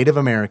of Native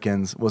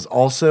Americans was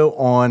also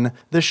on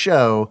the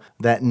show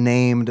that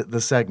named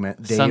the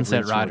segment Dave Sunset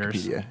Reads from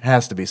Riders. Wikipedia.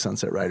 Has to be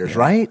Sunset Riders,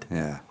 right?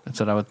 Yeah.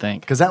 That's what I would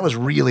think. Because that was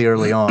really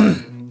early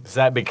on. Is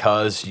that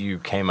because you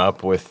came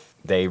up with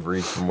Dave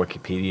Reads from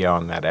Wikipedia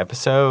on that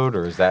episode,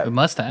 or is that? We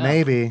must have.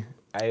 Maybe.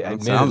 I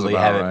sounds admittedly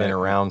about haven't right. been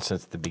around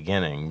since the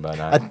beginning, but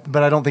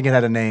But I don't think it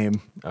had a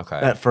name Okay.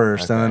 at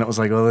first. And Okay. then it was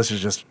like, well, this is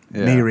just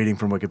Yeah. me reading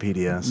from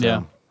Wikipedia. So.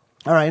 Yeah.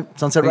 All right.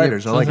 Sunset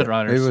Riders. I like Sunset it.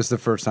 Riders. It was the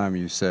first time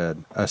you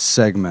said a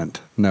segment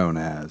known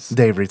as.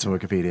 Dave Reads from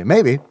Wikipedia.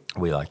 Maybe.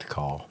 we like to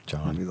call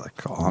John. We like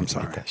to call. I'm Get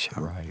sorry. that shit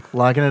right.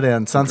 Locking it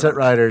in. Sunset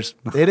Riders.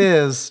 It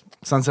is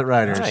Sunset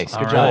Riders. Nice.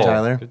 Good All job, right.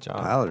 Tyler. Good job.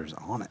 Tyler's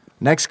on it.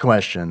 Next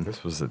question.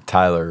 This was a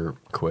Tyler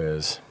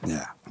quiz.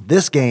 Yeah.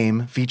 This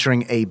game,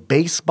 featuring a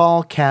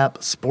baseball cap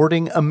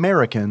sporting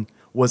American,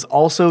 was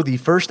also the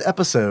first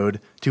episode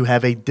to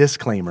have a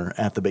disclaimer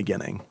at the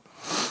beginning.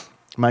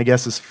 My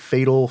guess is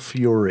Fatal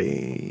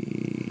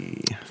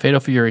Fury. Fatal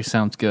Fury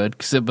sounds good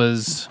because it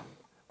was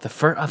the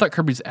first. I thought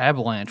Kirby's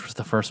Avalanche was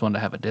the first one to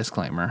have a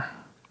disclaimer.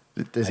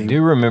 Is I he?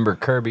 do remember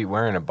Kirby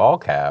wearing a ball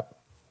cap,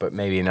 but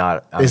maybe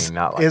not.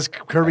 Not like. Is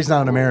Kirby's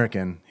not an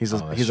American? He's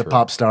that's a true.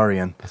 pop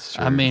starian. That's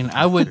true. I mean,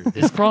 I would.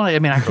 It's probably. I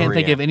mean, I can't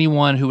think Korean. of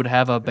anyone who would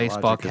have a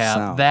baseball logic is cap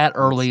sound. that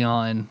early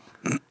on.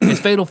 It's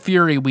Fatal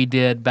Fury we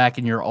did back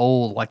in your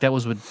old. Like that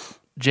was with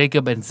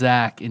Jacob and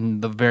Zach in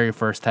the very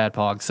first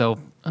Tadpog. So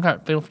okay,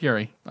 Fatal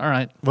Fury. All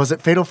right, Was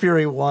it Fatal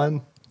Fury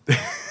 1? might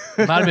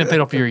have been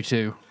Fatal Fury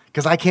 2.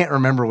 Because I can't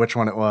remember which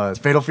one it was.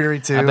 Fatal Fury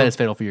 2? I bet it's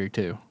Fatal Fury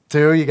 2.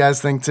 2? You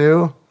guys think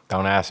 2?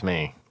 Don't ask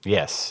me.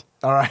 Yes.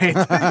 All right.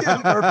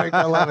 Perfect.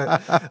 I love it.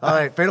 All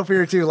right. Fatal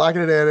Fury 2,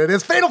 locking it in. It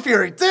is Fatal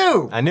Fury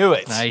 2. I knew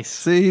it. Nice.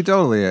 See, he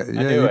totally,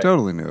 knew it.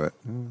 totally knew it.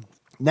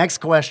 Next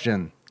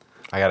question.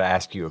 I got to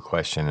ask you a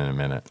question in a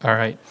minute. All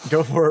right.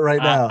 Go for it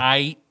right now.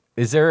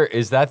 This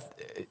is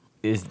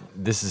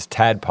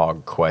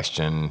Tadpog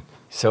question.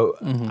 So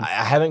I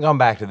haven't gone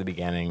back to the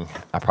beginning.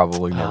 I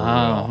probably never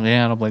Oh, will.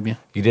 yeah, I don't blame you.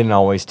 You didn't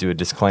always do a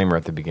disclaimer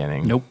at the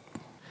beginning. Nope.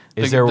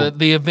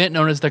 The event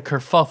known as the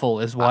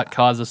kerfuffle is what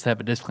caused us to have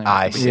a disclaimer.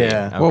 I at the see.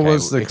 beginning. Yeah. What Okay,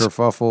 was the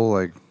kerfuffle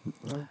like?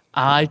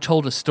 I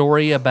told a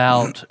story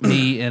about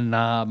me in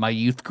my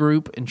youth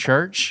group in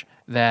church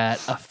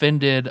that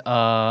offended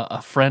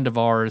a friend of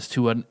ours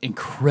to an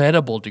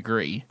incredible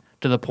degree,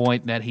 to the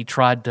point that he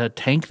tried to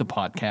tank the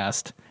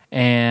podcast.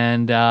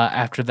 And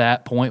after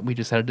that point, we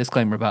just had a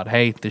disclaimer about,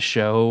 hey, this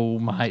show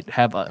might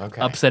have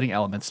upsetting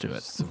elements to it.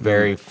 It's a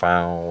very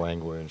foul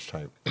language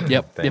type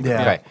Yep. thing. Yep.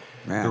 Okay.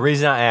 Man. The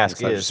reason I ask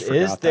Guess I is just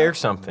forgot there that.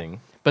 something?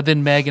 But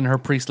then Meg and her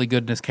priestly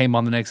goodness came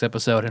on the next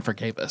episode and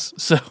forgave us.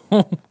 So,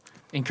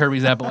 in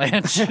Kirby's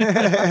Avalanche. Thank you,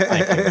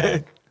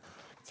 Meg.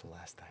 It's the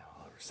last time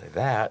I'll ever say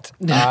that.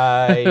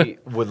 I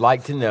would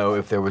like to know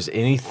if there was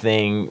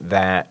anything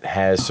that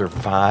has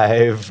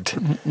survived,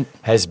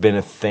 has been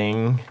a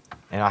thing,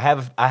 and I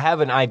have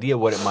an idea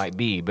what it might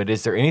be. But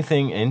is there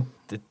anything in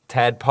the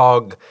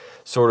Tadpog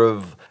sort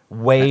of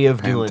way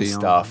of doing Pantheon.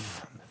 stuff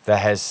that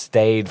has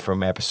stayed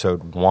from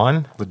episode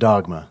 1 The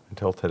dogma.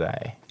 until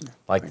today?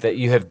 Like that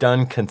you have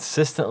done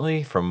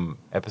consistently from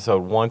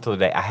episode 1 till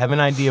today. I have an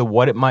idea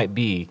what it might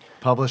be.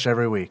 Publish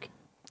every week.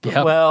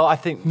 Yep. Well, I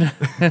think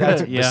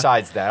that's Yeah.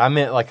 besides that. I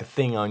meant like a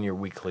thing on your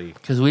weekly.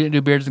 Because we didn't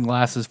do Beards and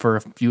Glasses for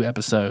a few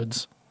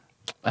episodes.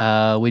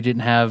 We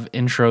didn't have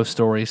intro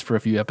stories for a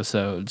few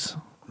episodes.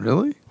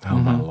 Really? Oh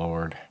my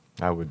lord!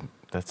 I would.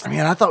 That's. I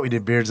mean, I thought we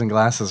did beards and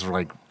glasses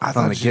like I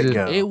from the thought you did.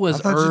 get-go. It was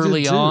I thought you did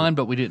early too. on,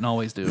 but we didn't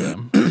always do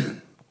them.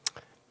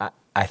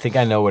 I think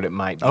I know what it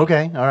might be.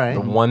 Okay. All right.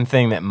 The one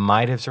thing that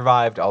might have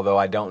survived, although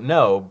I don't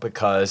know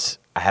because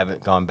I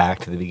haven't gone back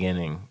to the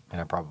beginning, and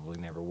I probably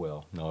never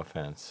will. No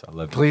offense. I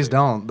love you. Please too.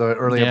 don't. The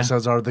early Yeah.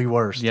 episodes are the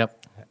worst.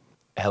 Yep.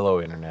 Hello,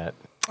 internet.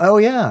 Oh,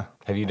 yeah.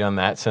 Have you done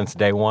that since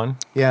day one?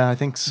 Yeah, I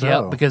think so.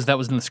 Yep, because that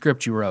was in the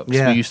script you wrote. So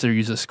Yeah. we used to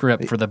use a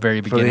script for the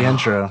very For beginning. the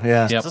intro.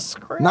 Yeah. Yep.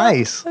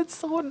 Nice. That's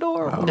so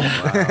adorable.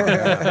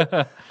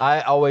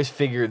 I always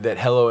figured that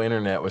Hello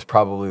Internet was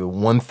probably the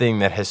one thing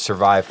that has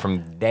survived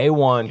from day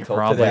one till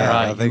Probably today.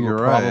 right. I think you were you're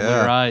right, probably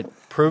yeah. right.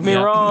 Prove me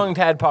Yeah. wrong,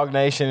 Tadpog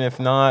Nation. If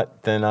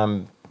not, then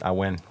I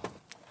win.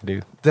 I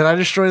do. Did I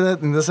destroy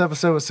that in this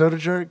episode with Soda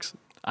Jerks?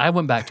 I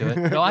went back to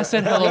it. No, I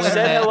said hello You said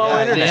internet. hello,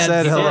 Yeah, internet. Dan, You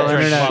said you hello, did.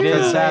 internet. You did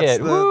because say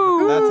it.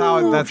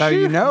 That's how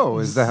you know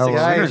is the hello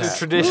See, I internet. It's a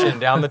tradition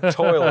down the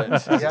toilet.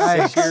 Is it 6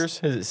 Yikes. years?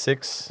 Is it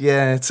 6?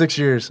 Yeah, it's 6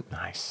 years.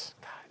 Nice.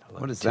 God, I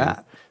love What you is too.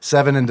 that?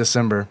 7 in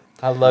December.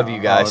 I love you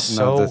guys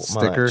no, so the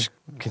sticker? much.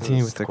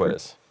 Continue with the sticker?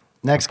 quiz.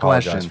 Next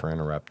Apologize question. for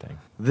interrupting.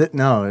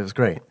 No, it was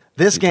great.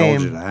 This He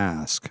told you to game,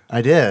 ask.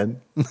 I did.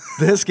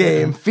 This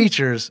game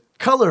features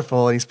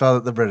colorful, and he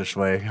spelled it the British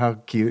way. How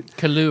cute.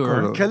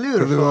 Kalur.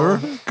 Colorful.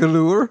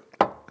 Kalur.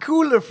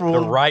 Colorful.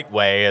 The right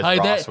way, as Hey,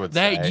 Ross would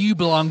say. that you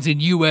belongs in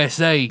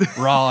USA,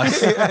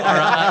 Ross. All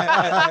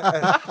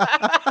right.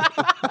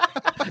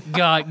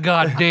 God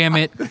damn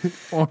it.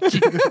 Won't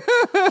you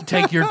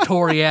take your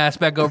Tory ass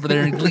back over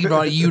there and leave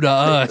all you to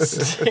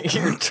us.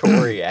 Your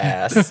Tory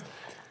ass.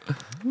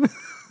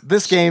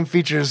 This game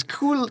features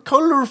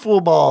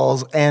colorful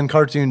balls and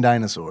cartoon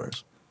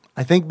dinosaurs.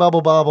 I think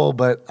Bubble Bobble,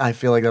 but I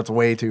feel like that's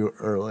way too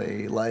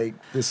early. Like,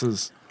 this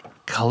is...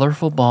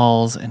 Colorful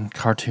balls and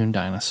cartoon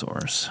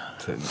dinosaurs.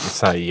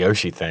 It's not a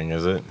Yoshi thing,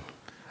 is it?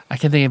 I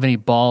can't think of any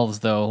balls,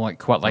 though, like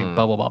quite like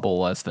Bubble Bobble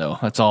was, though.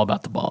 That's all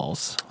about the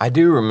balls. I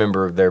do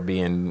remember there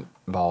being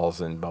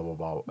balls and Bubble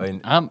Bobble.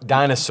 And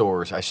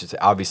dinosaurs, I should say.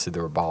 Obviously,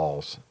 there were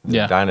balls.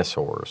 Yeah.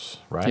 Dinosaurs,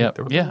 right? Yep.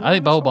 There were Yeah, I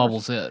think Bubble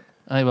dinosaurs. Bobble's it.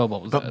 I think Bubble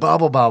Bobble's But it.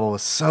 Bubble Bobble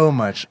was so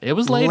much It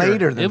was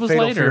later. than It was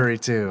Fatal later. Fury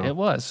 2. It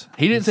was.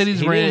 He didn't say these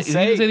He were in. didn't He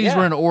didn't say these yeah.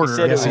 were in order. He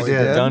said Yes, it he was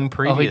did. done Oh,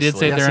 previously. he did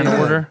say Yes, they're in he did.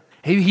 order.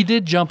 He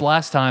did jump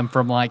last time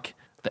from like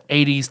the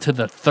 80s to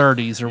the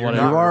 30s or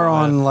whatever. You are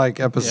on like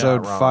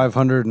episode wrong.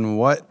 500 and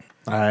what?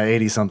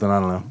 80-something, I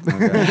don't know.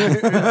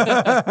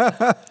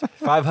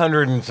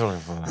 500 and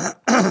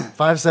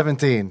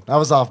 517. I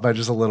was off by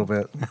just a little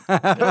bit.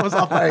 I was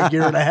off by a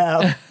year and a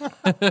half.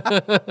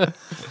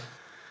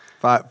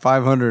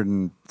 500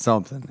 and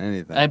something.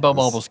 Anything. Hey,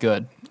 Bubble Bobble's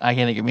good. I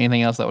can't think of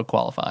anything else that would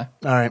qualify.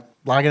 All right,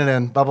 logging it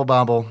in. Bubble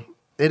Bobble.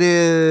 It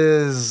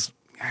is...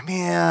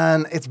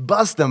 Man, it's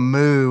Bust a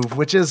Move,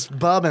 which is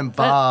Bub and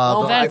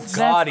Bob. that's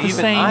God, the even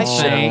same I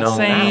should've thing. known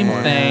Same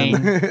that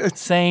thing.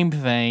 Same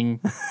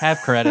thing.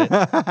 Half credit.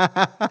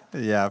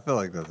 Yeah, I feel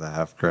like that's a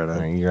half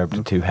credit. You're up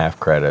to 2 half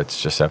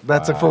credits. Just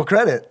That's a full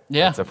credit.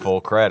 Yeah. That's a full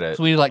credit.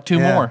 So we need like 2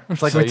 Yeah. more.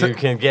 It's like So we you took...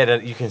 can get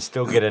it. You can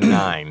still get a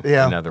 9.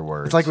 Yeah. In other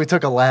words, It's like we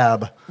took a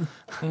lab.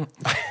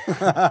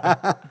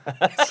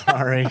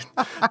 Sorry.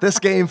 This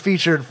game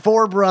featured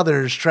 4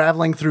 brothers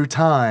traveling through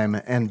time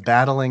and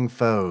battling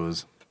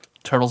foes.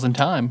 Turtles in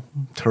Time.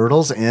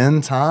 Turtles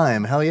in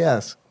Time. Hell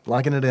yes.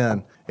 Locking it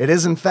in. It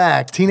is, in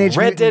fact, Teenage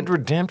Red Dead Mutant...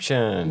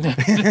 Redemption.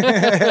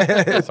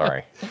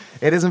 Sorry.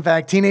 It is, in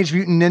fact, Teenage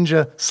Mutant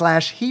Ninja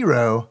 /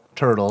 Hero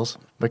Turtles,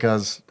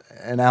 because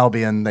in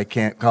Albion, they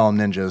can't call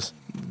them ninjas.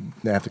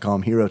 They have to call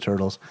them Hero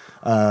Turtles.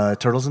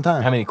 Turtles in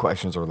Time. How many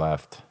questions are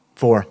left?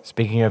 4.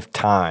 Speaking of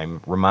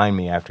time, remind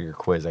me after your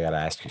quiz, I got to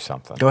ask you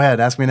something. Go ahead,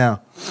 ask me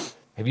now.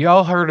 Have you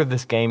all heard of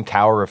this game,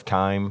 Tower of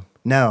Time?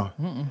 No.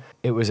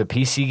 It was a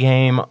PC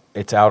game.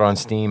 It's out on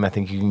Steam. I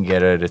think you can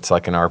get it. It's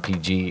like an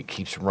RPG. It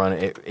keeps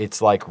running.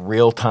 It's like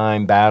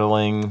real-time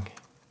battling.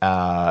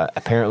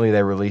 Apparently,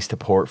 they released a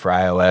port for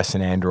iOS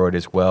and Android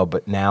as well.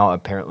 But now,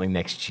 apparently,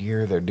 next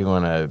year, they're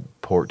doing a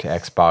port to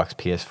Xbox,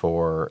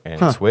 PS4,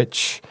 and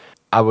Switch.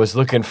 I was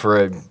looking for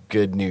a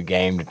good new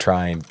game to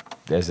try and,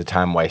 as a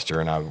time waster,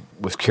 and I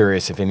was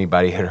curious if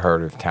anybody had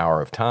heard of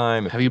Tower of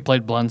Time. Have you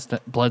played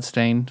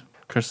Bloodstained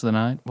Curse of the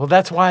Night? Well,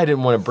 that's why I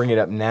didn't want to bring it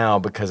up now,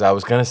 because I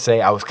was going to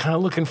say I was kind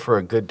of looking for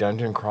a good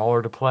dungeon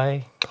crawler to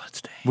play.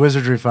 Bloodstained.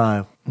 Wizardry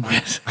 5. No,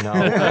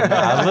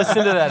 I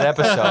listened to that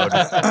episode.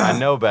 I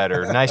know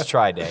better. Nice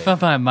try, Dave.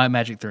 Fine, My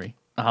Magic 3.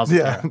 How's it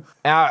Yeah.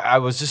 there? I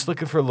was just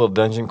looking for a little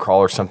dungeon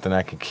crawler, something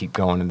I could keep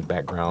going in the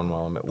background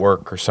while I'm at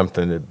work, or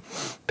something to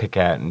pick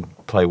at and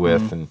play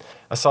with. And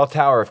I saw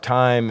Tower of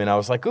Time, and I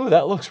was like, ooh,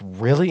 that looks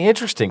really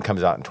interesting.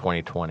 Comes out in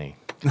 2020.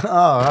 Oh,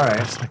 all right.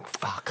 I was like,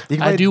 fuck. You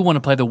can I play- do want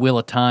to play the Wheel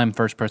of Time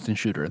first-person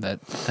shooter that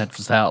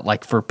was out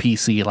like for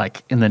PC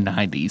like in the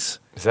 90s.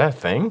 Is that a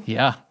thing?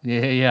 Yeah.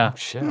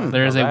 Shit.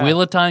 There is a That.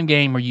 Wheel of Time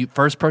game where you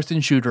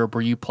first-person shooter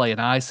where you play an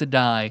Aes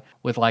Sedai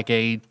with like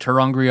a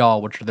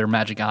Terangrial, which are their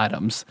magic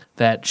items,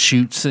 that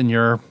shoots and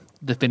you're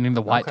defending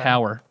the White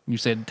Tower. You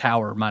said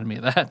tower, reminded me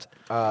of that.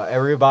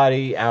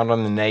 Everybody out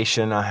on the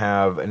nation, I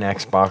have an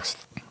Xbox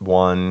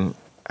One.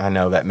 I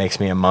know that makes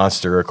me a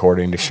monster,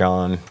 according to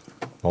Sean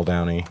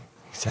Muldowney.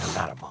 He said, I'm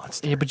not a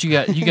monster. Yeah, but you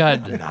got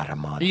I'm not a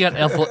monster. you got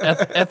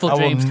Ethel I will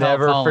James.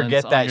 never Collins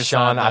forget on that, your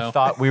Sean. side, I though.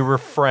 thought we were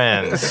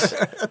friends.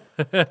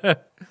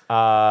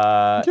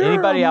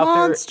 Anybody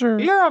out there?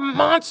 You're a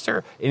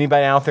monster.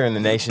 Anybody out there in the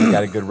nation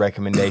got a good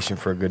recommendation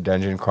for a good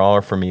dungeon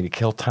crawler for me to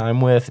kill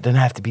time with? It doesn't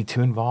have to be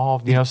too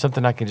involved. You know,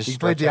 something I can just You can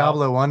play stretch out.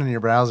 Diablo 1 in your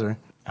browser.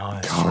 Oh,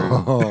 that's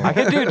true. I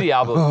could do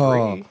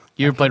Diablo 3.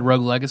 You ever played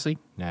Rogue Legacy?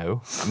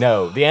 No.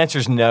 The answer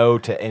is no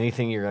to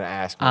anything you're going to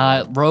ask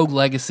me. Rogue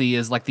Legacy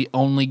is like the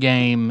only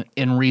game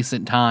in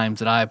recent times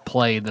that I've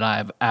played that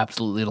I've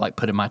absolutely like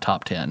put in my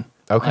top 10.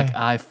 Okay. Like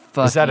I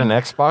fucking Is that an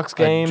Xbox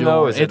game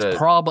though? Is it's it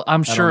probably.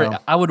 I'm sure. know.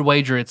 I would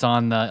wager it's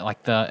on the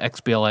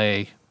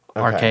XBLA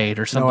arcade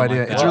or something No idea.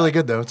 like that. It's really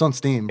good, though. It's on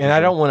Steam. And I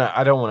don't want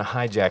to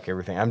hijack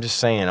everything. I'm just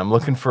saying I'm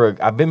looking for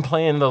I've been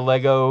playing the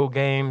Lego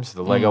games,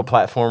 the Lego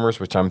platformers,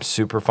 which I'm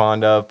super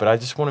fond of, but I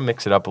just want to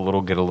mix it up a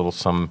little, get a little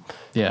something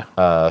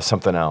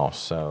else.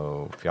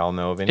 So if y'all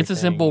know of anything, It's a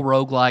simple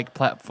roguelike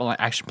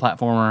action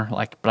platformer,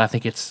 but I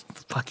think it's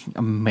fucking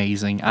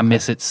amazing. I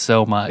miss it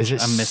so much. Is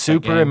it I miss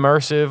super that game.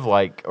 immersive,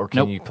 or can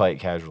Nope. you play it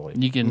casually?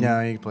 You can.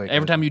 No, you can play it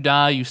every time you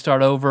die, you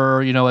start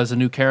over. As a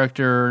new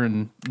character,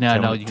 and now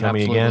Tell no, me- you can tell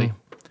me absolutely. again.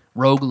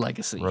 Rogue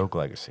Legacy. Rogue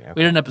Legacy. We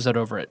Okay. did an episode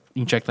over it.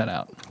 You can check that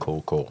out.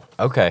 Cool.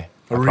 Okay.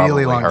 A I really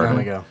probably long heard time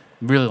it. ago.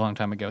 Really long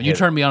time ago. You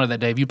turned me on to that,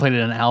 Dave. You played it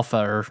in alpha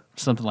or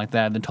something like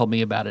that, and then told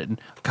me about it. And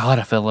God,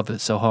 I fell in love with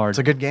it so hard. It's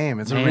a good game.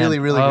 It's Man. a really,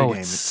 really Oh, good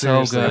game. it's It's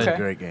so seriously good. it's a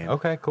great game.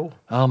 Okay, cool.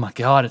 Oh my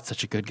God, it's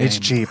such a good game. It's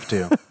cheap,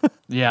 too.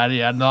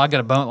 Yeah. No, I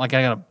got a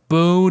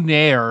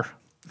bonaire.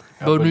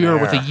 Bonaire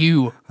with a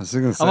U. I was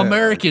gonna say, I'm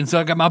American, so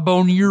I got my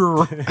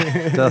bonaire.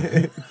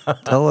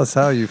 Tell us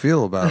how you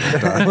feel about it,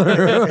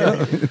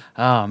 Tyler.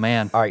 Oh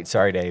man. All right,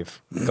 sorry,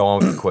 Dave. Go on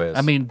with the quiz.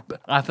 I mean,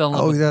 I fell in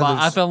love Oh, with yeah, I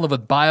there's- fell in love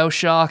with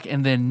BioShock,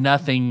 and then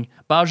nothing.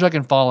 BioShock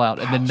and Fallout,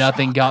 and then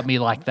nothing got me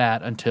like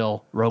that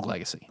until Rogue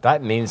Legacy.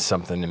 that means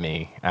something to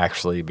me,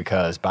 actually,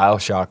 because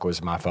BioShock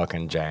was my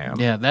fucking jam.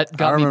 Yeah, that I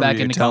got me remember back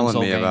you into telling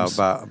console me games.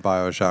 about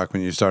Bioshock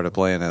when you started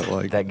playing it.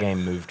 Like That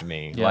game moved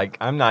me. Yeah. Like,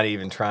 I'm not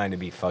even trying to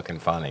be fucking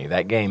funny.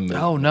 That game moved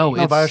Oh me. no,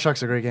 No, it's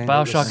Bioshock's a great game.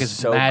 BioShock It is was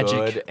so magic.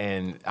 good,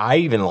 and I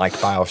even liked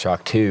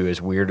BioShock 2,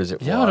 as weird as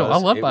it Yeah, was. I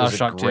love it was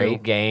BioShock a 2.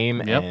 great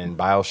game, Yep. and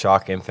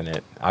BioShock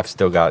Infinite. I've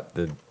still got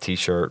the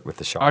T-shirt with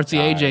the Shock. Artsy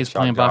guy, AJ's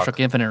Shock playing Jock. BioShock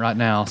Infinite right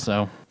now,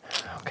 so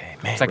Okay,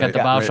 man. I got the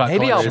BioShock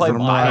Maybe I'll play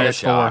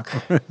collection on PS4.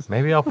 BioShock.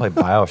 Maybe I'll play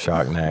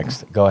BioShock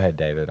next. Go ahead,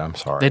 David. I'm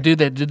sorry. They did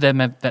that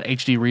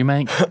HD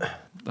remake.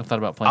 I thought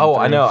about playing. Oh, it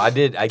I through. know.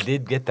 I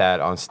did get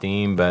that on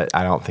Steam, but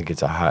I don't think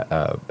it's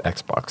a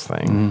Xbox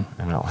thing,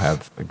 and I don't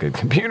have a good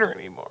computer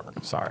anymore.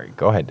 Sorry.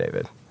 Go ahead,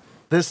 David.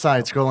 This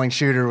side-scrolling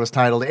shooter was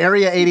titled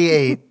Area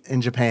 88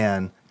 in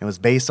Japan. It was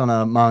based on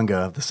a manga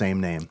of the same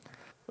name.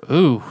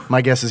 Ooh,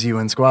 My guess is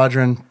UN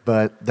Squadron,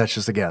 but that's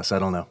just a guess. I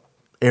don't know.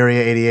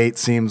 Area 88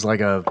 seems like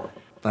I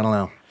don't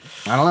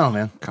know,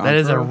 man. that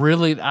is a Contra?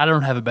 really. I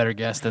don't have a better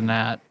guess than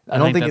that. I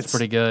don't think think that's it's-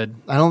 pretty good.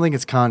 I don't think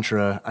it's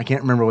Contra. I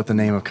can't remember what the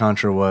name of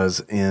Contra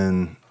was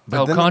in...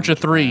 but then- Contra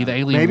 3, the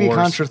Alien Maybe Wars.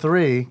 Contra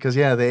 3, because,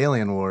 the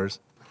Alien Wars.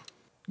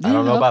 I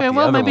don't know about okay, the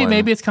well, other one.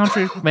 maybe it's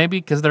Contra. Maybe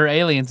because there are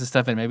aliens and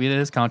stuff, and maybe it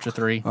is Contra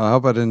 3. I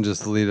hope I didn't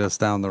just lead us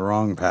down the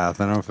wrong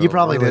path. I don't feel You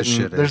probably really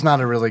didn't. shitty. There's not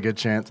a really good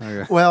chance.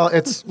 Okay. Well,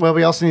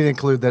 we also need to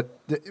include that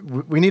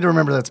we need to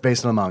remember that's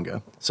based on a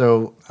manga.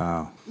 So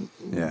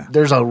Yeah.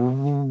 there's a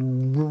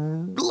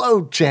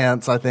low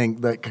chance, I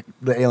think, that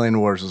the Alien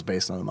Wars was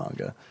based on a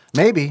manga.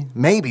 Maybe.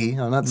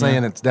 I'm not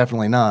saying it's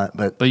definitely not,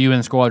 but But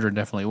UN Squadron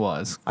definitely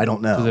was. I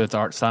don't know. Because of its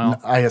art style.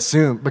 I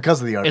assume because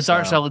of the art Its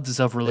art style lends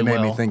itself really It made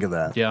well. me think of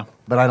that. Yeah.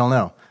 But I don't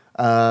know.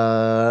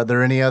 Are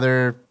there any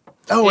other...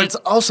 Oh, It- it's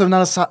also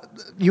not a...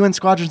 UN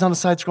Squadron's not a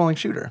side-scrolling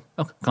shooter.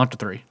 Oh, count to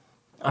 3.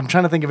 I'm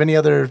trying to think of any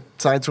other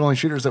side-scrolling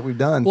shooters that we've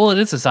done. Well, it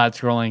is a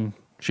side-scrolling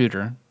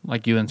shooter,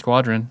 like UN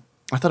Squadron.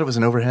 I thought it was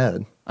an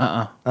overhead.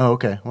 Oh,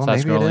 okay. Well, maybe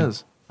it Side-scrolling.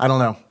 is. I don't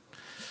know.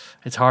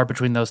 It's hard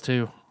between those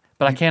two.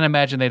 But I can't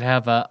imagine they'd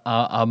have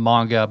a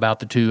manga about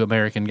the two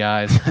American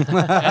guys.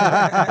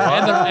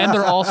 and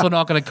they're also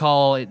not going to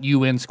call it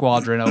UN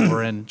Squadron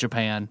over in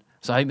Japan.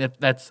 So I think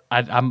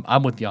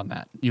I'm with you on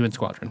that. UN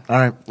Squadron. All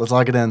right, let's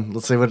lock it in.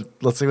 Let's see what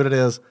it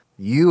is.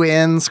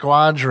 UN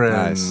Squadron.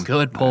 Nice.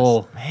 Good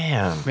pull.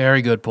 Man.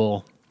 Very good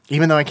pull.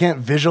 Even though I can't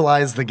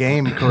visualize the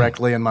game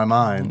correctly in my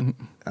mind,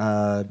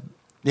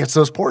 it's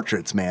those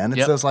portraits, man. It's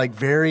Yep. those like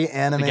very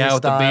anime The guy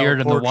with the style beard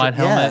and the portrait- white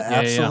helmet. Yeah, Yeah, yeah.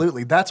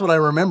 absolutely. That's what I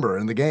remember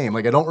in the game.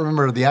 Like I don't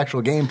remember the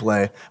actual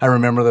gameplay. I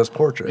remember those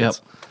portraits. Yep.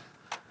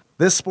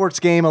 This sports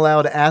game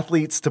allowed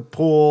athletes to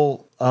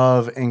pull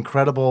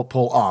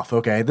off.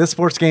 Okay. This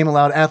sports game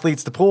allowed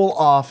athletes to pull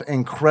off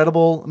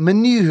incredible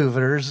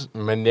maneuvers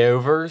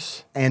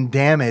and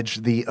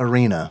damage the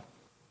arena.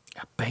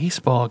 A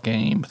baseball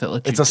game that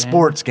lets It's you a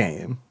sports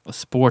game. A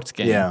sports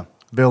game. Yeah.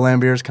 Bill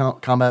Lambier's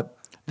combat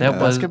That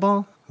was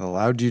basketball?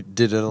 Did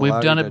it allow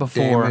We've done you it to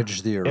before.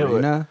 damage the It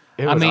arena?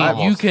 It I would mean, you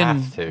almost can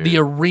have to. the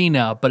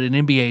arena, but in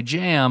NBA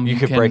Jam, You you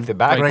could can break the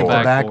backboard. Break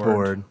the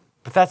backboard.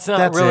 But that's not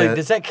That's really. it.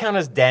 Does that count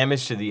as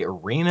damage to the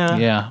arena?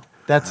 Yeah.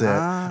 That's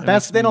it.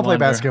 makes They me don't play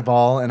wonder.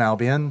 basketball in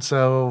Albion,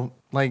 so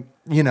like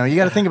you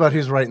got to think about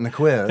who's writing the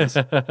quiz.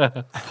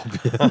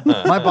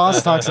 My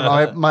boss talks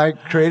about my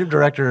creative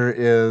director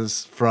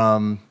is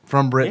from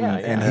Britain, Yeah,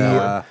 yeah. and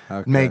he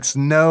Okay. makes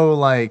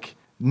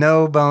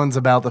no bones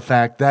about the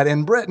fact that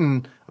in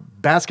Britain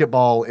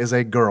basketball is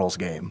a girls'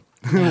 game.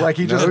 Like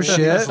he just, No he shit.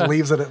 just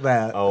leaves it at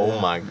that. Oh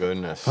my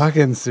goodness.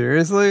 Fucking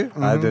seriously?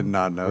 I did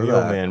not know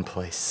Real that. men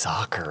play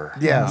soccer.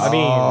 Yes. I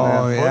mean,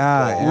 Oh,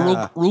 yeah, football.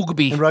 yeah.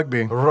 Rugby. In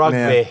rugby. Rugby.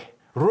 Yeah.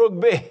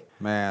 Rugby.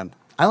 Man.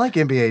 I like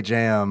NBA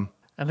Jam,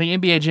 I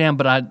think NBA Jam,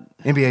 but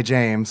NBA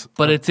James.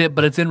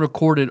 it's in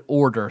recorded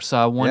order. So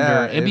I wonder.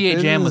 Yeah, if NBA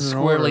it Jam is was in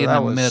squarely order,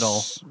 in the that middle.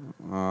 was-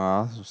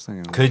 I was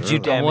thinking. Could you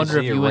damage wonder the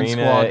if UN arena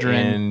Squadron-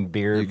 in You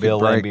could Bill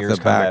break Lambier's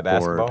the combat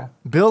backboard. basketball?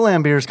 Bill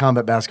Lambier's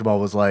combat basketball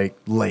was like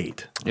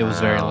late. It was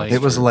very late. It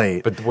was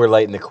late. But we're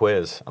late in the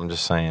quiz. I'm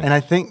just saying. And I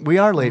think we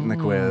are late in the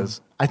quiz.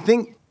 I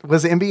think,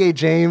 was NBA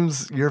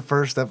James your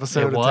first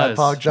episode It of Ted was.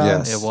 Pog, John?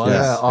 Yes, It was.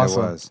 yes, Yeah,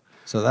 awesome. It was.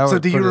 So that So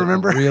would do you put it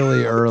remember?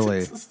 really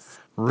early?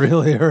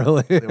 Really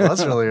early. It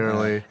was really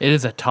early. It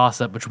is a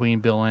toss up between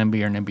Bill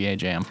Lambier and NBA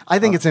Jam. I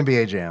think it's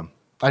NBA Jam.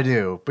 I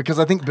do. Because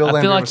I think Bill I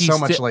Lambier feel like was so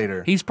much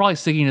later. He's probably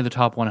sticking to the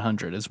top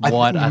 100. Is I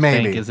what think I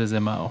maybe. think is his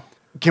mo.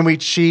 Can we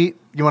cheat?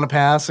 You want to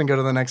pass and go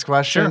to the next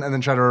question Sure. and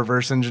then try to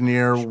reverse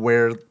engineer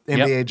where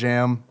NBA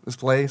Jam is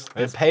placed?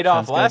 it paid off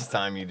sounds good. last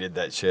time you did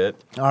that shit.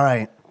 All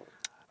right.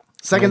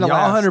 Second to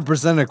y'all last.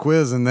 100% a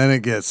quiz, and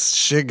then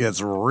shit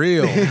gets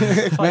real,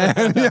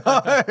 man.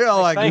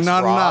 Y'all like, Thanks,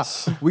 no,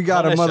 Ross. we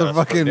got a Punish us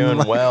for motherfucking.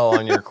 doing well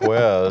on your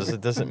quiz.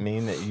 It doesn't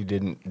mean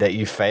that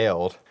you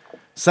failed.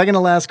 Second to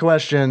last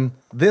question.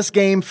 This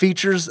game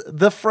features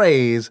the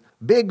phrase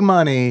 "big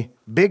money,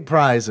 big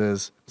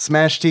prizes,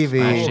 Smash TV,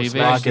 Smash TV.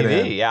 lock it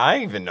in." Yeah, I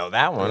even know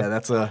that one. Yeah,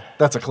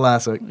 that's a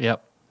classic.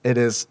 Yep. It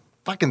is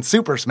fucking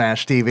Super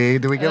Smash TV.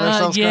 Do we give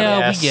ourselves yeah.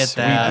 credit? we get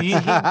that.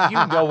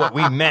 You know what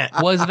we meant.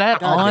 Was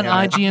that on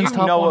damn it. IGN's You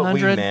top know what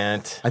we 100?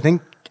 meant. I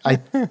think I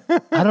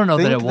don't know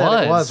think that it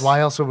was. Why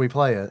else would we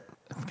play it?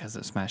 Because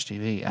it's Smash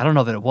TV. I don't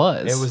know that it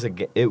was.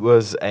 It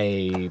was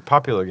a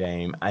popular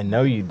game. I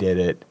know you did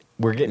it.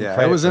 We're getting Yeah, it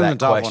credit was for in that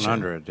the top question.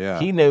 100, yeah.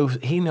 He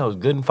knows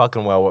good and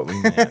fucking well what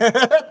we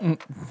meant.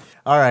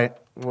 All right,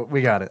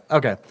 we got it.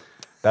 Okay.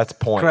 That's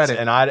points. Credit.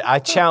 And I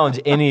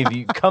challenge any of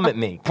you. Come at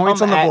me.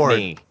 Points Come on the at board.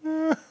 me.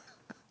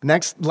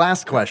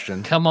 Last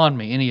question. Come on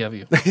me, any of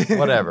you.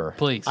 Whatever.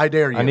 Please. I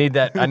dare you. I need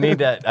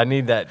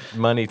that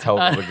money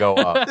total to go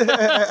up. It's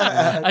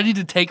I need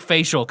to take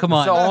facial. Come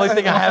on. the only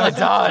thing I haven't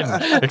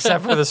done,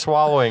 except for the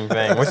swallowing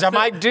thing, which I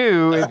might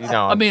do.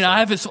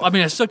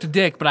 I sucked a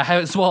dick, but I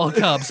haven't swallowed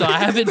cum, so I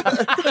haven't.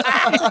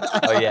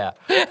 Oh yeah.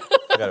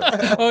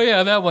 Oh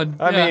yeah, that one.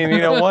 I Yeah.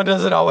 mean, one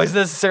doesn't always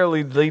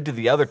necessarily lead to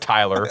the other,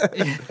 Tyler.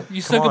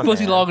 You suck a on,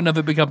 pussy man. long enough,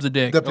 it becomes a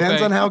dick. Depends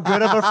okay? on how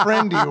good of a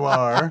friend you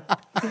are.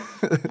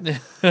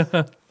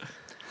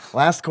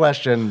 Last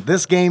question.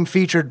 This game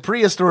featured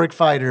prehistoric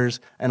fighters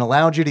and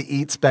allowed you to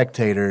eat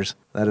spectators.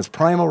 That is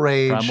Primal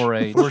Rage. Primal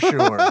Rage. For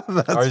sure.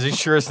 Or is he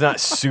sure it's not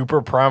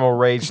Super Primal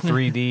Rage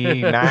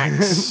 3D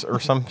Max or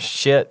some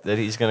shit that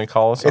he's going to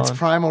call us It's on?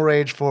 Primal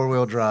Rage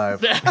 4-wheel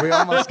drive. We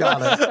almost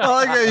got it. I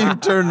like how you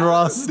turned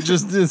Ross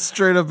just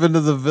straight up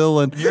into the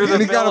villain. You're the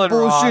Any kind villain, of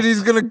bullshit Ross.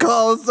 he's gonna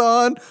call us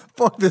on?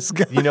 Fuck this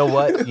guy. You know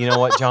what? You know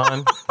what,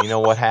 John? You know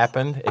what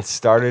happened? It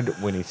started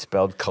when he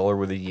spelled color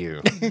with a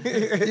U.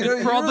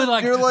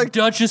 Probably you're like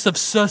Duchess of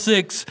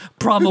Sussex,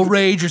 Primal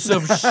Rage or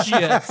some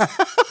shit.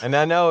 And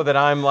I know that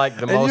I'm like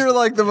the And most. you're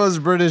like the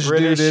most British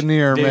British dude in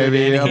here, dude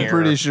maybe. in I'm here.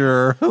 pretty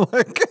sure.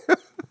 Like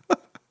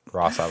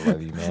Ross, I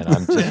love you, man.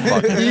 I'm just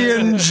fucking.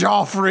 Ian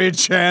Joffrey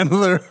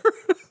Chandler.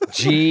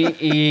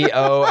 Geoffrey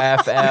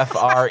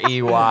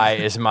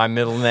is my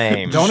middle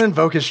name. Don't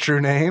invoke his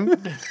true name.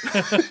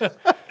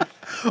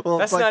 Well,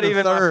 That's it's not the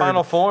even my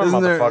final form,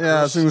 Isn't there- motherfuckers. Yeah,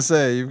 I was gonna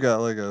say you've got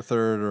like a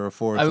third or a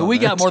fourth. I mean, on we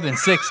there. got more than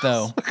 6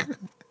 though.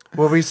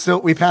 Well, we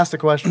passed the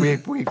question.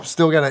 We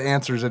still got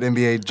answers at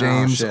NBA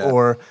James shit.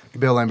 or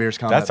Bill Lambert's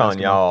Combat That's on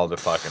Basketball. y'all to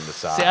fucking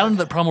decide. See, I don't know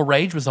that Primal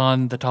Rage was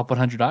on the top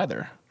 100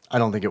 either. I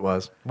don't think it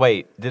was.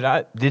 Wait,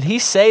 did he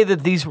say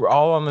that these were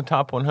all on the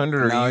top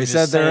 100? Or No, you he just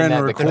said they're saying in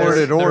that because-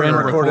 recorded They're order. in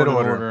Recorded recorded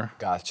order. order.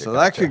 Gotcha. So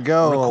that could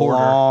go Recorder. a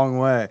long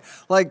way.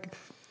 Like,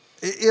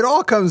 it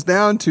all comes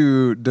down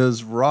to,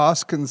 does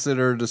Ross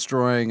consider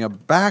destroying a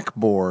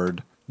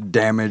backboard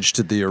damage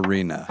to the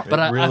arena? But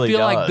It I really feel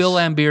like does. Bill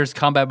Lambert's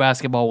Combat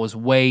Basketball was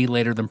way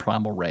later than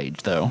Primal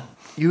Rage, though.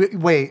 You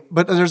wait,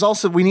 but there's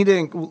also we need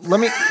to let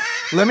me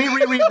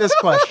reread this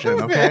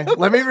question, okay?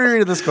 Let me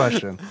reread this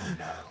question.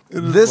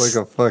 This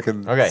Like a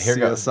fucking Okay, here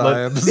goes.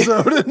 CSI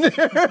episode in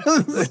here.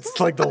 it's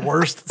like the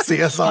worst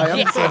CSI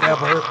episode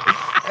ever.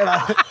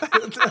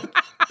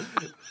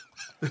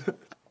 And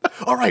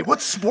all right,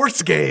 what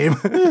sports game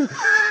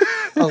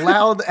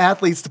allowed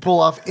athletes to pull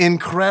off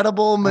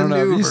incredible I don't know,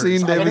 maneuvers? have you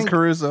seen I David think-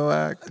 Caruso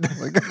act?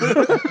 Like,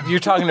 You're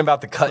talking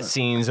about the cut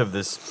scenes of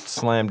this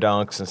slam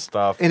dunks and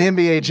stuff. in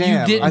NBA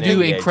Jam? You didn't I do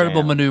think, NBA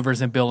incredible Jam.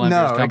 maneuvers in Bill Lambert's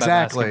No, Combat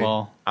exactly.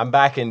 Basketball. I'm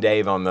backing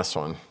Dave on this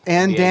one.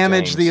 and NBA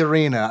damage James. the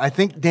arena. I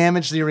think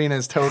damage the arena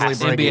is totally Has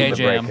to breaking. NBA the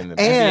Jam. break in the-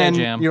 And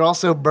Jam. you're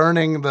also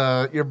burning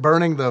the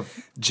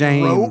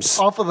James.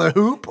 rope off of the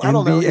hoop. I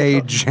don't know.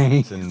 NBA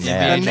James. The The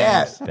net.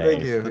 net. Dave.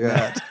 Thank you.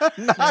 Yeah.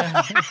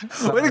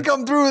 Way to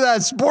come through with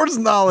that sports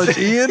knowledge,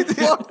 Ian.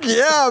 Fuck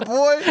yeah,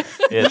 boy.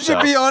 You It's should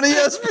a- be on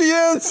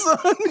ESPN, son.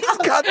 He's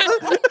got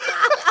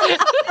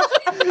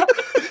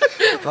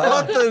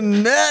the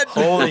net.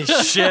 Holy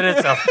shit,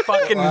 it's a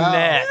fucking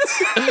net.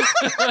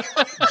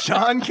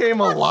 John came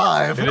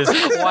alive. It is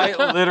quite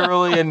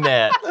literally a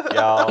net,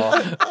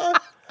 y'all.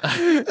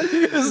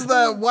 It's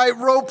that white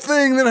rope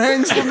thing that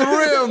hangs from the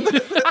rim.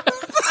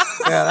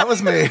 Yeah, that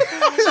was me.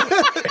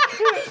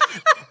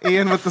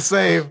 Ian with the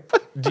save.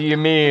 Do you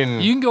mean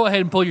You can go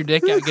ahead and pull your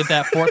dick out and get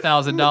that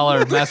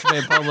 $4,000 masturbate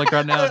in public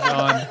right now,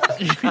 John.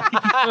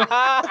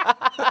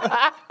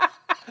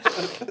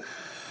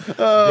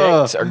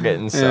 dicks are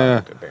getting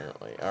sucked,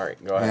 apparently? All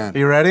right, go ahead.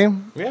 You ready?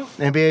 Yeah.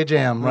 NBA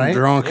Jam, right?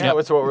 Drunk. Yeah,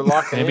 that's what we're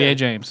locking NBA in.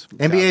 James.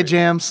 NBA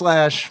Jam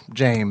 /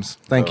 James.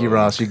 Thank you,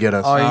 Ross. You get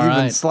us. Oh, you All even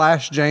right.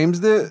 slash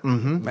Jamesed it?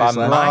 By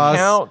my Ross,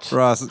 count,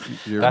 Ross,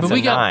 you're That's But a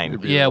we got 9.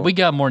 yeah, we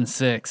got more than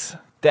 6.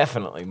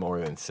 Definitely more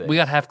than 6. We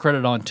got half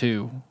credit on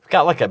 2.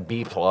 got like a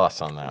B+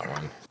 on that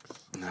one.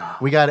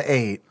 We got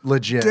 8.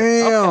 Legit.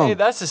 damn. Okay,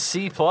 that's a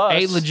C+.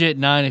 8 legit,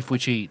 9 if we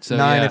cheat. So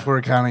 9 yeah. if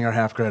we're counting our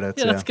half credits.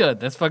 Yeah, that's good.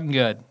 That's fucking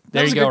good.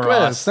 There was you a go, good quiz.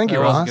 Ross. Thank you,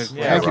 That was a Ross. good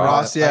Yeah, Thank you, Ross.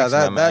 Ross. Yeah, Thanks,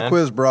 that man.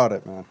 quiz brought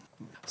it, man.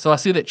 So I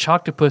see that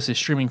Choctopus is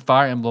streaming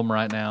Fire Emblem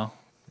right now.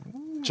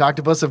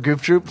 Choctopus of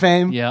Goof Troop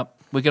fame. Yep.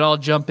 We could all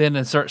jump in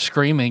and start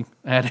screaming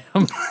at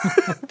him.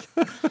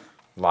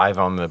 Live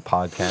on the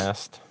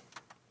podcast.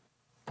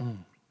 Do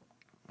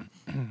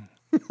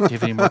you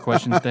have any more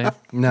questions, Dave?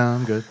 No,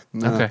 I'm good.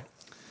 Okay.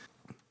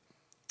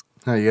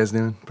 How you guys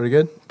doing? Pretty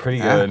good? Pretty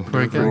good.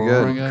 Pretty good. Pretty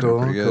good. Pretty good. Cool,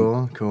 Pretty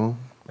good. cool.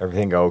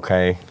 Everything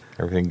okay?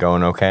 Everything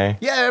going okay?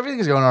 Yeah,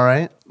 everything's going all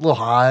right. A little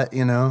hot,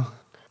 you know.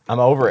 I'm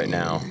over it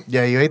now.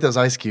 Yeah, you ate those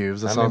ice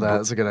cubes. I saw that.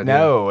 That's a good idea.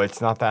 No,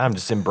 it's not that. I'm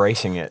just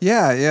embracing it.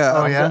 Yeah, yeah.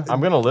 Oh, yeah? I'm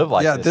gonna live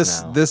like yeah,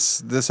 this now.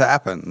 this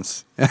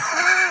happens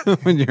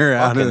when you're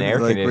out Fucking in air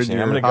like, when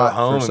conditioning. I'm you're gonna go hot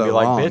home for and so be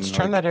like, long, bitch,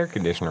 turn that air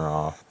conditioner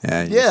off.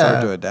 Yeah, you Yeah.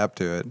 start to adapt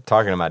to it.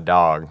 Talking to my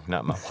dog,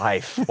 not my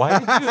wife. Why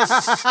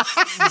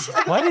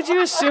did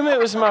you assume it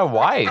was my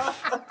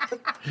wife?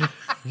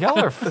 Y'all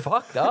are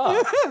fucked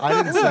up. I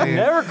didn't say it.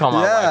 Never call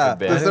my Yeah, wife a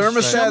the bitch.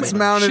 thermostat's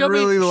mounted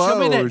really low. Show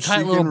me that She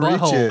tight little can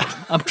reach butthole. it.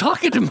 I'm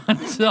talking to my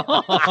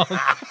dog.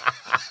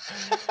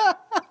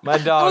 My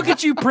dog. Look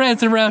at you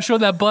prancing around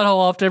showing that butthole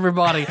off to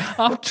everybody.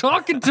 I'm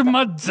talking to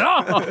my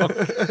dog.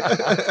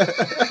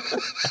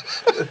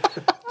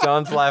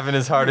 John's laughing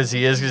as hard as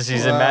he is because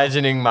he's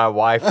imagining my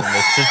wife in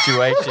this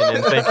situation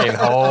and thinking,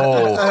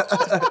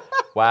 oh,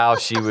 wow,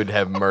 she would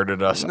have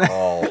murdered us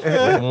all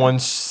with one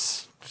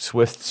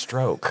swift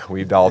stroke.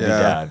 We'd all be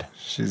dead.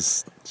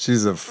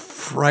 She's a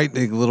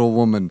frightening little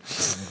woman.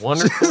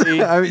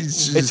 Wonderfully, I mean,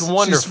 she's, it's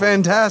wonderful. She's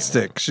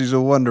fantastic. She's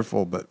a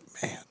wonderful, but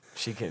man,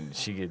 She could.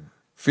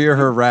 fear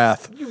her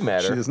wrath. You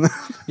met She her. is not-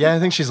 Yeah, I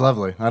think she's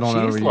lovely. I don't She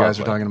know is what you guys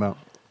are lovely. talking about.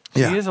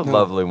 She is a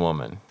lovely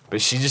woman,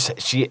 but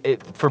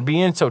for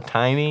being so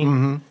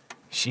tiny,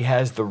 she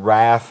has the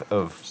wrath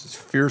of. It's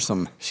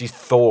fearsome. She's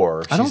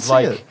Thor. I don't She's see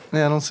it.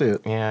 Yeah, I don't see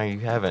it. Yeah, you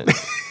haven't.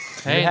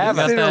 Hey, have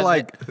we got it. that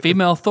Like-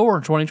 female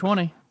Thor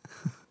 2020.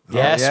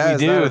 Yes, yeah, we is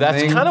do. that a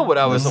That's thing? kind of what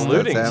I was That's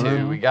alluding to.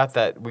 happening? We got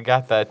that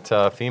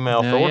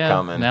female Yeah, Thor yeah.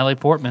 coming. Natalie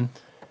Portman.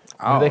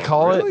 What do they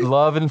call it?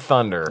 Love and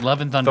Thunder.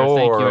 Love and Thunder.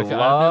 Thor, Thank you.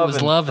 I knew it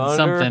was Love and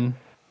Thunder.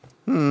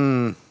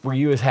 something. Were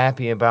you as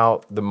happy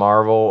about the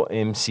Marvel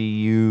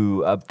MCU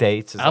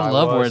updates as I I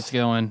love where was? it's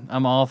going.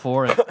 I'm all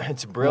for it.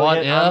 It's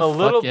brilliant. What I'm a if?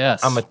 little. Fuck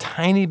yes. I'm a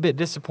tiny bit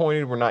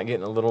disappointed we're not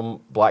getting a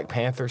little Black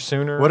Panther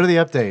sooner. What are the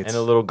updates? and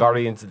a little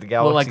Guardians of the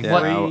Well, like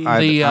Galaxy? what?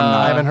 3. The,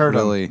 I haven't heard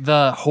 'em. really.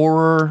 The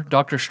horror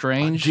Doctor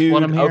Strange. Dude,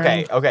 what I'm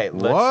hearing. okay.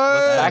 Let's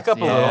back up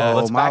a Yeah. little.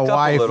 Let's my back up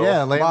wife, a little.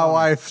 Yeah, lay 'em my on.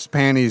 wife's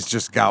panties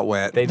just got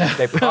wet. They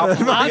probably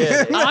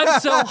did. I'm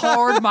so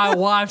hard. My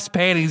wife's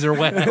panties are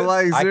wet.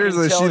 Like I can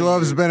seriously, tell she you.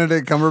 loves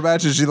Benedict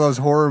Cumberbatch and she loves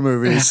horror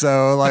movies.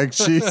 So like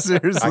she I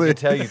seriously, can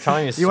tell you,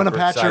 Tanya's You wanna super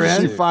patch her excited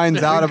in? she too.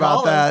 finds out about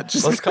call her. that.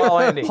 She's Let's call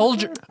Andy.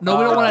 Hold your. No,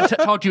 we don't want to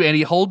talk to you,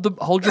 Andy. Hold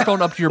your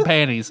phone up to your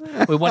panties.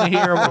 We want to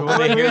hear. We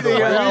want to hear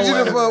the I need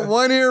you to word. put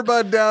one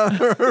earbud down,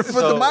 put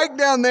So- the mic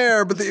down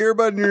there, but the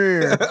earbud in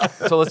your ear.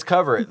 So let's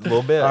cover it a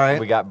little bit. All right.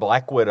 We got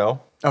Black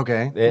Widow.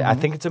 Okay. I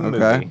think it's a movie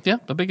Okay. Yeah,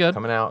 that'll be good.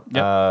 coming out.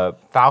 Yep.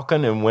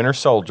 Falcon and Winter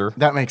Soldier.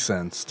 That makes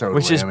sense. Totally.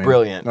 Which is I mean,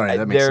 brilliant. All right,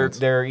 that makes sense.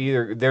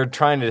 They're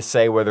trying to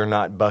say whether or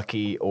not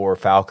Bucky or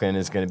Falcon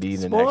is going to be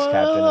the next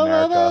Captain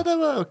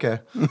America. Okay.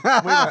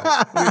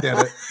 We did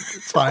it.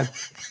 It's fine.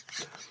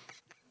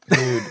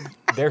 Dude,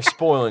 they're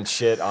spoiling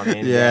shit on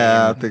Endgame.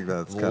 Yeah, I think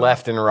that's kinda-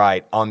 left and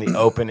right on the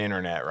open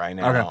internet right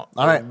now. Okay.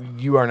 All right.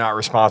 You are not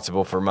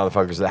responsible for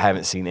motherfuckers that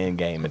haven't seen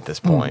Endgame at this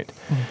point.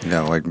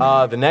 Yeah, like me.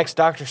 The next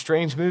Doctor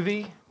Strange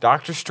movie,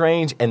 Doctor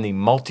Strange and the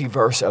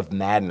Multiverse of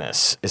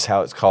Madness is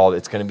how it's called.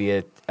 It's going to be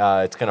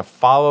it's going to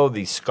follow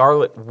the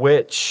Scarlet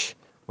Witch.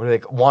 What are they?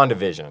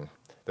 WandaVision.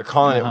 They're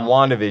calling it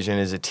WandaVision.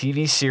 Is a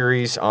TV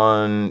series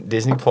on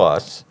Disney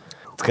Plus.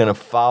 It's going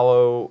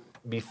to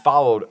be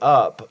followed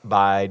up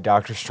by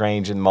Doctor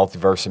Strange and the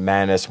Multiverse of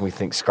Madness. And we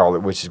think Scarlet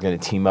Witch is going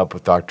to team up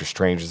with Doctor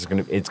Strange.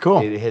 It's cool.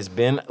 It has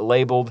been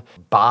labeled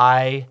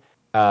by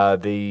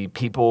the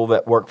people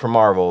that work for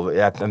Marvel.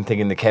 I'm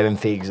thinking the Kevin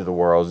Feiges of the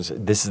world.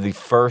 This is the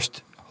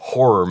first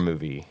horror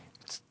movie.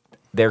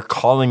 They're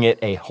calling it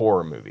a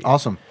horror movie.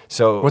 Awesome.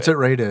 So What's it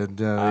rated?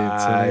 You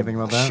say anything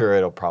about that? I'm sure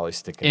it'll probably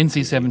stick in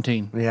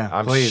NC-17. Yeah.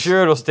 I'm please.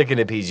 sure it'll stick in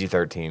the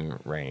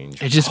PG-13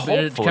 range. It just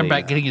Hopefully. come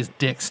back getting his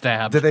dick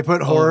stabbed. Did they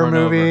put over horror and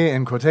movie over.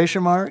 in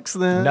quotation marks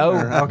then? No,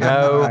 Or- okay,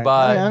 no, all right.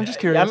 but Yeah, I'm just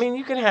curious. I mean,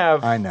 you can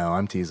have I know.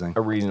 I'm teasing.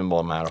 a reasonable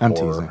amount of I'm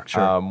horror. teasing,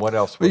 sure. What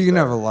else? but Was you can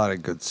there? have a lot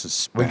of good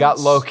suspense. We got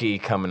Loki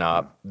coming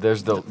up.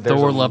 There's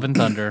Thor: Love and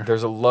Thunder.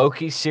 There's a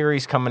Loki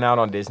series coming out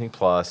on Disney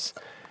Plus.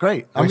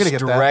 Great. I'm Which going to get that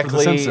for The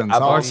directly- Simpsons.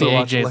 I've I'll already- also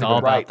watch RCAJ is later. all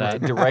about Right, that.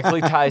 it directly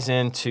ties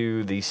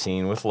into the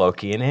scene with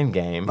Loki in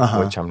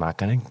Endgame, which I'm not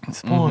going to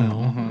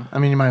spoil. I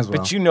mean, you might as well.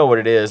 But you know what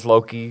it is.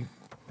 Loki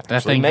That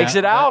actually thing makes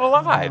it out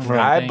alive.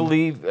 Right. I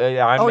believe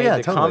I Oh, made yeah,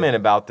 the totally. comment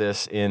about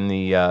this in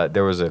the.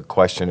 There was a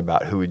question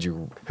about who would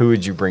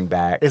you bring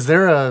back? Is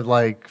there a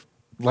like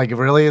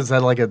really? Is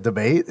that like a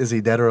debate? Is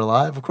he dead or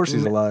alive? Of course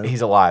he's alive.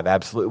 He's alive,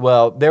 absolutely.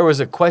 Well, there was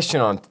a question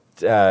on.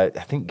 I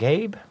think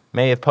Gabe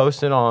may have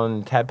posted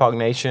on Tadpog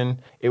Nation.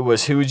 It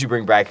was who would you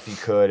bring back if you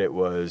could? It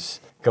was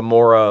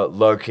Gamora,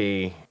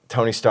 Loki,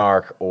 Tony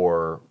Stark,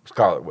 or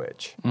Scarlet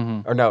Witch.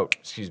 Or no,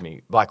 excuse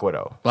me, Black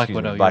Widow. Black Excuse me,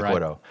 Widow, you're Black right.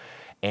 Widow.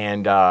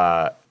 And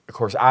of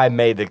course, I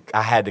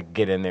had to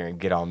get in there and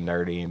get all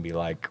nerdy and be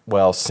like,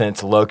 well,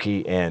 since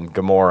Loki and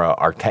Gamora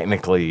are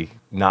technically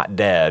not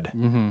dead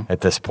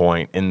at this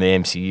point in the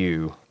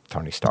MCU,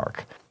 Tony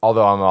Stark.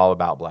 Although I'm all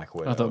about Black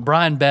Widow. Although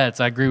Brian Betts,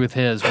 I agree with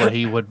his where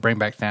he would bring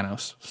back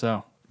Thanos.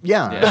 So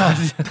yeah.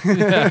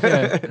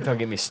 Don't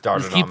get me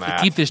started on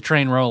that. keep this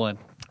train rolling.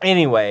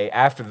 Anyway,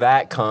 after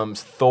that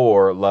comes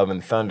Thor: Love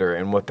and Thunder,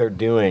 and what they're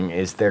doing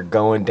is they're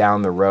going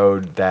down the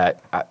road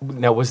that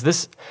now was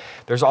this.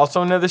 There's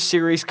also another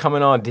series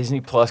coming on Disney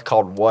Plus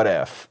called What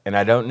If, and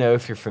I don't know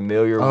if you're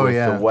familiar Oh with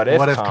yeah. the What If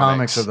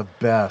comics are the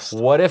best.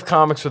 What If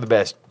comics are the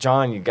best.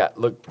 John, you got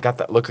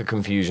that look of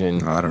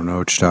confusion. I don't know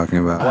what you're talking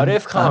about. What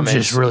If comics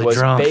just really was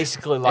drunk.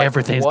 basically like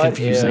Everything's what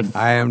confusing. if-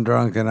 I am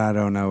drunk and I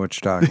don't know what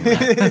you're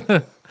talking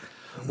about.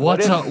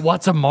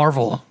 What's a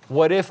Marvel?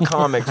 What If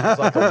comics was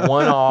like a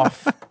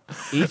one-off.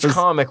 Each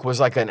comic was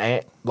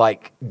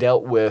like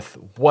dealt with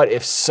what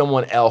if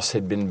someone else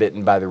had been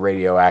bitten by the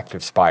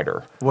radioactive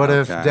spider. What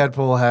if Okay.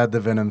 Deadpool had the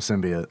Venom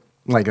symbiote?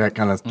 Like that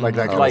kind of Like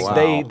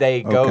wow.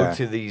 they go Okay.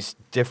 to these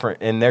different,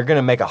 and they're going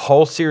to make a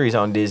whole series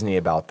on Disney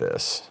about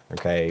this.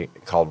 Okay,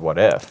 called What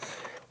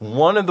If.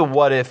 One of the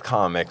What If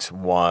comics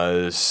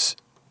was,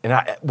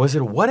 was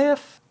it a What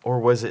If or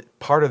was it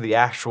part of the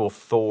actual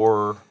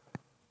Thor?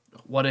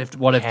 What if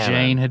Canon.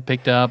 Jane had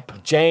picked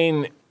up?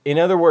 Jane, in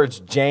other words,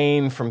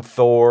 Jane from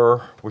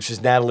Thor, which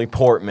is Natalie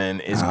Portman,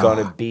 is going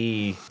to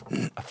be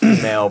a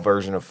female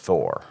version of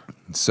Thor.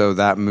 So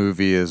that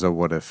movie is a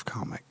what if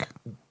comic.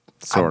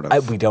 Sort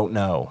of. We don't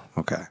know.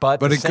 Okay. But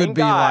the it same could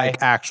be guy-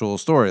 like actual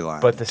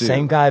storyline. But the too.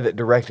 same guy that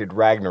directed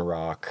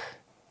Ragnarok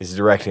is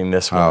directing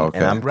this one. Oh, okay.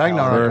 And I'm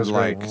Ragnarok They're was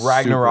like great.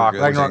 Ragnarok, super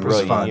good. Ragnarok was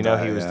really, fun. you know,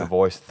 he was Yeah. the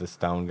voice of the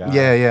stone guy.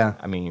 Yeah, yeah.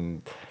 I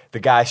mean, the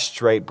guy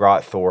straight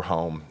brought Thor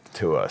home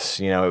to us.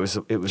 You know, it was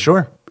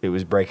Sure. It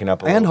was breaking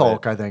up a And little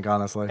Hulk, bit. I think,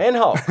 honestly. And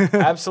Hulk,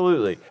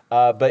 absolutely.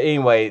 But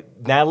anyway,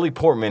 Natalie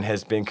Portman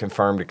has been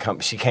confirmed to come.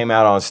 She came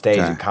out on stage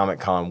Okay. at Comic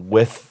Con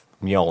with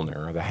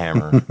Mjolnir, the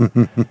hammer,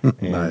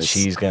 and Nice.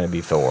 she's going to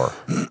be Thor.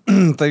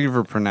 Thank you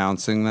for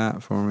pronouncing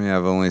that for me.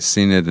 I've only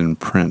seen it in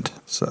print,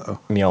 so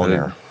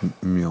Mjolnir.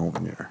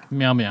 Mjolnir.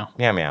 Meow meow.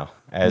 Meow meow.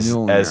 As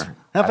Mjolnir.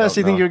 How I fast do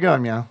you don't think know. you're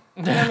going, Meow?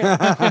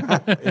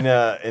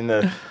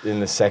 in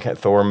the second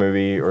Thor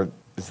movie, or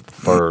is it the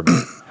third?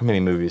 How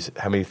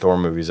many Thor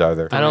movies are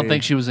there? I don't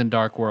think she was in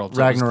Dark World.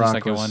 So it was the Ragnarok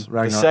second was. one.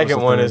 Ragnarok The was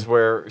second one third. is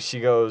where she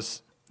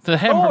goes The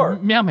hammer. Thor.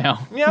 Meow meow.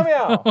 meow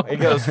meow. It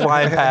goes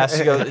flying past.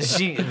 She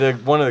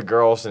goes. One of the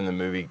girls in the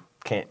movie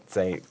can't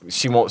say.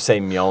 She won't say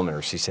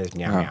Mjolnir. She says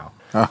meow meow.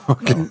 Oh,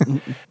 okay.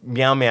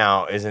 Meow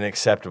meow is an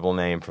acceptable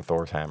name for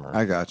Thor's hammer.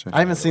 I got you. I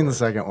haven't seen the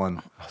second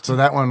one, so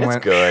that one It's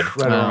went good.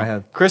 right over Oh. my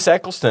head. Chris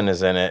Eccleston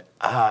is in it.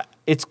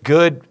 It's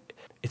good.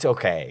 It's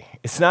okay.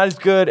 It's not as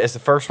good as the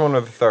first one or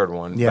the third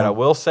one, Yeah. but I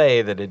will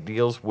say that it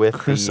deals with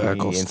Chris the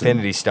Eccleston.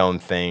 Infinity Stone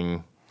thing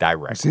Is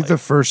directly. he the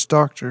first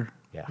Doctor?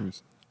 Yeah.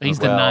 He's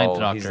the ninth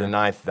Doctor. He's the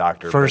ninth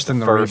Doctor. First but in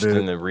the first reboot.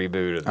 in the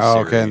reboot of the Oh,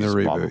 series. okay, in the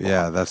blah, blah, reboot. blah.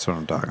 Yeah, that's what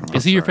I'm talking about.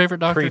 Is he your Sorry. favorite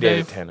Doctor, Predated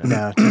Dave? Tennant.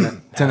 No,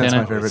 Tenant's my Tenet.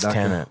 favorite It's Doctor.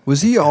 Tennant.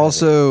 Was he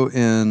also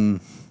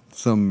in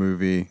some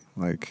movie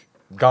like?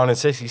 Gone in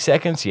 60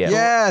 Seconds? Yeah.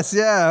 Yes,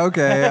 yeah,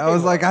 okay. I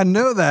was like, I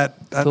know that.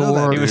 I know Thor.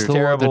 that. He was dude. Thor,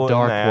 terrible the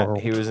Dark in that. World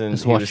He was in.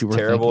 is He what was you were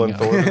terrible in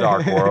thinking Thor: The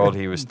Dark World.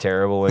 He was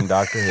terrible in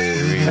Doctor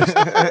Who. He was,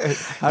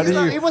 How do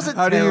not- you? he wasn't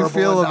How do you terrible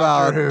feel in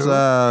about Doctor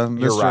Who.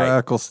 You're Mr. right.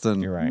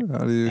 Eccleston? You're right. How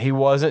do you? he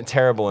wasn't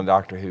terrible in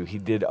Doctor Who. He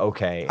did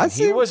okay. And I've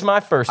he seen- was my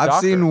first I've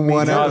Doctor. seen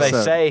one You know, they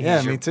episode. say Yeah,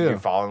 he's me too. You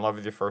fall in love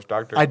with your first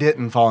Doctor. I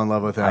didn't fall in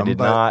love with him. I did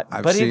but not,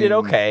 I've but he did seen-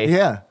 okay.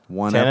 Yeah.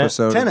 One Tenet?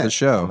 episode of the Tenet.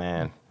 show.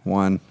 Man.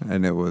 One,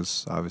 and it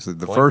was obviously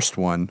the Blink. first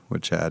one,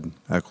 which had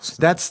Eccleston.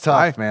 That's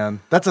tough,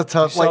 man. That's a You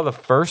tough. saw Like the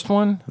first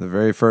one? the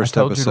very first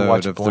I told you to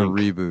watch episode of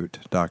Blink. the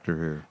reboot Doctor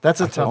Who. that's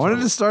a I tough. wanted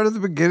one. to start at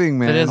the beginning,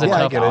 man. It is a Yeah, I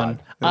tough get it. one.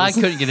 I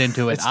couldn't get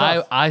into it. It's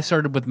tough. I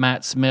started with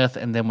Matt Smith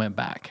and then went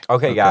back.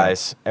 Okay,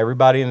 guys,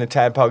 everybody in the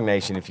Tadpog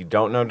Nation, if you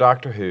don't know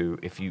Doctor Who,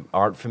 if you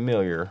aren't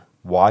familiar,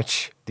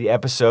 watch the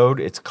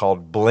episode. It's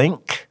called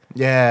Blink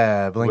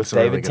Yeah, with Blink's a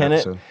David really good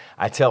Tennant. episode.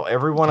 I tell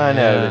everyone I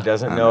know Yeah, that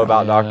doesn't know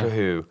about Yeah. Doctor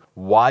Who,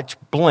 watch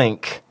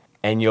Blink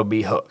and you'll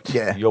be hooked.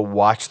 Yeah.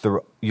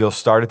 You'll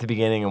start at the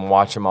beginning and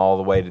watch them all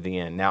the way to the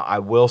end. Now, I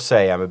will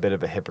say I'm a bit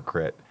of a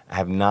hypocrite. I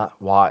have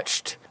not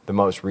watched the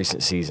most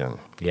recent season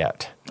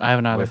yet I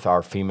haven't either. with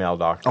our female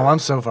doctor. Oh, I'm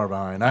so far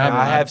behind.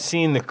 I have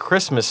seen the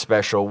Christmas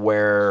special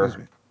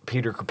where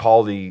Peter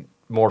Capaldi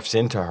morphs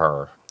into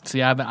her.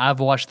 See,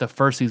 I've watched the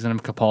first season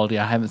of Capaldi.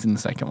 I haven't seen the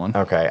second one.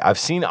 Okay, I've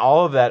seen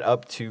all of that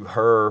up to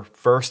her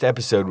first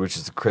episode, which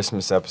is the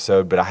Christmas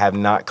episode, but I have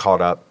not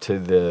caught up to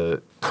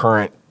the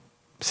current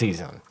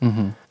season.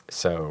 Mm-hmm.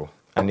 So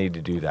I need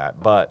to do that.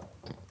 But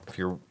if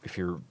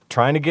you're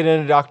trying to get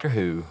into Doctor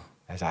Who,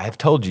 as I have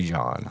told you,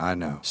 John, I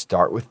know.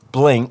 start with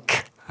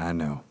Blink. I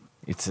know.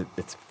 It's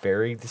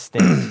very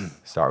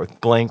distinct. Start with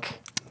Blink.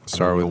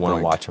 Start with You want to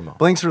Blink. watch them all.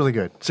 Blink's really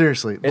good.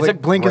 Seriously, It's a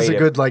Blink is a great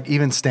good like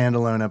even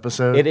standalone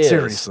episode. It is.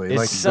 Seriously, It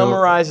like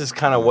summarizes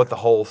kind of what the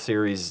whole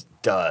series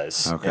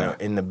does Okay.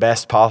 in the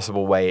best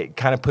possible way. It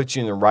kind of puts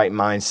you in the right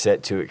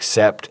mindset to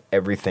accept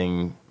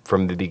everything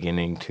from the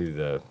beginning to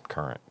the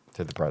current,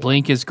 to the present.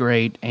 Blink is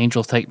great.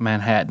 Angels Take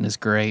Manhattan is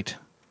great.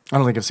 I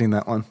don't think I've seen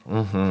that one.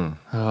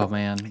 Oh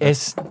man,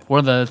 It's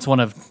it's one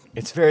of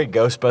very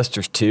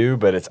Ghostbusters 2,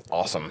 but it's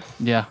awesome.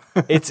 yeah.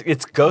 It's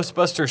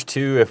Ghostbusters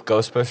 2 if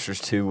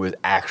Ghostbusters 2 was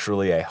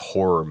actually a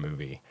horror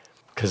movie,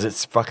 because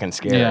it's fucking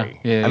scary.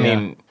 Yeah, I yeah.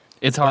 mean,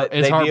 It's hard. but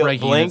It's they deal-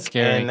 heartbreaking and Blink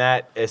scary.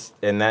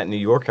 and that New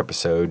York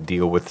episode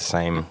deal with the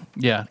same.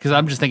 Yeah, because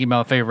I'm just thinking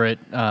about my favorite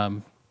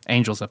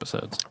Angels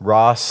episodes.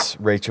 Ross,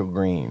 Rachel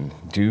Green,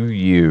 do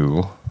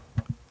you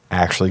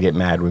actually get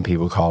mad when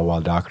people call while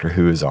Doctor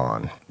Who is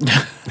on?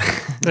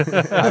 I've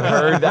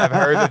heard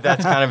that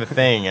that's kind of a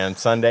thing. On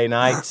Sunday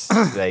nights,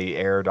 they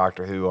air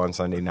Doctor Who on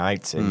Sunday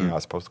nights, and you're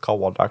not supposed to call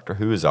while Doctor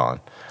Who is on.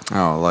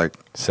 Oh, like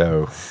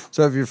So,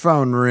 so if your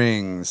phone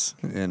rings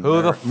in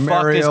who the fuck is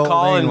Mariel,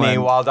 calling me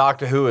England, while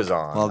Doctor Who is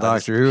on? while I'm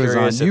just Doctor Who is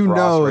curious on, if you Ross,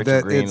 know Rachel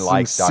that Green it's some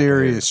likes Doctor Who.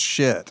 serious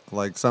shit.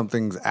 Like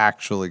something's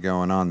actually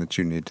going on that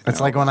you need to know.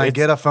 It's like when I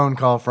get a phone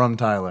call from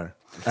Tyler,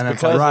 and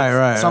it's because like,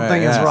 Right, something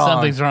right, is yeah. wrong.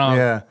 Something's wrong.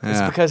 Yeah, It's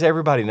Yeah. because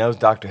everybody knows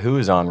Doctor Who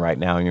is on right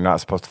now, and you're not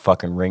supposed to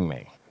fucking ring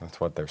me. That's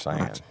what they're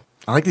saying.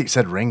 I like that you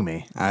said "ring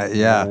me."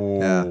 yeah.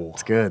 Ooh.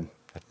 It's good.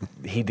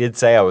 He did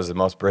say I was the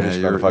most British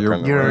Yeah, motherfucker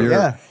in the you're- world.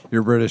 yeah.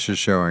 Your British is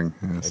showing.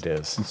 Yes. It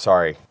is.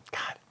 Sorry.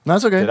 God. No,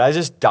 it's okay. Did I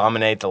just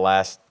dominate the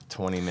last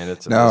 20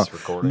 minutes of No, this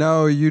recording?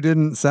 no, you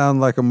didn't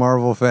sound like a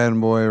Marvel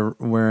fanboy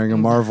wearing a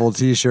Marvel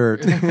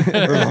T-shirt for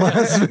the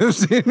last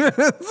 15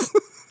 minutes.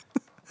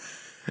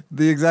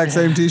 The exact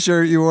same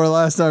T-shirt you wore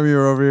last time you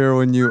were over here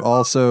when you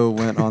also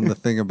went on the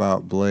thing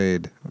about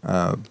Blade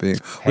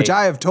which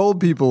I have told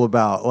people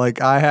about.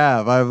 Like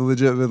I've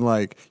legit been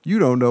like, you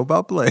don't know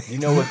about Blade. You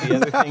know what the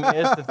other thing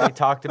is that they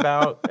talked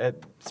about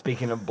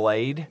speaking of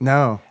Blade?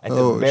 No. At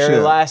the very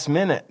last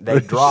minute, they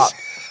dropped.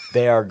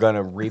 They are going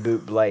to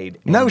reboot Blade.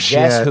 And No guess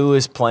shit. who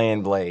is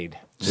playing Blade?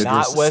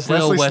 Not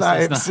Wesley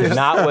Snipes.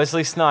 Not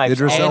Wesley Snipes.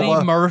 Idris Eddie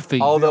Elba. Murphy.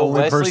 Although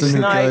only Wesley person who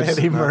Snipes, could.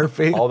 Eddie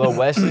Murphy. although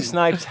Wesley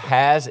Snipes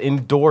has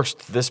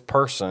endorsed this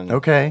person,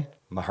 Okay.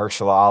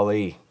 Mahershala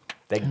Ali.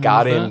 They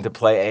got him to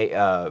play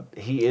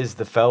he is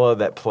the fellow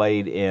that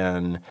played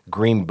in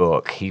Green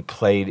Book. He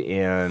played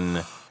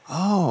in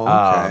Oh,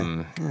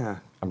 okay. Yeah.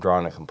 I'm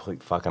drawing a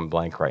complete fucking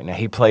blank right now.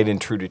 He played in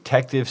True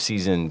Detective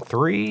season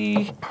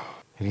 3.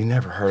 Have you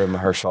never heard of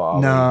Mahershala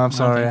Ali? No, I'm I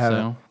sorry. I think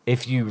haven't. so.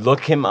 If you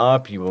look him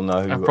up, you will know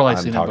I've who probably I'm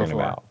seen him talking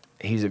before. about.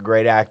 He's a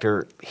great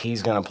actor.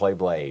 He's going to play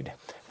Blade.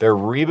 They're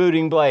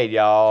rebooting Blade,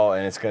 y'all,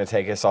 and it's going to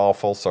take us all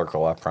full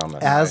circle, I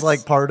promise. As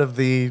like part of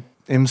the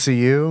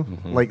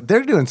MCU, like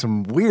they're doing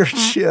some weird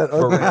shit.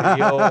 For real.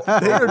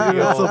 They are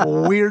doing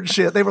some weird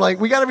shit. They were like,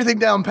 we got everything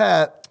down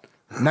pat.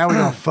 Now we're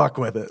gonna fuck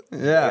with it. Yeah.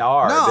 They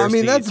are. No, I There's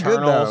mean the that's good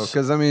though, Eternals.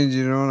 because I mean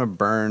you don't want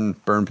to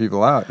burn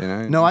people out. You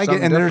know. No, I get,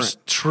 Something and there's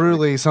different.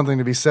 truly something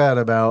to be said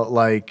about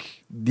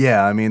like,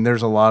 yeah, I mean,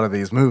 there's a lot of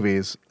these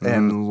movies,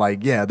 and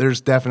like, yeah, there's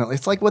definitely,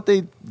 it's like what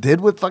they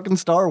did with fucking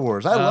Star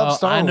Wars. I love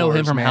Star Wars. I know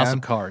him from man. House of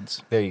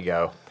Cards. There you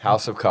go.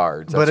 House of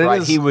Cards. But That's it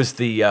right. is- He was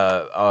the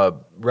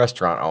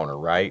restaurant owner,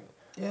 right?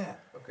 Yeah.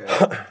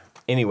 Okay.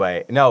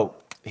 Anyway, no,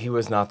 he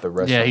was not the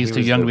restaurant. Yeah, he's he too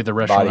was young the to be the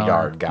restaurant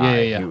bodyguard owner. guy.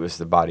 Yeah, yeah. He was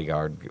the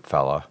bodyguard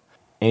fella.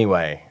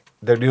 Anyway,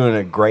 they're doing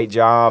a great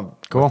job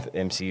Cool. with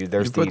MCU.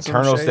 There's You the put some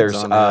Eternals. shades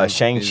There's on him.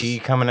 Shang-Chi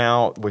He's coming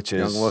out, which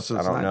is young Wesley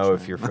I don't Snipes, know if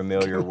man. you're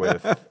familiar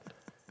with.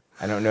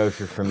 I don't know if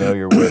you're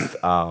familiar with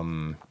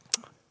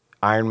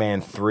Iron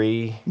Man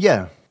 3.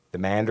 Yeah, The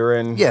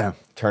Mandarin. Yeah.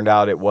 Turned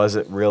out it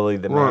wasn't really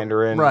the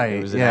Mandarin. right?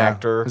 It was an yeah.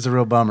 actor. It was a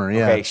real bummer.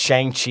 Yeah. Okay,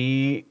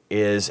 Shang-Chi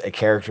is a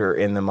character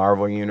in the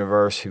Marvel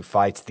Universe who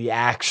fights the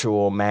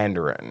actual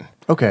Mandarin.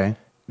 Okay.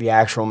 The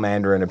actual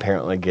Mandarin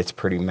apparently gets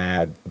pretty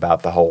mad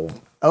about the whole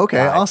Okay,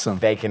 guy awesome.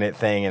 faking it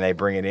thing, and they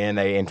bring it in.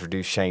 They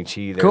introduce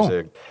Shang-Chi.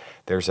 Cool.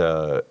 There's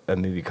a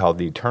movie called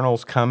The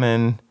Eternals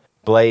coming.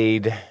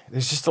 Blade.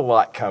 There's just a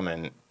lot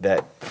coming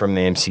that from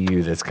the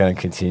MCU that's going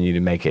to continue to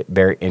make it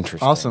very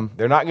interesting. Awesome.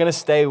 They're not going to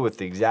stay with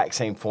the exact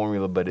same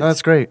formula, but it's,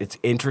 That's great. It's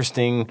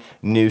interesting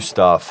new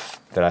stuff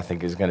that I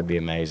think is going to be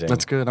amazing.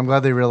 That's good. I'm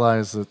glad they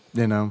realize that,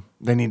 you know,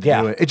 they need to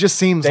Yeah. do it. It just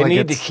seems They like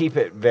need to it's, keep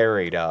it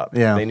varied up.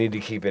 Yeah. They need to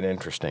keep it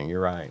interesting.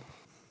 You're right.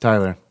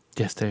 Tyler,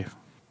 Yes, Dave.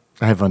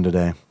 I had fun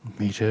today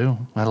Me too.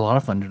 I had a lot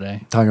of fun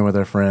today. talking with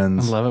our I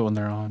friends, love it when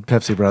they're on.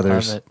 Pepsi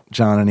Brothers, Love it.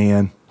 John and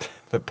Ian.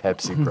 The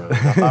Pepsi Brothers.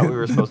 I thought we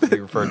were supposed to be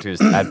referred to as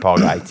Tadpog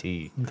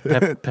IT.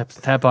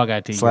 Tadpog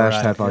IT. you're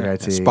Slash right. Tadpog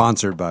IT.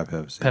 Sponsored by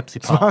Pepsi.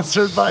 Pepsi Pop.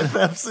 Sponsored by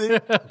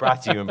Pepsi.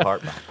 Brought to you in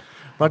part by.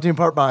 Brought to you in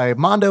part by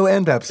Mondo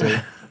and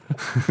Pepsi.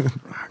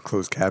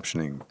 Closed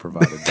captioning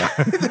provided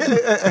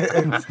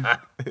by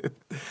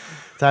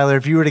Tyler,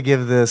 if you were to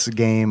give this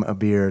game a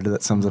beard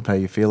that sums up how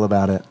you feel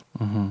about it,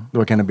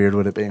 what kind of beard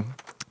would it be?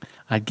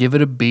 I'd give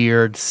it a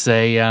beard.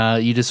 Say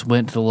you just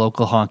went to the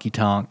local honky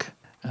tonk.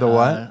 The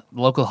what?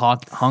 Local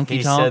honky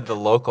He tonk. said the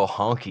local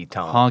honky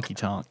tonk. honky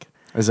tonk.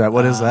 Is that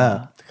what is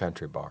that? The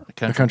country bar.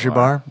 country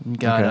bar? You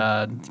got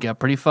Okay. you got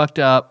pretty fucked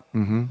up.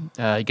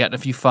 Mm-hmm. You got in a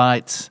few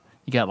fights.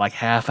 You got like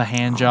half a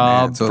hand man.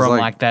 job So it's from like-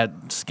 like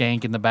that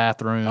skank in the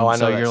bathroom. Oh, I know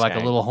so that you're like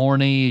skank. a little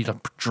horny, you're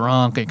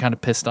drunk, and kind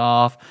of pissed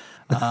off.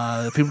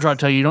 People try to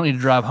tell you don't need to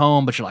drive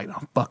home, but you're like,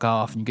 oh, fuck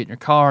off. And you get in your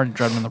car and you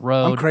drive down the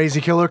road. I'm Crazy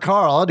Killer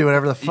Carl. I'll do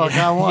whatever the fuck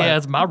I want. Yeah,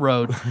 it's my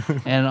road.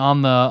 And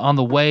on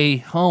the way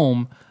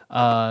home,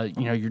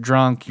 you're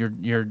drunk.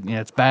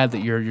 It's bad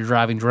that you're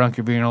driving drunk.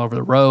 You're being all over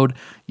the road.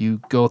 You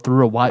go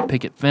through a white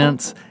picket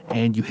fence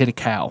and you hit a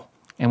cow.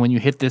 And when you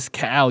hit this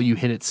cow, you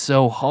hit it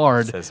so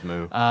hard, Says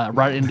moo.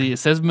 right into it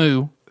says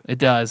moo. It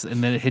does,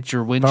 and then it hits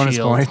your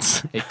windshield.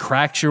 points. It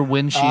cracks your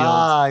windshield.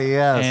 Ah,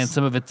 yes. And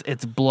some of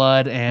it's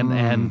blood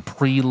and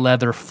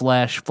pre-leather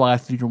flesh fly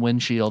through your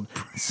windshield,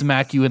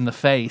 smack you in the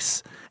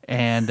face,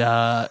 and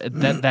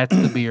that's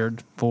the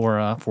beard for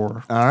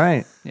All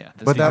right. yeah.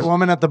 But that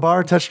woman at the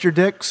bar touched your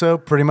dick, so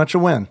pretty much a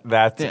win.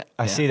 That's Yeah,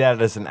 I yeah. see that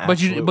as an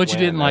absolute But you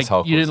win, didn't as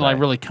Hulk would say.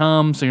 really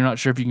come, so you're not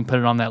sure if you can put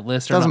it on that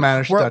list or Doesn't not.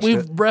 matter, she touched We've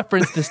it.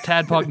 referenced this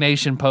Tadpog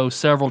Nation post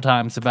several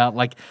times about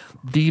like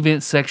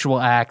deviant sexual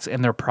acts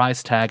and their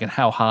price tag and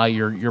how high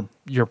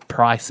your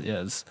price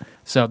is.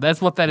 So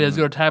that's what that is.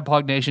 Go to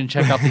Tadpog Nation,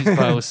 check out these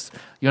posts.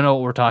 You'll know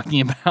what we're talking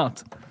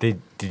about.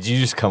 Did you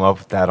just come up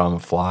with that on the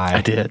fly?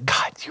 I did.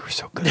 God, you were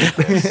so good at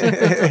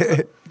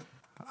this.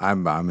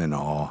 I'm in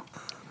awe.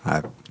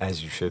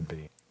 As you should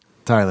be.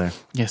 Tyler,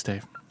 Yes,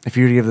 Dave. if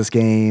you were to give this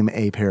game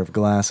a pair of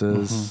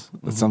glasses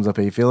that sums up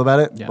how you feel about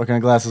it, Yeah. what kind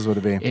of glasses would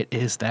it be? It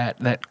is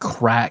that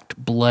cracked,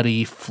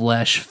 bloody,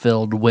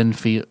 flesh-filled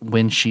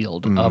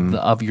windshield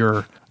of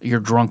your your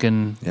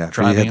drunken Yeah, if you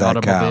driving hit that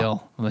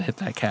automobile and hit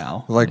that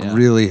cow. Like Yeah.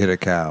 really hit a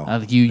cow.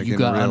 Like you Like in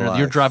got real under. You're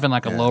life. driving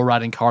like a Yeah. low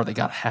riding car that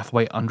got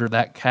halfway under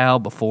that cow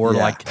before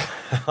Yeah. like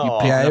you picked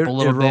Yeah, it it, up a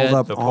little it rolled bit.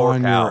 up The poor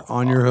cow.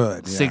 on your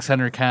hood. Yeah.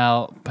 600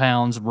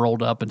 pounds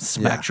rolled up and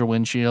smacked Yeah. your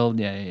windshield.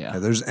 Yeah. Yeah,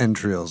 there's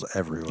entrails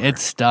everywhere.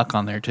 It's stuck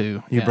on there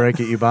too. You yeah. break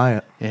it, you buy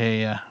it.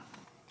 Yeah.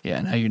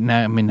 Now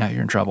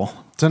you're in trouble.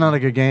 It's not a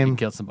good game. You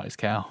killed somebody's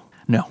cow.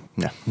 No.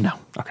 No.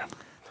 Okay.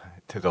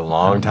 Took a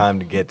long time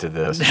to get to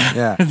this,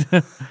 yeah,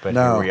 but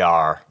No. here we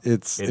are.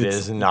 It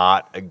is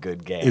not a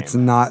good game. it's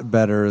not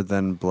better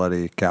than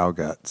bloody cow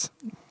guts.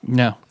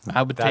 No.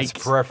 I would That's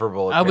take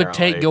preferable. I would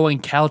take apparently. going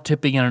cow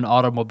tipping in an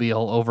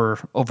automobile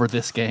over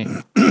this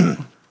game.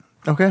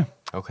 Okay.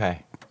 Okay,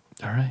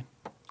 All right.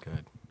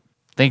 good.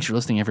 Thanks for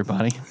listening,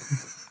 everybody.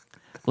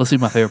 Let's do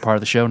my favorite part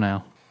of the show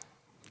now.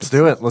 Let's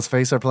do it. Let's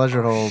face our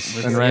pleasure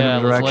holes in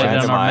random let's lay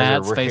directions. down our Randomizer,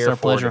 mats, we're face here our for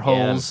it pleasure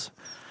again. holes.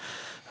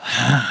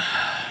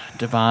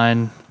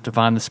 divine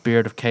the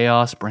spirit of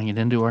chaos, bring it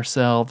into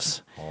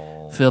ourselves.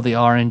 Feel the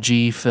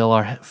RNG,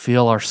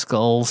 feel our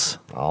skulls.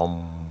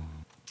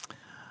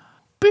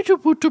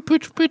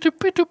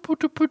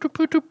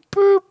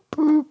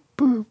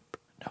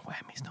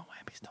 No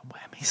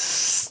whammies.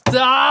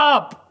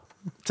 Stop!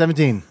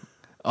 17.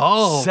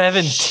 Oh,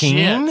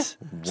 17? shit.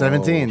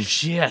 17.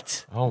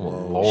 Shit. Oh my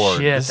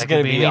lord! Shit, this is that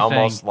going could to be be anything.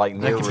 almost like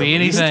That near could be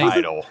release anything.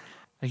 title.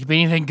 It could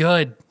be anything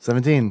good.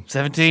 17.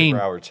 17.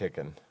 Super Hour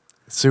Chicken.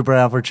 Super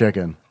Alfred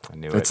Chicken. I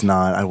knew It's it.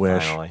 not. I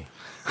wish. Finally.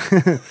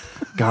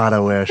 God, I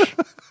wish.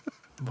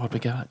 What we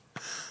got?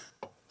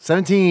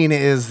 17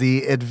 is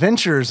the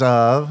Adventures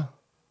of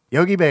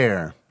Yogi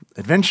Bear.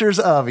 Adventures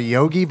of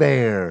Yogi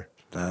Bear.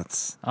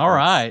 That's All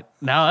right.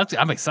 Now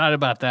I'm excited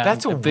about that.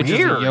 That's Adventures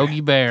weird. of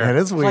Yogi Bear. That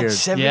is Like weird.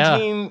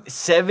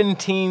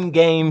 17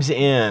 games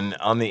in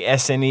on the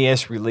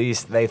SNES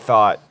release, they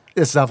thought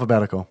It's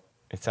alphabetical.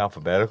 it's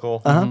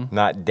alphabetical, Uh-huh.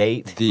 not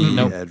date. the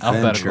Nope,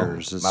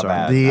 adventures. My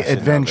bad. The I should know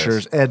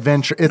Adventures.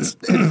 It's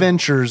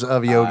Adventures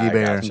of Yogi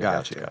Bear.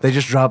 Gotcha. They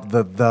just dropped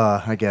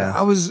the, I guess.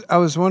 I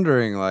was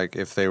wondering like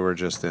if they were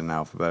just in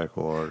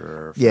alphabetical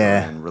order or if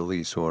Yeah. they were in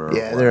release order. or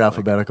Yeah, what. they're Like,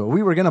 alphabetical.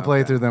 We were going to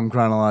play through them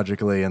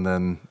chronologically, and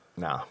then,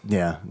 No.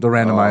 yeah, the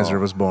randomizer Oh.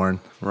 was born.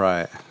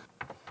 right.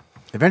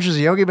 Adventures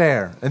of Yogi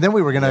Bear. And then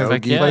we were going to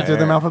Yogi play through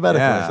them Bear. alphabetically.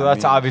 Yeah. So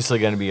that's obviously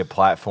going to be a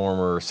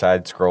platformer,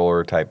 side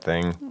scroller type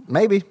thing.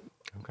 Maybe.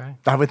 Okay.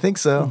 I would think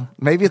so.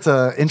 Maybe it's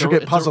a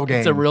intricate puzzle game.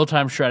 It's a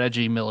real-time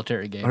strategy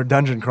military game. or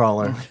dungeon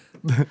crawler.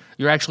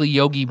 You're actually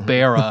Yogi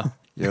Berra.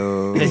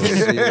 Yo,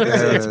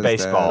 It's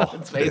baseball. It's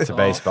It's a baseball.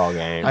 baseball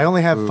game. I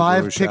only have Boo-boo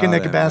 5 shot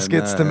picnic him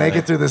baskets in to the make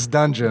it through this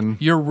dungeon.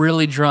 You're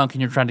really drunk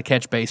and you're trying to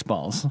catch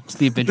baseballs. It's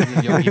the Adventures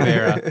of Yogi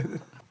Berra.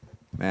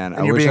 Man,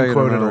 And I you're wish being I could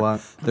quoted a remember.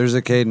 lot. There's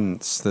a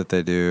cadence that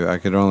they do. I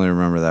could only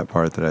remember that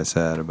part that I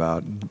said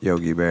about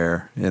Yogi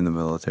Bear in the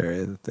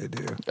military that they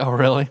do. Oh,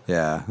 really?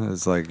 Yeah,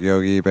 it's like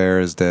Yogi Bear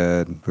is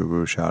dead. Boo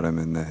Boo shot him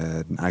in the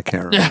head. I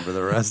can't remember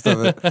the rest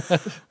of it.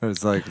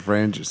 It's like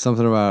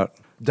something about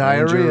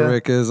Diarrhea. Ranger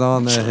Rick is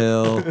on the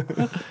hill.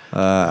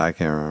 I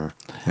can't remember.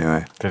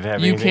 Anyway, Did it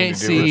have You anything can't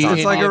to do with see something?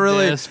 any like a of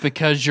really- this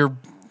because you're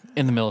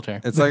in the military.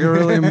 it's like a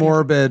really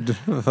morbid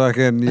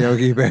fucking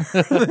Yogi Bear.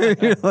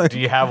 Do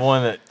you have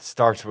one that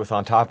starts with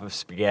on top of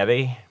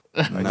spaghetti?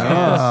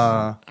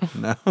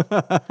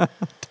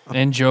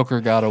 And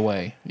Joker got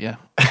away. Yeah.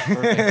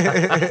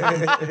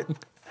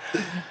 Perfect.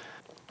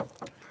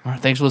 All right,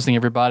 thanks for listening,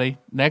 everybody.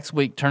 Next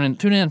week, tune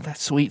in for that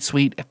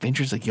sweet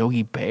Adventures of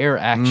Yogi Bear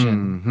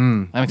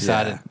action. I'm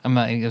excited. I'm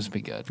not. It's gonna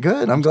be good.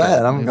 Good. I'm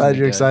glad. I'm It's glad gonna be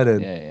you're good.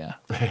 excited. Yeah.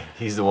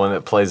 He's the one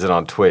that plays it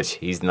on Twitch.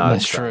 He's not.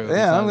 That's excited. true.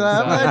 Yeah, I'm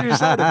glad you're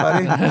excited,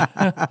 buddy.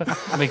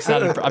 I'm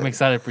excited. I'm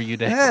excited for you,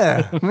 Dave.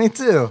 Yeah, me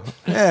too.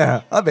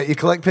 Yeah, I bet you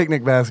collect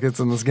picnic baskets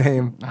in this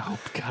game. Oh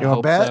God, You I want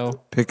hope bet? so.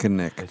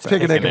 Picnic.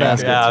 Picnic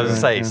baskets. Yeah, I was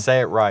gonna right,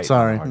 say it right.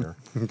 Sorry. Harder.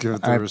 Give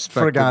it the I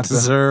respect forgot it to-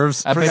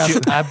 deserves. I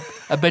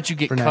bet you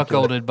get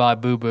Vernacular. cuckolded by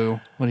Boo Boo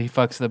when he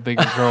fucks the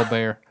bigger girl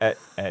bear.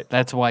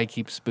 That's why he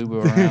keeps Boo Boo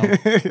around.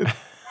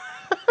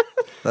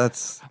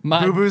 That's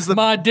My Boo-Boo's the-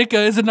 my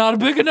dicka is not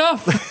big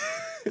enough.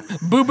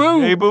 Boo Boo,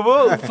 Hey, boo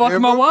boo, fuck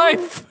my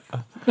wife.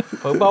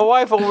 put my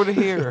wife over to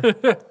here.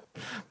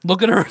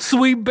 Look at her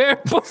sweet bear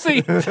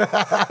pussy.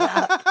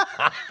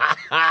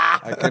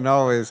 I can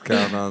always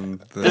count on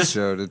this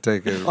show to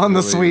take it On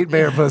the sweet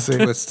bear pussy.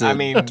 twisted I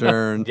mean,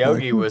 turn.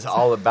 Yogi was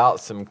all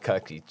about some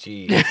cucky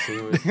cheese. He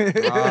was.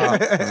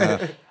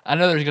 I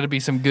know there's gonna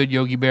be some good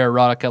Yogi Bear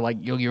erotica, like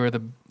Yogi Bear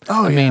the.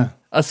 Oh, I yeah. mean,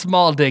 a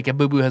small dick, and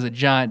Boo Boo has a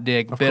giant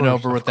dick, bent course,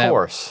 over with of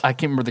course. that. I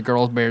can't remember the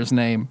girl bear's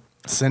name.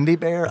 Cindy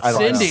Bear? I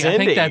don't Cindy, know. I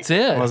think Cindy. that's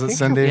it. Was it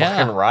Cindy? Yeah.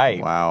 Fucking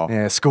right. Wow.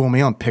 Yeah, school me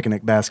on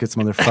picnic baskets,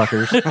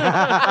 motherfuckers.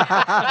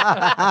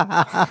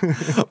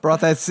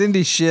 Brought that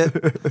Cindy shit.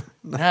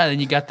 Yeah, then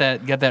you got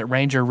that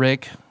Ranger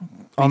Rick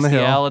On the hill.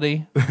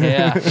 bestiality.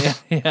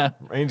 Yeah.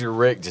 Ranger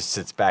Rick just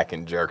sits back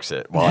and jerks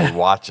it while he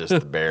watches the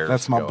bears.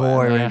 That's my go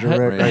boy, at it. Ranger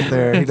Rick, right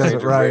there. He does it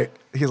Ranger right. Rick.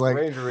 He's like,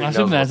 Ranger Rick I knows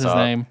assume that's what's his up.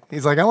 name.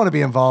 I want to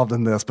be involved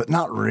in this, but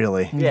not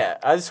really. Yeah,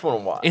 I just want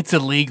to watch. It's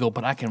illegal,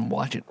 but I can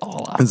watch it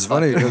all. It's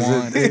funny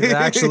because it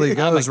actually I'm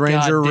goes. a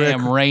Ranger Rick.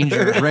 goddamn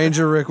ranger.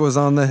 Ranger Rick was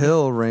on the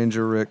hill.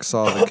 Ranger Rick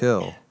saw the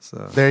kill.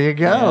 So There you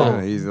go.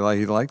 yeah,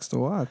 he likes to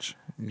watch.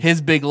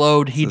 His big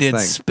load, he It's his did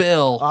thing.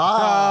 spill.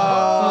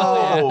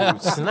 Oh,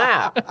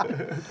 snap.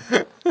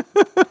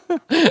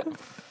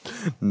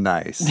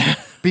 Nice.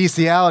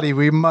 Bestiality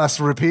we must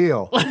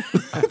repeal.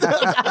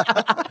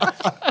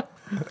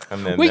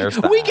 And then we there's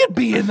that. we could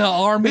be in the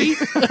army.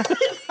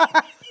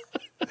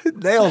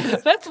 Nailed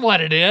it. That's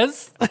what it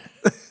is.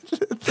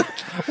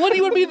 What do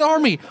you want to be in the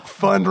army?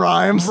 Fun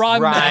rhymes.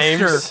 Rhyme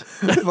master.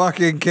 Rhymes.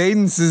 Fucking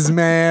cadences,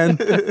 man.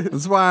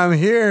 That's why I'm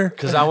here.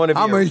 Because I want to be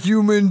I'm a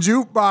human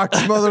jukebox,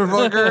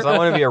 motherfucker. 'cause I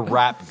want to be a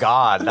rap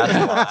god. That's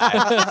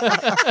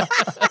why.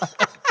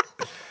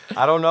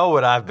 I don't know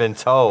what I've been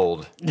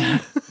told.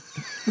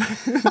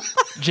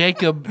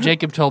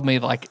 Jacob told me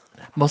like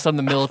most of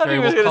the I military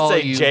was will going to call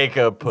say you.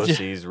 Jacob,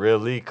 pussy's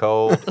really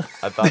cold.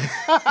 I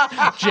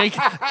thought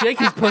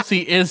Jacob's pussy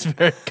is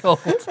very cold.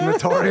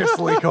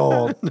 Notoriously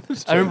cold.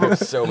 I remember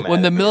so mad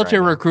when the at me military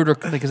right now. recruiter,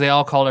 because they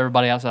all called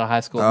everybody outside of high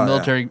school. Oh, The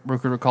military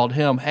recruiter called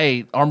him.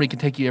 Hey, Army can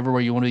take you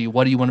everywhere you want to be.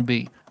 What do you want to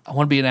be? I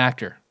want to be an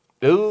actor.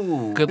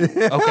 Ooh. Good.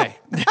 Okay.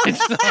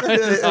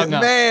 Just hung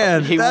up.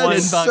 Man, He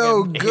that's won-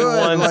 so He good.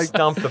 won Like,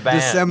 Stump the Band.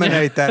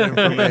 disseminate that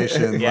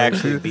information. He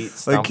actually beat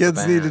Stump Like kids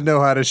the need Band. to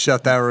know how to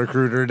shut that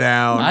recruiter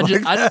down.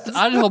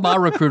 I told my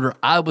recruiter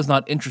I was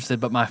not interested,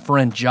 but my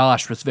friend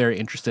Josh was very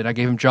interested. I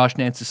gave him Josh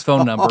Nance's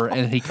phone number,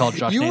 and he called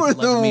Josh You Nance were and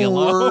left me the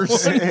alone.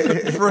 worst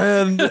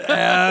friend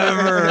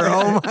ever.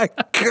 Oh my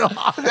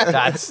god.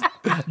 That's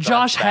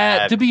Josh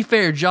bad. had, to be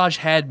fair, Josh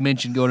had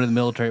mentioned going to the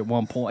military at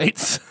one point.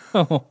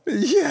 So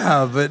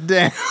Yeah, but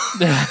damn.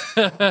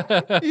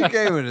 You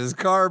came in his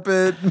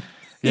carpet.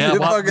 yeah, You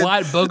white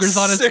fucking boogers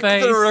on his sicked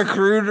face. the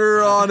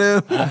recruiter on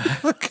him.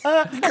 You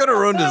could have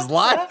ruined his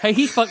life. Hey,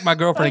 he fucked my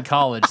girlfriend in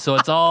college, so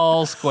it's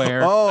all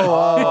square.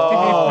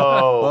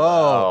 Oh,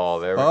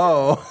 there we go.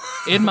 Oh.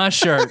 In my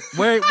shirt,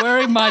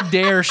 wearing my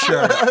Dare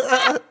shirt.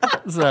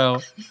 So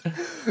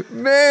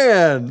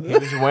Man. He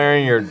was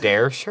wearing your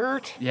Dare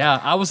shirt? yeah,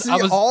 I was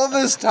All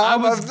this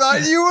time I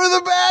thought you were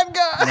the bad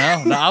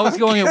guy. No, I was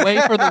going away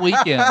for the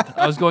weekend.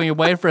 I was going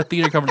away for a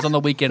theater conference on the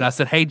weekend. I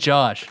said, "Hey,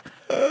 Josh,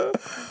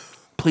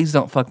 please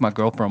don't fuck my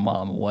girlfriend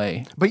while I'm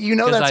away." But you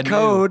know that's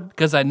code.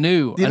 Because I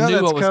knew You know what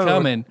that's was code.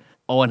 coming.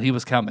 Oh, and he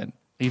was coming.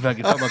 He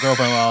fucking fucked my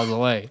girlfriend while I was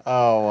away.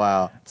 Oh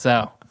wow.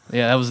 So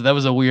yeah, that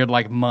was a weird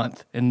like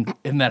month in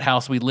that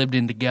house we lived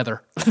in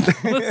together.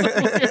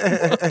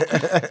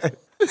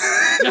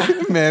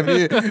 Man,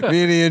 me and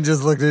Ian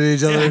just looked at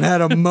each other and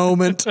had a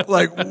moment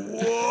like,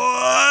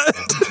 what?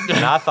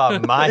 And I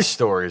thought my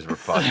stories were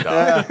fucked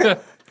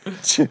up.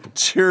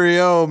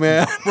 Cheerio,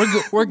 man.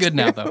 We're good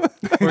now though.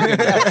 We're good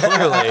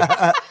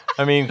now.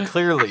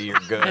 Clearly you're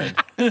good.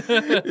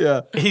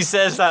 Yeah. He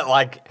says that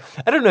like,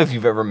 I don't know if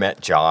you've ever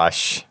met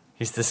Josh.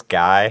 He's this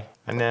guy.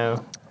 I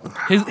know.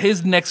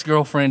 His next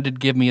girlfriend did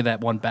give me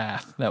that one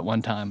bath that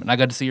one time, and I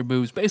got to see her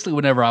boobs basically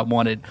whenever I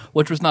wanted,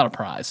 which was not a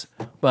prize,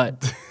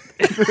 but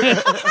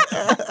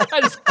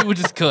we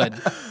just could.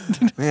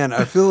 Man,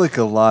 I feel like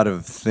a lot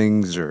of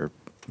things are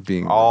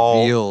being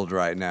revealed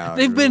right now.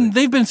 They've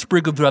been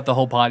sprinkled throughout the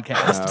whole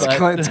podcast.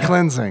 but- It's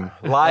cleansing.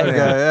 Live.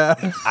 Yeah.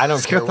 I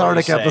don't care. what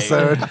you Cathartic say.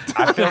 episode.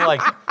 I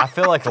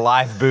feel like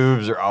live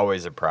boobs are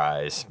always a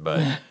prize,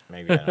 but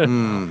maybe I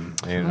don't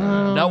know. You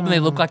know. not when they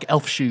look like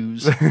elf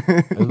shoes.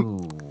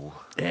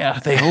 Yeah,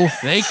 they curl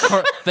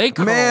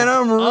Man,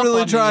 I'm up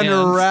really on the trying to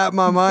ends. wrap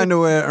my mind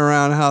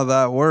around how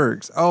that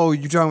works. Oh,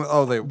 you talking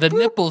about, The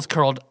nipples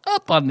curled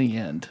up on the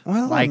end.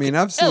 Well, I like mean,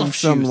 I've seen elf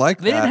some shoes. like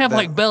They didn't that have that-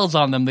 like bells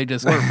on them. They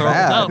just curled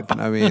bad. up.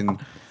 I mean,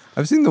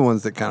 I've seen the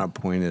ones that kind of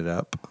pointed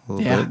up a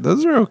little Yeah. bit.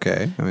 Those are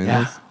okay. I mean,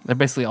 Yeah, they're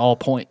basically all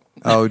point.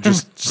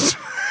 just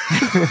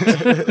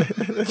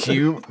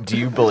Do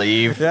you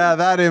believe? yeah,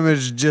 that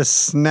image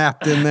just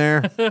snapped in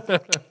there.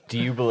 Do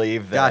you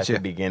believe that Gotcha.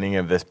 at the beginning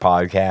of this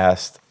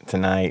podcast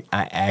tonight,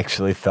 I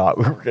actually thought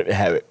we were going to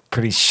have it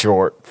pretty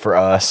short for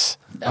us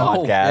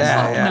podcast?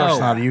 yeah. Of course No.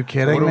 not. Are you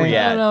kidding What are me? we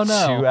at? No.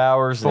 2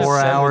 hours, and 4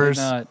 7 hours.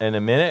 Not. and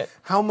a minute.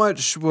 How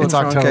much will It's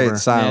October. truncate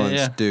silence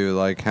Yeah. do?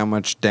 Like, how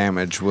much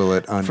damage will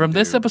it undo? From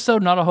this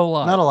episode, not a whole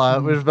lot. Not a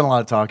lot. There's been a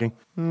lot of talking.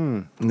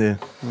 Yeah.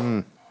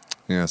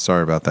 Yeah,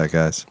 sorry about that,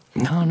 guys.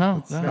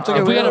 No. okay.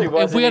 If we had, Really a, if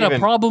wasn't we had a even-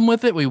 problem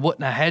with it, we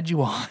wouldn't have had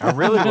you on. I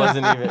really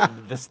wasn't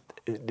even. This.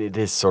 It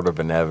is sort of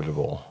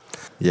inevitable.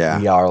 Yeah.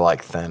 We are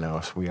like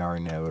Thanos. We are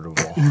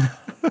inevitable.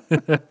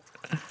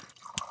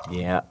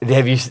 Yeah.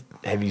 Have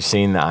you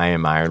seen the I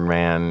Am Iron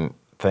Man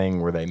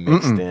thing where they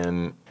mixed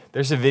in?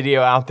 There's a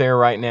video out there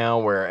right now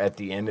where at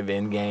the end of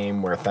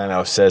Endgame where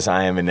Thanos says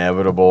I am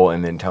inevitable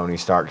and then Tony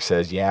Stark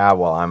says, yeah,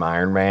 well, I'm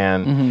Iron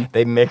Man.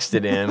 They mixed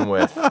it in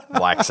with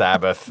Black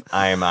Sabbath,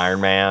 I am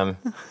Iron Man.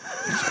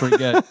 It's pretty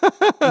good.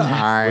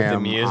 I With the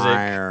am music,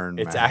 Iron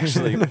it's Man.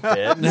 actually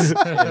fits.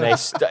 And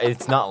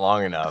it's not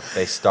long enough.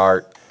 They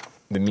start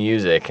the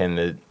music and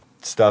the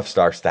stuff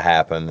starts to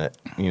happen that,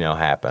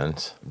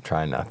 happens. I'm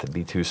trying not to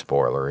be too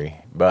spoilery,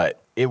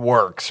 but it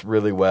works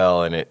really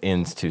well and it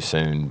ends too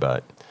soon.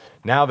 But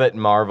now that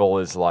Marvel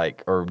is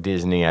or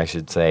Disney, I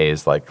should say,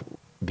 is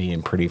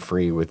being pretty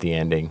free with the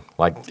ending.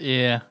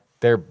 Yeah.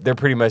 They're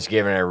pretty much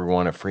giving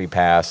everyone a free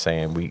pass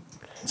saying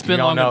It's been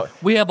long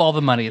enough. We have all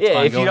the money. It's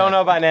fine. if you don't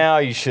know by now,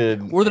 you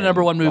should. We're the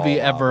number one movie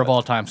follow ever along of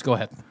all times. Go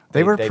ahead.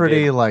 They were they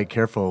pretty did.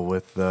 careful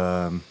with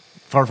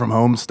Far From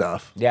Home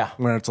stuff. Yeah.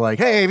 Where it's like,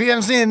 hey, if you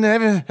haven't seen,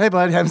 hey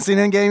bud, haven't seen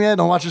Endgame yet?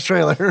 Don't watch this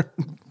trailer.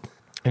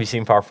 Have you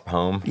seen Far From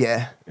Home?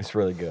 Yeah, It's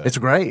really good. it's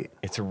great.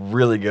 It's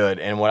really good.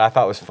 And what I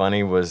thought was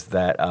funny was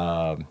that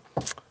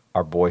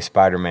our boy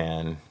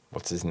Spider-Man,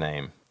 what's his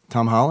name?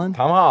 Tom Holland.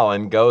 Tom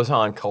Holland goes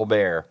on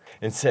Colbert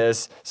and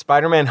says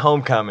Spider-Man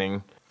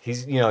Homecoming,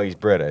 he's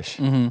British.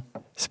 Mm-hmm.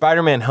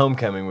 Spider-Man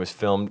Homecoming was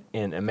filmed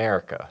in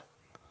America.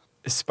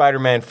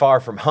 Spider-Man Far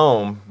From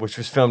Home, which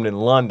was filmed in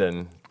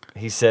London,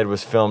 he said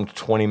was filmed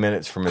 20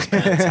 minutes from his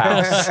parents'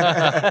 house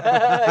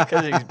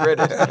because he's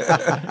British.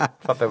 I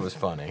thought that was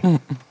funny.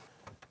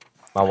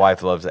 My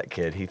wife loves that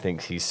kid. He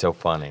thinks he's so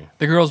funny.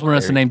 The girls wanted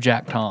us to name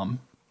Jack Tom.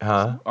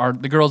 Huh?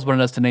 The girls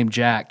wanted us to name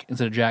Jack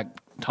instead of Jack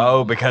Tom.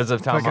 Oh, because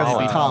of Tom Because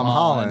Holland. of Tom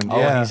Holland. Oh,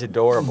 Yeah, he's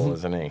adorable,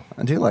 isn't he?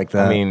 I do like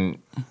that. I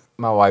mean,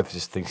 my wife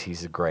just thinks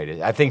he's the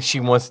greatest. I think she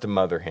wants to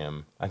mother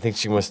him. I think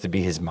she wants to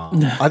be his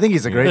mom. I think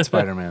he's a great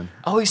Spider-Man.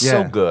 Oh, he's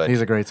so good.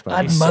 He's a great I'd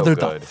Spider-Man. He's so mother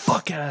the good.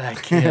 fuck out of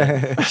that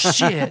kid.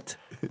 Shit.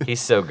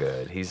 He's so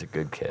good. He's a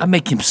good kid. I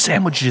make him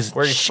sandwiches.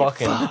 Where he's Shit,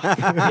 fucking.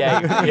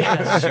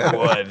 Yeah, she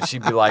would.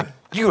 She'd be like,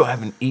 "You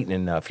haven't eaten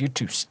enough. You're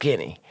too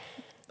skinny."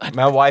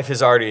 My wife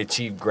has already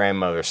achieved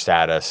grandmother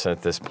status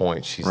at this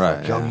point. She's Right,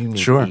 like, "Yo, yeah. you need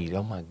Sure. to eat.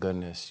 Oh my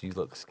goodness, you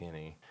look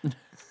skinny.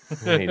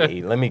 You need to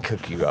eat. Let me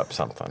cook you up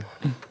something.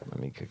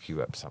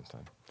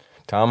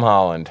 Tom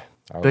Holland,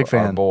 Big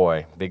fan. our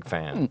boy, big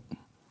fan.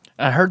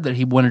 I heard that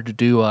he wanted to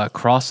do a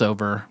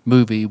crossover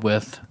movie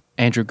with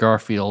Andrew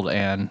Garfield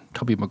and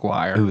Tobey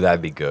Maguire. Ooh,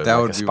 that'd be good. That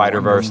Like would a be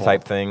Spider-Verse wonderful.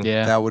 type thing.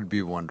 Yeah. That would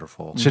be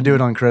wonderful. Should do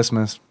it on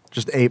Christmas.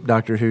 Just ape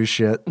Doctor Who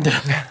shit.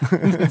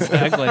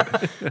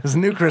 Exactly. There's a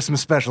new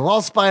Christmas special.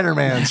 All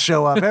Spider-Mans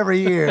show up every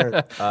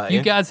year.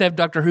 You guys have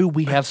Doctor Who.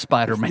 We have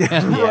Spider-Man.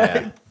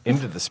 Yeah.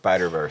 Into the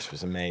Spider-Verse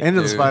was amazing.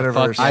 Into the Dude,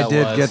 Spider-Verse. fuck yeah. I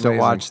did was. get to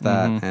Amazing. watch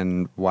that,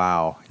 and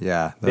wow,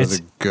 yeah, that was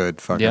It's- a good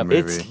fucking Yep. movie.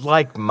 It's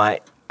like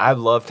I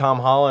love Tom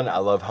Holland. I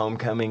love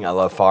Homecoming. I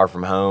love Far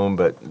From Home.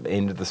 But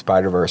Into the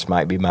Spider-Verse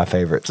might be my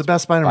favorite. It's the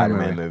best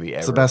Spider-Man movie. ever.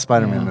 It's the best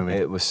Spider-Man movie.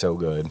 It was so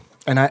good.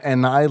 And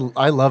I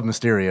love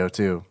Mysterio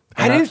too.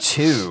 I do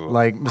too.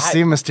 Like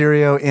seeing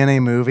Mysterio in a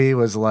movie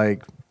was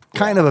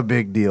kind of a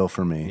big deal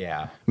for me.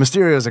 Yeah.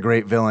 Mysterio is a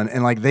great villain,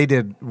 and they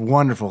did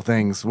wonderful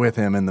things with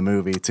him in the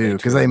movie too,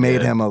 because they made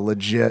did. him a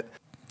legit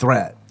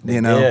threat. You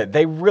know? Yeah,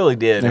 they really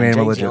did. They And made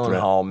him a Jake legit threat.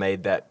 Gyllenhaal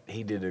made that.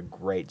 He did a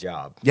great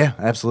job. Yeah,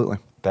 absolutely.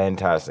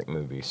 Fantastic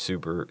movie.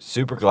 Super,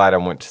 super glad I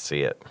went to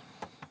see it.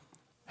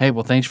 Hey,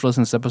 well, thanks for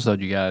listening to this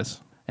episode, you guys.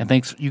 And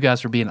thanks, you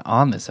guys, for being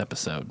on this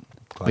episode.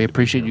 We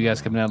appreciate you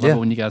guys coming out. I love Yeah. it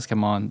when you guys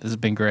come on. This has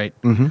been great.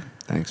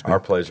 Thanks, man. Our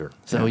pleasure.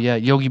 So, yeah,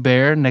 Yogi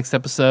Bear, next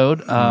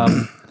episode.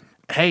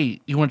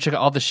 Hey, you want to check out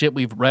all the shit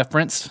we've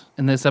referenced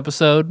in this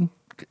episode?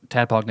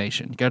 Tadpog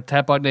Nation. Go to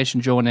Tadpog Nation,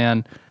 join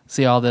in,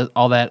 see all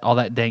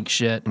that dank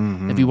shit.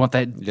 If you want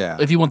that,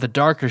 if you want the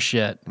darker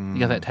shit, you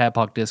got that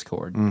Tadpog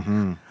Discord.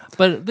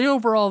 But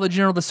the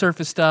general, the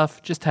surface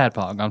stuff, just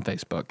Tadpog on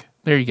Facebook.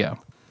 There you go.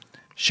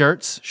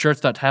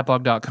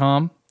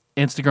 Shirts.tadpog.com,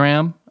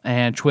 Instagram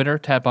and Twitter,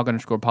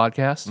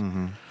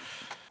 Tadpog_podcast.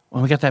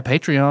 Well, we got that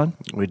Patreon.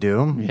 We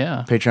do.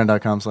 Yeah.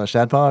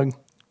 Patreon.com/Tadpog.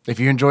 If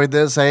you enjoyed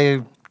this,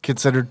 hey,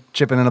 consider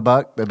chipping in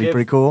 $1. That'd be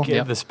pretty cool.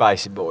 Give the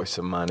Spicy Boys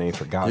some money,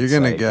 for God's You're sake.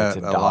 gonna get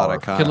It's a lot $1.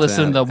 of content. Could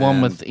listen to the one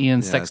and, with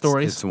Ian's sex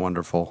stories. It's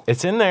wonderful.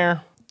 It's in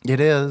there. It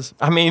is.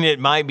 I mean, it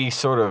might be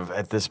sort of,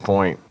 at this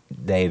point,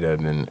 dated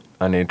and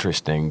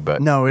uninteresting,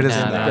 but No, it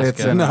isn't. no, it's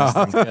It's good.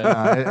 interesting.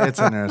 Good. It's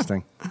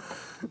interesting.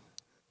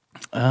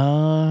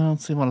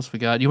 Let's see what else we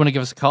got. You want to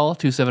give us a call,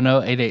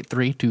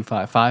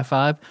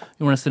 270-883-2555.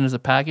 You want to send us a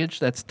package?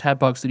 That's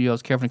Tadpog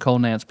Studios, Care for Nicole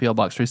Nance, P.O.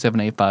 Box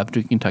 3785,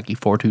 Duke, Kentucky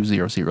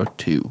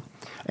 42002.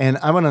 And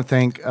I want to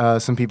thank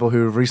some people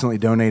who have recently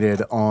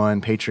donated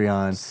on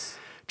Patreon.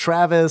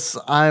 Travis,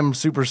 I'm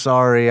super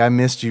sorry. I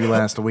missed you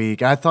last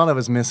week. I thought I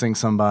was missing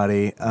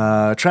somebody.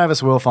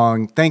 Travis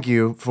Wilfong, thank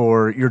you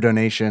for your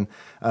donation.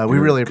 We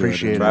really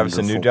appreciate it. Travis,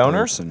 a new Wonderful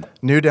donor? person.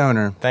 New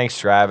donor. thanks,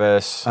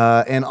 Travis.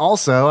 And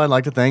also, I'd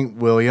like to thank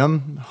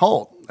William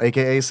Holt,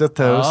 a.k.a. Sith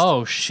Toast.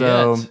 Oh, shit.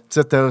 So,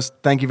 Sith Toast,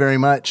 thank you very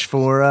much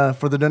for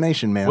the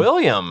donation, man.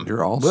 William.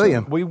 You're also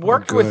William. We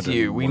worked good with and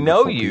you. We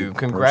know wonderful you.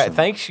 person.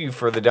 Thanks you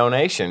for the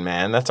donation,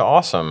 man. That's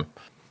awesome.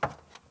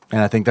 And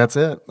I think that's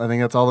it. I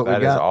think that's all that That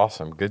we is got.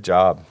 awesome. Good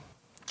job.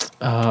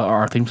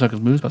 Our theme song is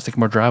Moves by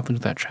Sycamore Drive. Look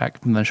at that track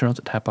from the show notes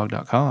at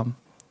tadpog.com.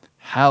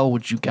 How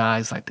would you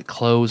guys like to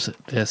close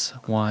this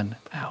one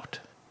out?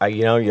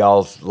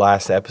 Y'all's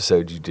last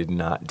episode, you did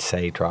not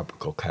say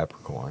Tropical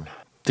Capricorn.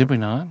 Did we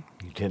not?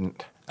 You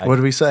didn't. What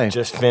did we say?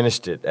 Just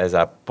finished it as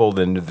I pulled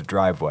into the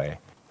driveway.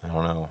 I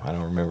don't know. I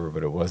don't remember,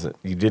 but it wasn't.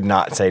 You did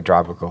not say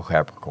tropical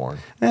Capricorn.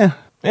 Yeah.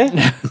 I'm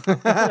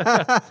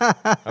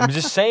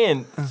just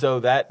saying so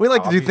that We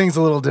like to do things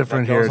a little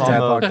different here at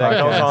Tadpog That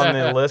goes Podcast. on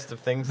the list of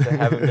things that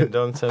haven't been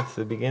done since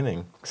the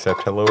beginning,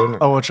 except Hello Internet.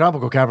 Oh, well,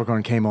 Tropical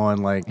Capricorn came on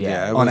like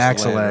Yeah, it on was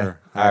Axelay. later.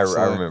 I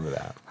Axelay. remember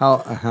that.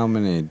 How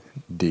many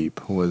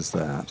deep was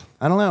that?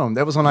 I don't know.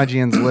 That was on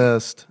IGN's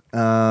list.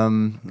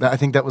 I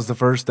think that was the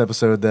first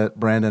episode that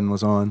Brandon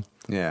was on.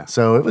 Yeah.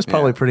 So it was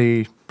probably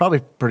Yeah.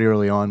 pretty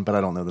early on, but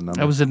I don't know the number.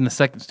 I was in the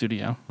second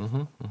studio.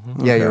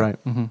 Yeah, you're right.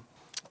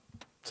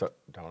 So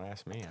don't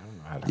ask me. I don't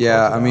know how to.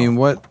 Yeah, close it I mean,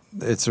 out.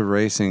 it's a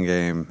racing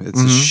game.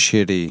 It's a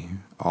shitty,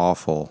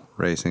 awful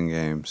racing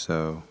game.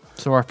 So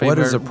So our What favorite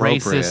is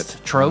appropriate?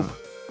 racist trope.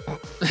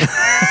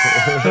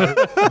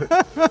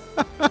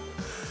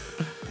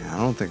 I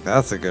don't think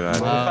that's a good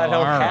idea. What if I don't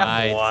all have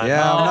right. one?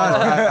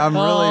 Yeah, I'm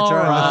really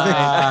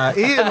trying to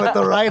think. Ian with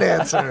the right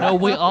answer. No,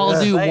 we all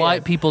do saying.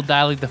 white people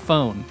dialing the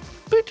phone.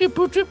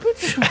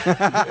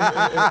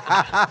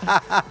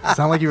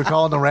 Sound like you were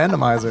calling the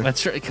randomizer.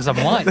 That's right, because I'm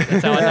white.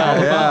 That's how I know all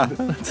about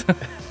it.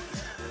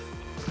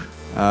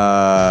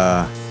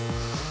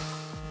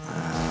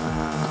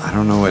 I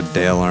don't know what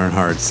Dale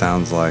Earnhardt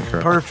sounds like.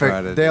 Or Perfect.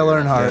 try to Dale do.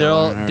 Earnhardt.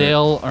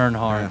 Dale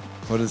Earnhardt.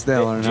 What is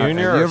Dale Earnhardt?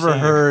 Junior Have you or ever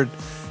senior? heard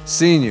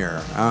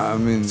senior? I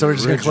mean, So we're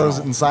just going to close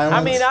it in silence?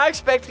 I mean, I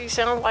expect he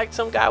sounds like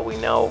some guy we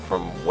know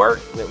from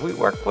work that we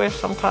work with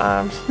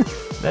sometimes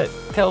that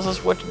tells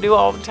us what to do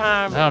all the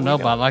time. I don't know,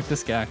 but I like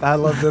this guy. I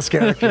love this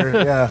character.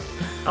 Yeah.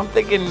 I'm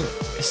thinking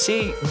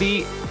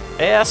CBS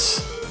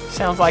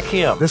sounds like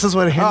him. This is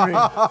what Henry...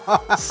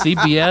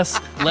 CBS,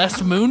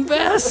 Les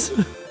Moonves?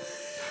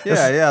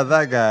 yeah,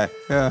 that guy.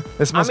 Yeah.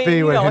 This must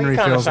be what Henry he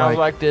kind of feels sounds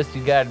like. like this.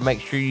 You got to make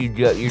sure you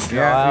got your jaw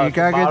Yeah, out you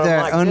gotta the get bottom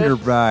that like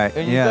underbite. this,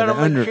 and you Yeah, gotta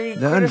the make sure you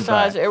the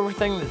criticize underbite.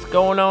 everything that's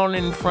going on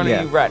in front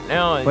Yeah. of you right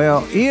now.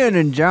 Well, Ian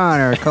and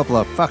John are a couple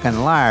of fucking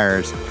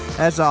liars.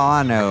 That's all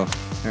I know.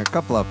 They're a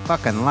couple of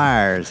fucking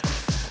liars.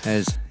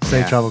 As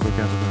Say Tropical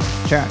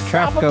Capricorn.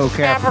 Tropical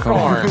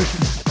Capricorn.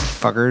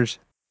 Fuckers.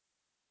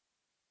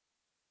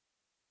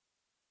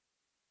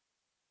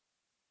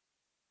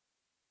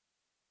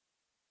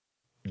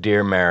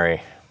 Dear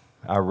Mary,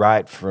 I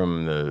write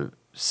from the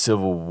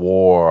Civil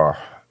War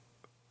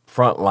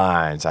front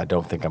lines. I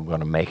don't think I'm going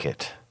to make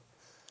it.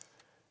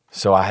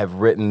 So I have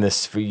written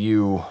this for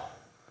you,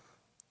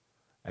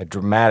 a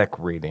dramatic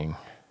reading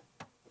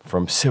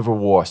from Civil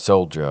War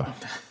soldier,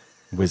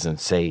 Wizened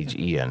Sage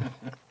Ian.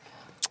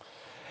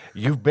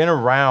 You've been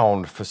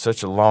around for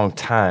such a long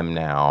time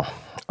now.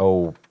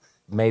 Oh,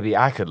 maybe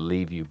I could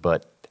leave you,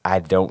 but I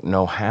don't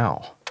know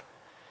how.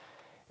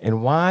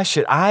 And why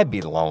should I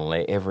be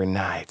lonely every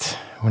night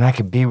when I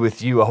could be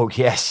with you? Oh,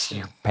 yes,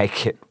 you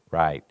make it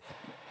right.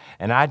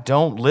 And I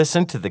don't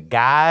listen to the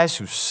guys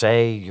who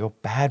say you're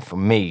bad for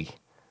me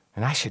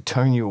and I should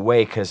turn you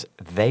away because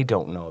they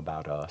don't know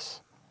about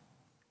us.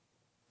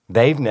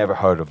 They've never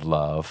heard of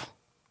love.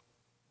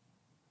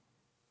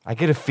 I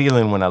get a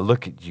feeling when I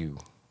look at you,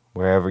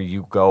 wherever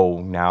you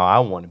go, now I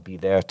want to be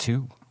there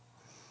too.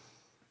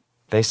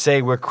 They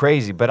say we're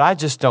crazy, but I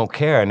just don't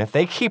care. And if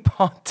they keep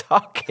on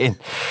talking,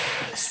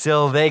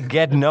 still they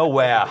get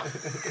nowhere.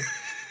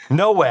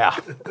 Nowhere.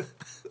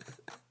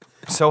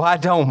 So I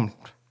don't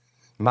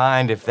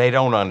mind if they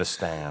don't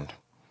understand.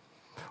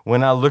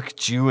 When I look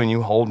at you and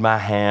you hold my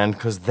hand,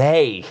 because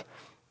they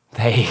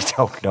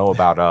don't know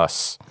about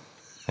us.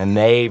 And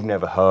they've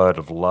never heard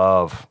of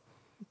love.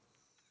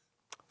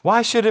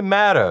 Why should it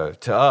matter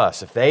to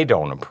us if they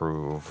don't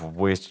approve?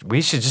 We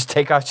should just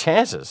take our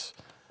chances.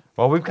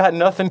 Well, we've got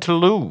nothing to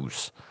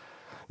lose.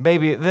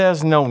 Baby,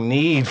 there's no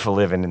need for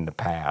living in the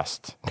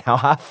past. Now,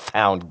 I've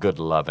found good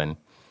loving,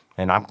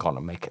 and I'm going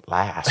to make it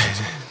last.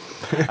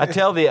 I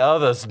tell the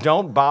others,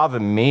 don't bother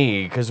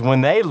me, because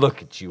when they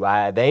look at you,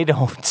 they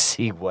don't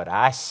see what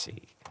I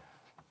see.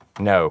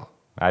 No,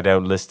 I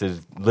don't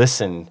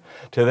listen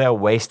to their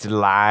wasted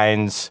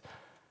lines.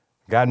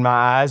 Got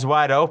my eyes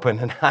wide open,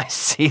 and I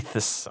see the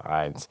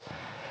signs.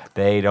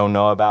 They don't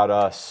know about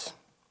us.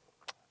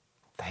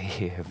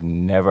 They have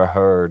never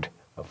heard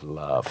of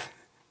love.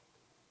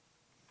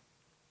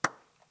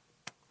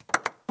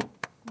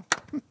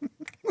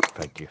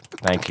 Thank you.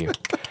 Thank you.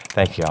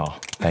 Thank y'all.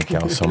 Thank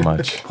y'all so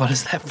much. What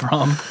is that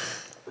from?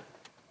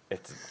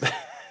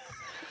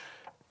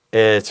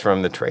 It's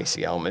from the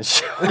Tracy Ullman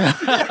Show. All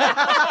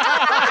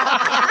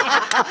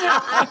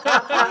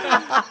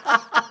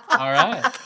right.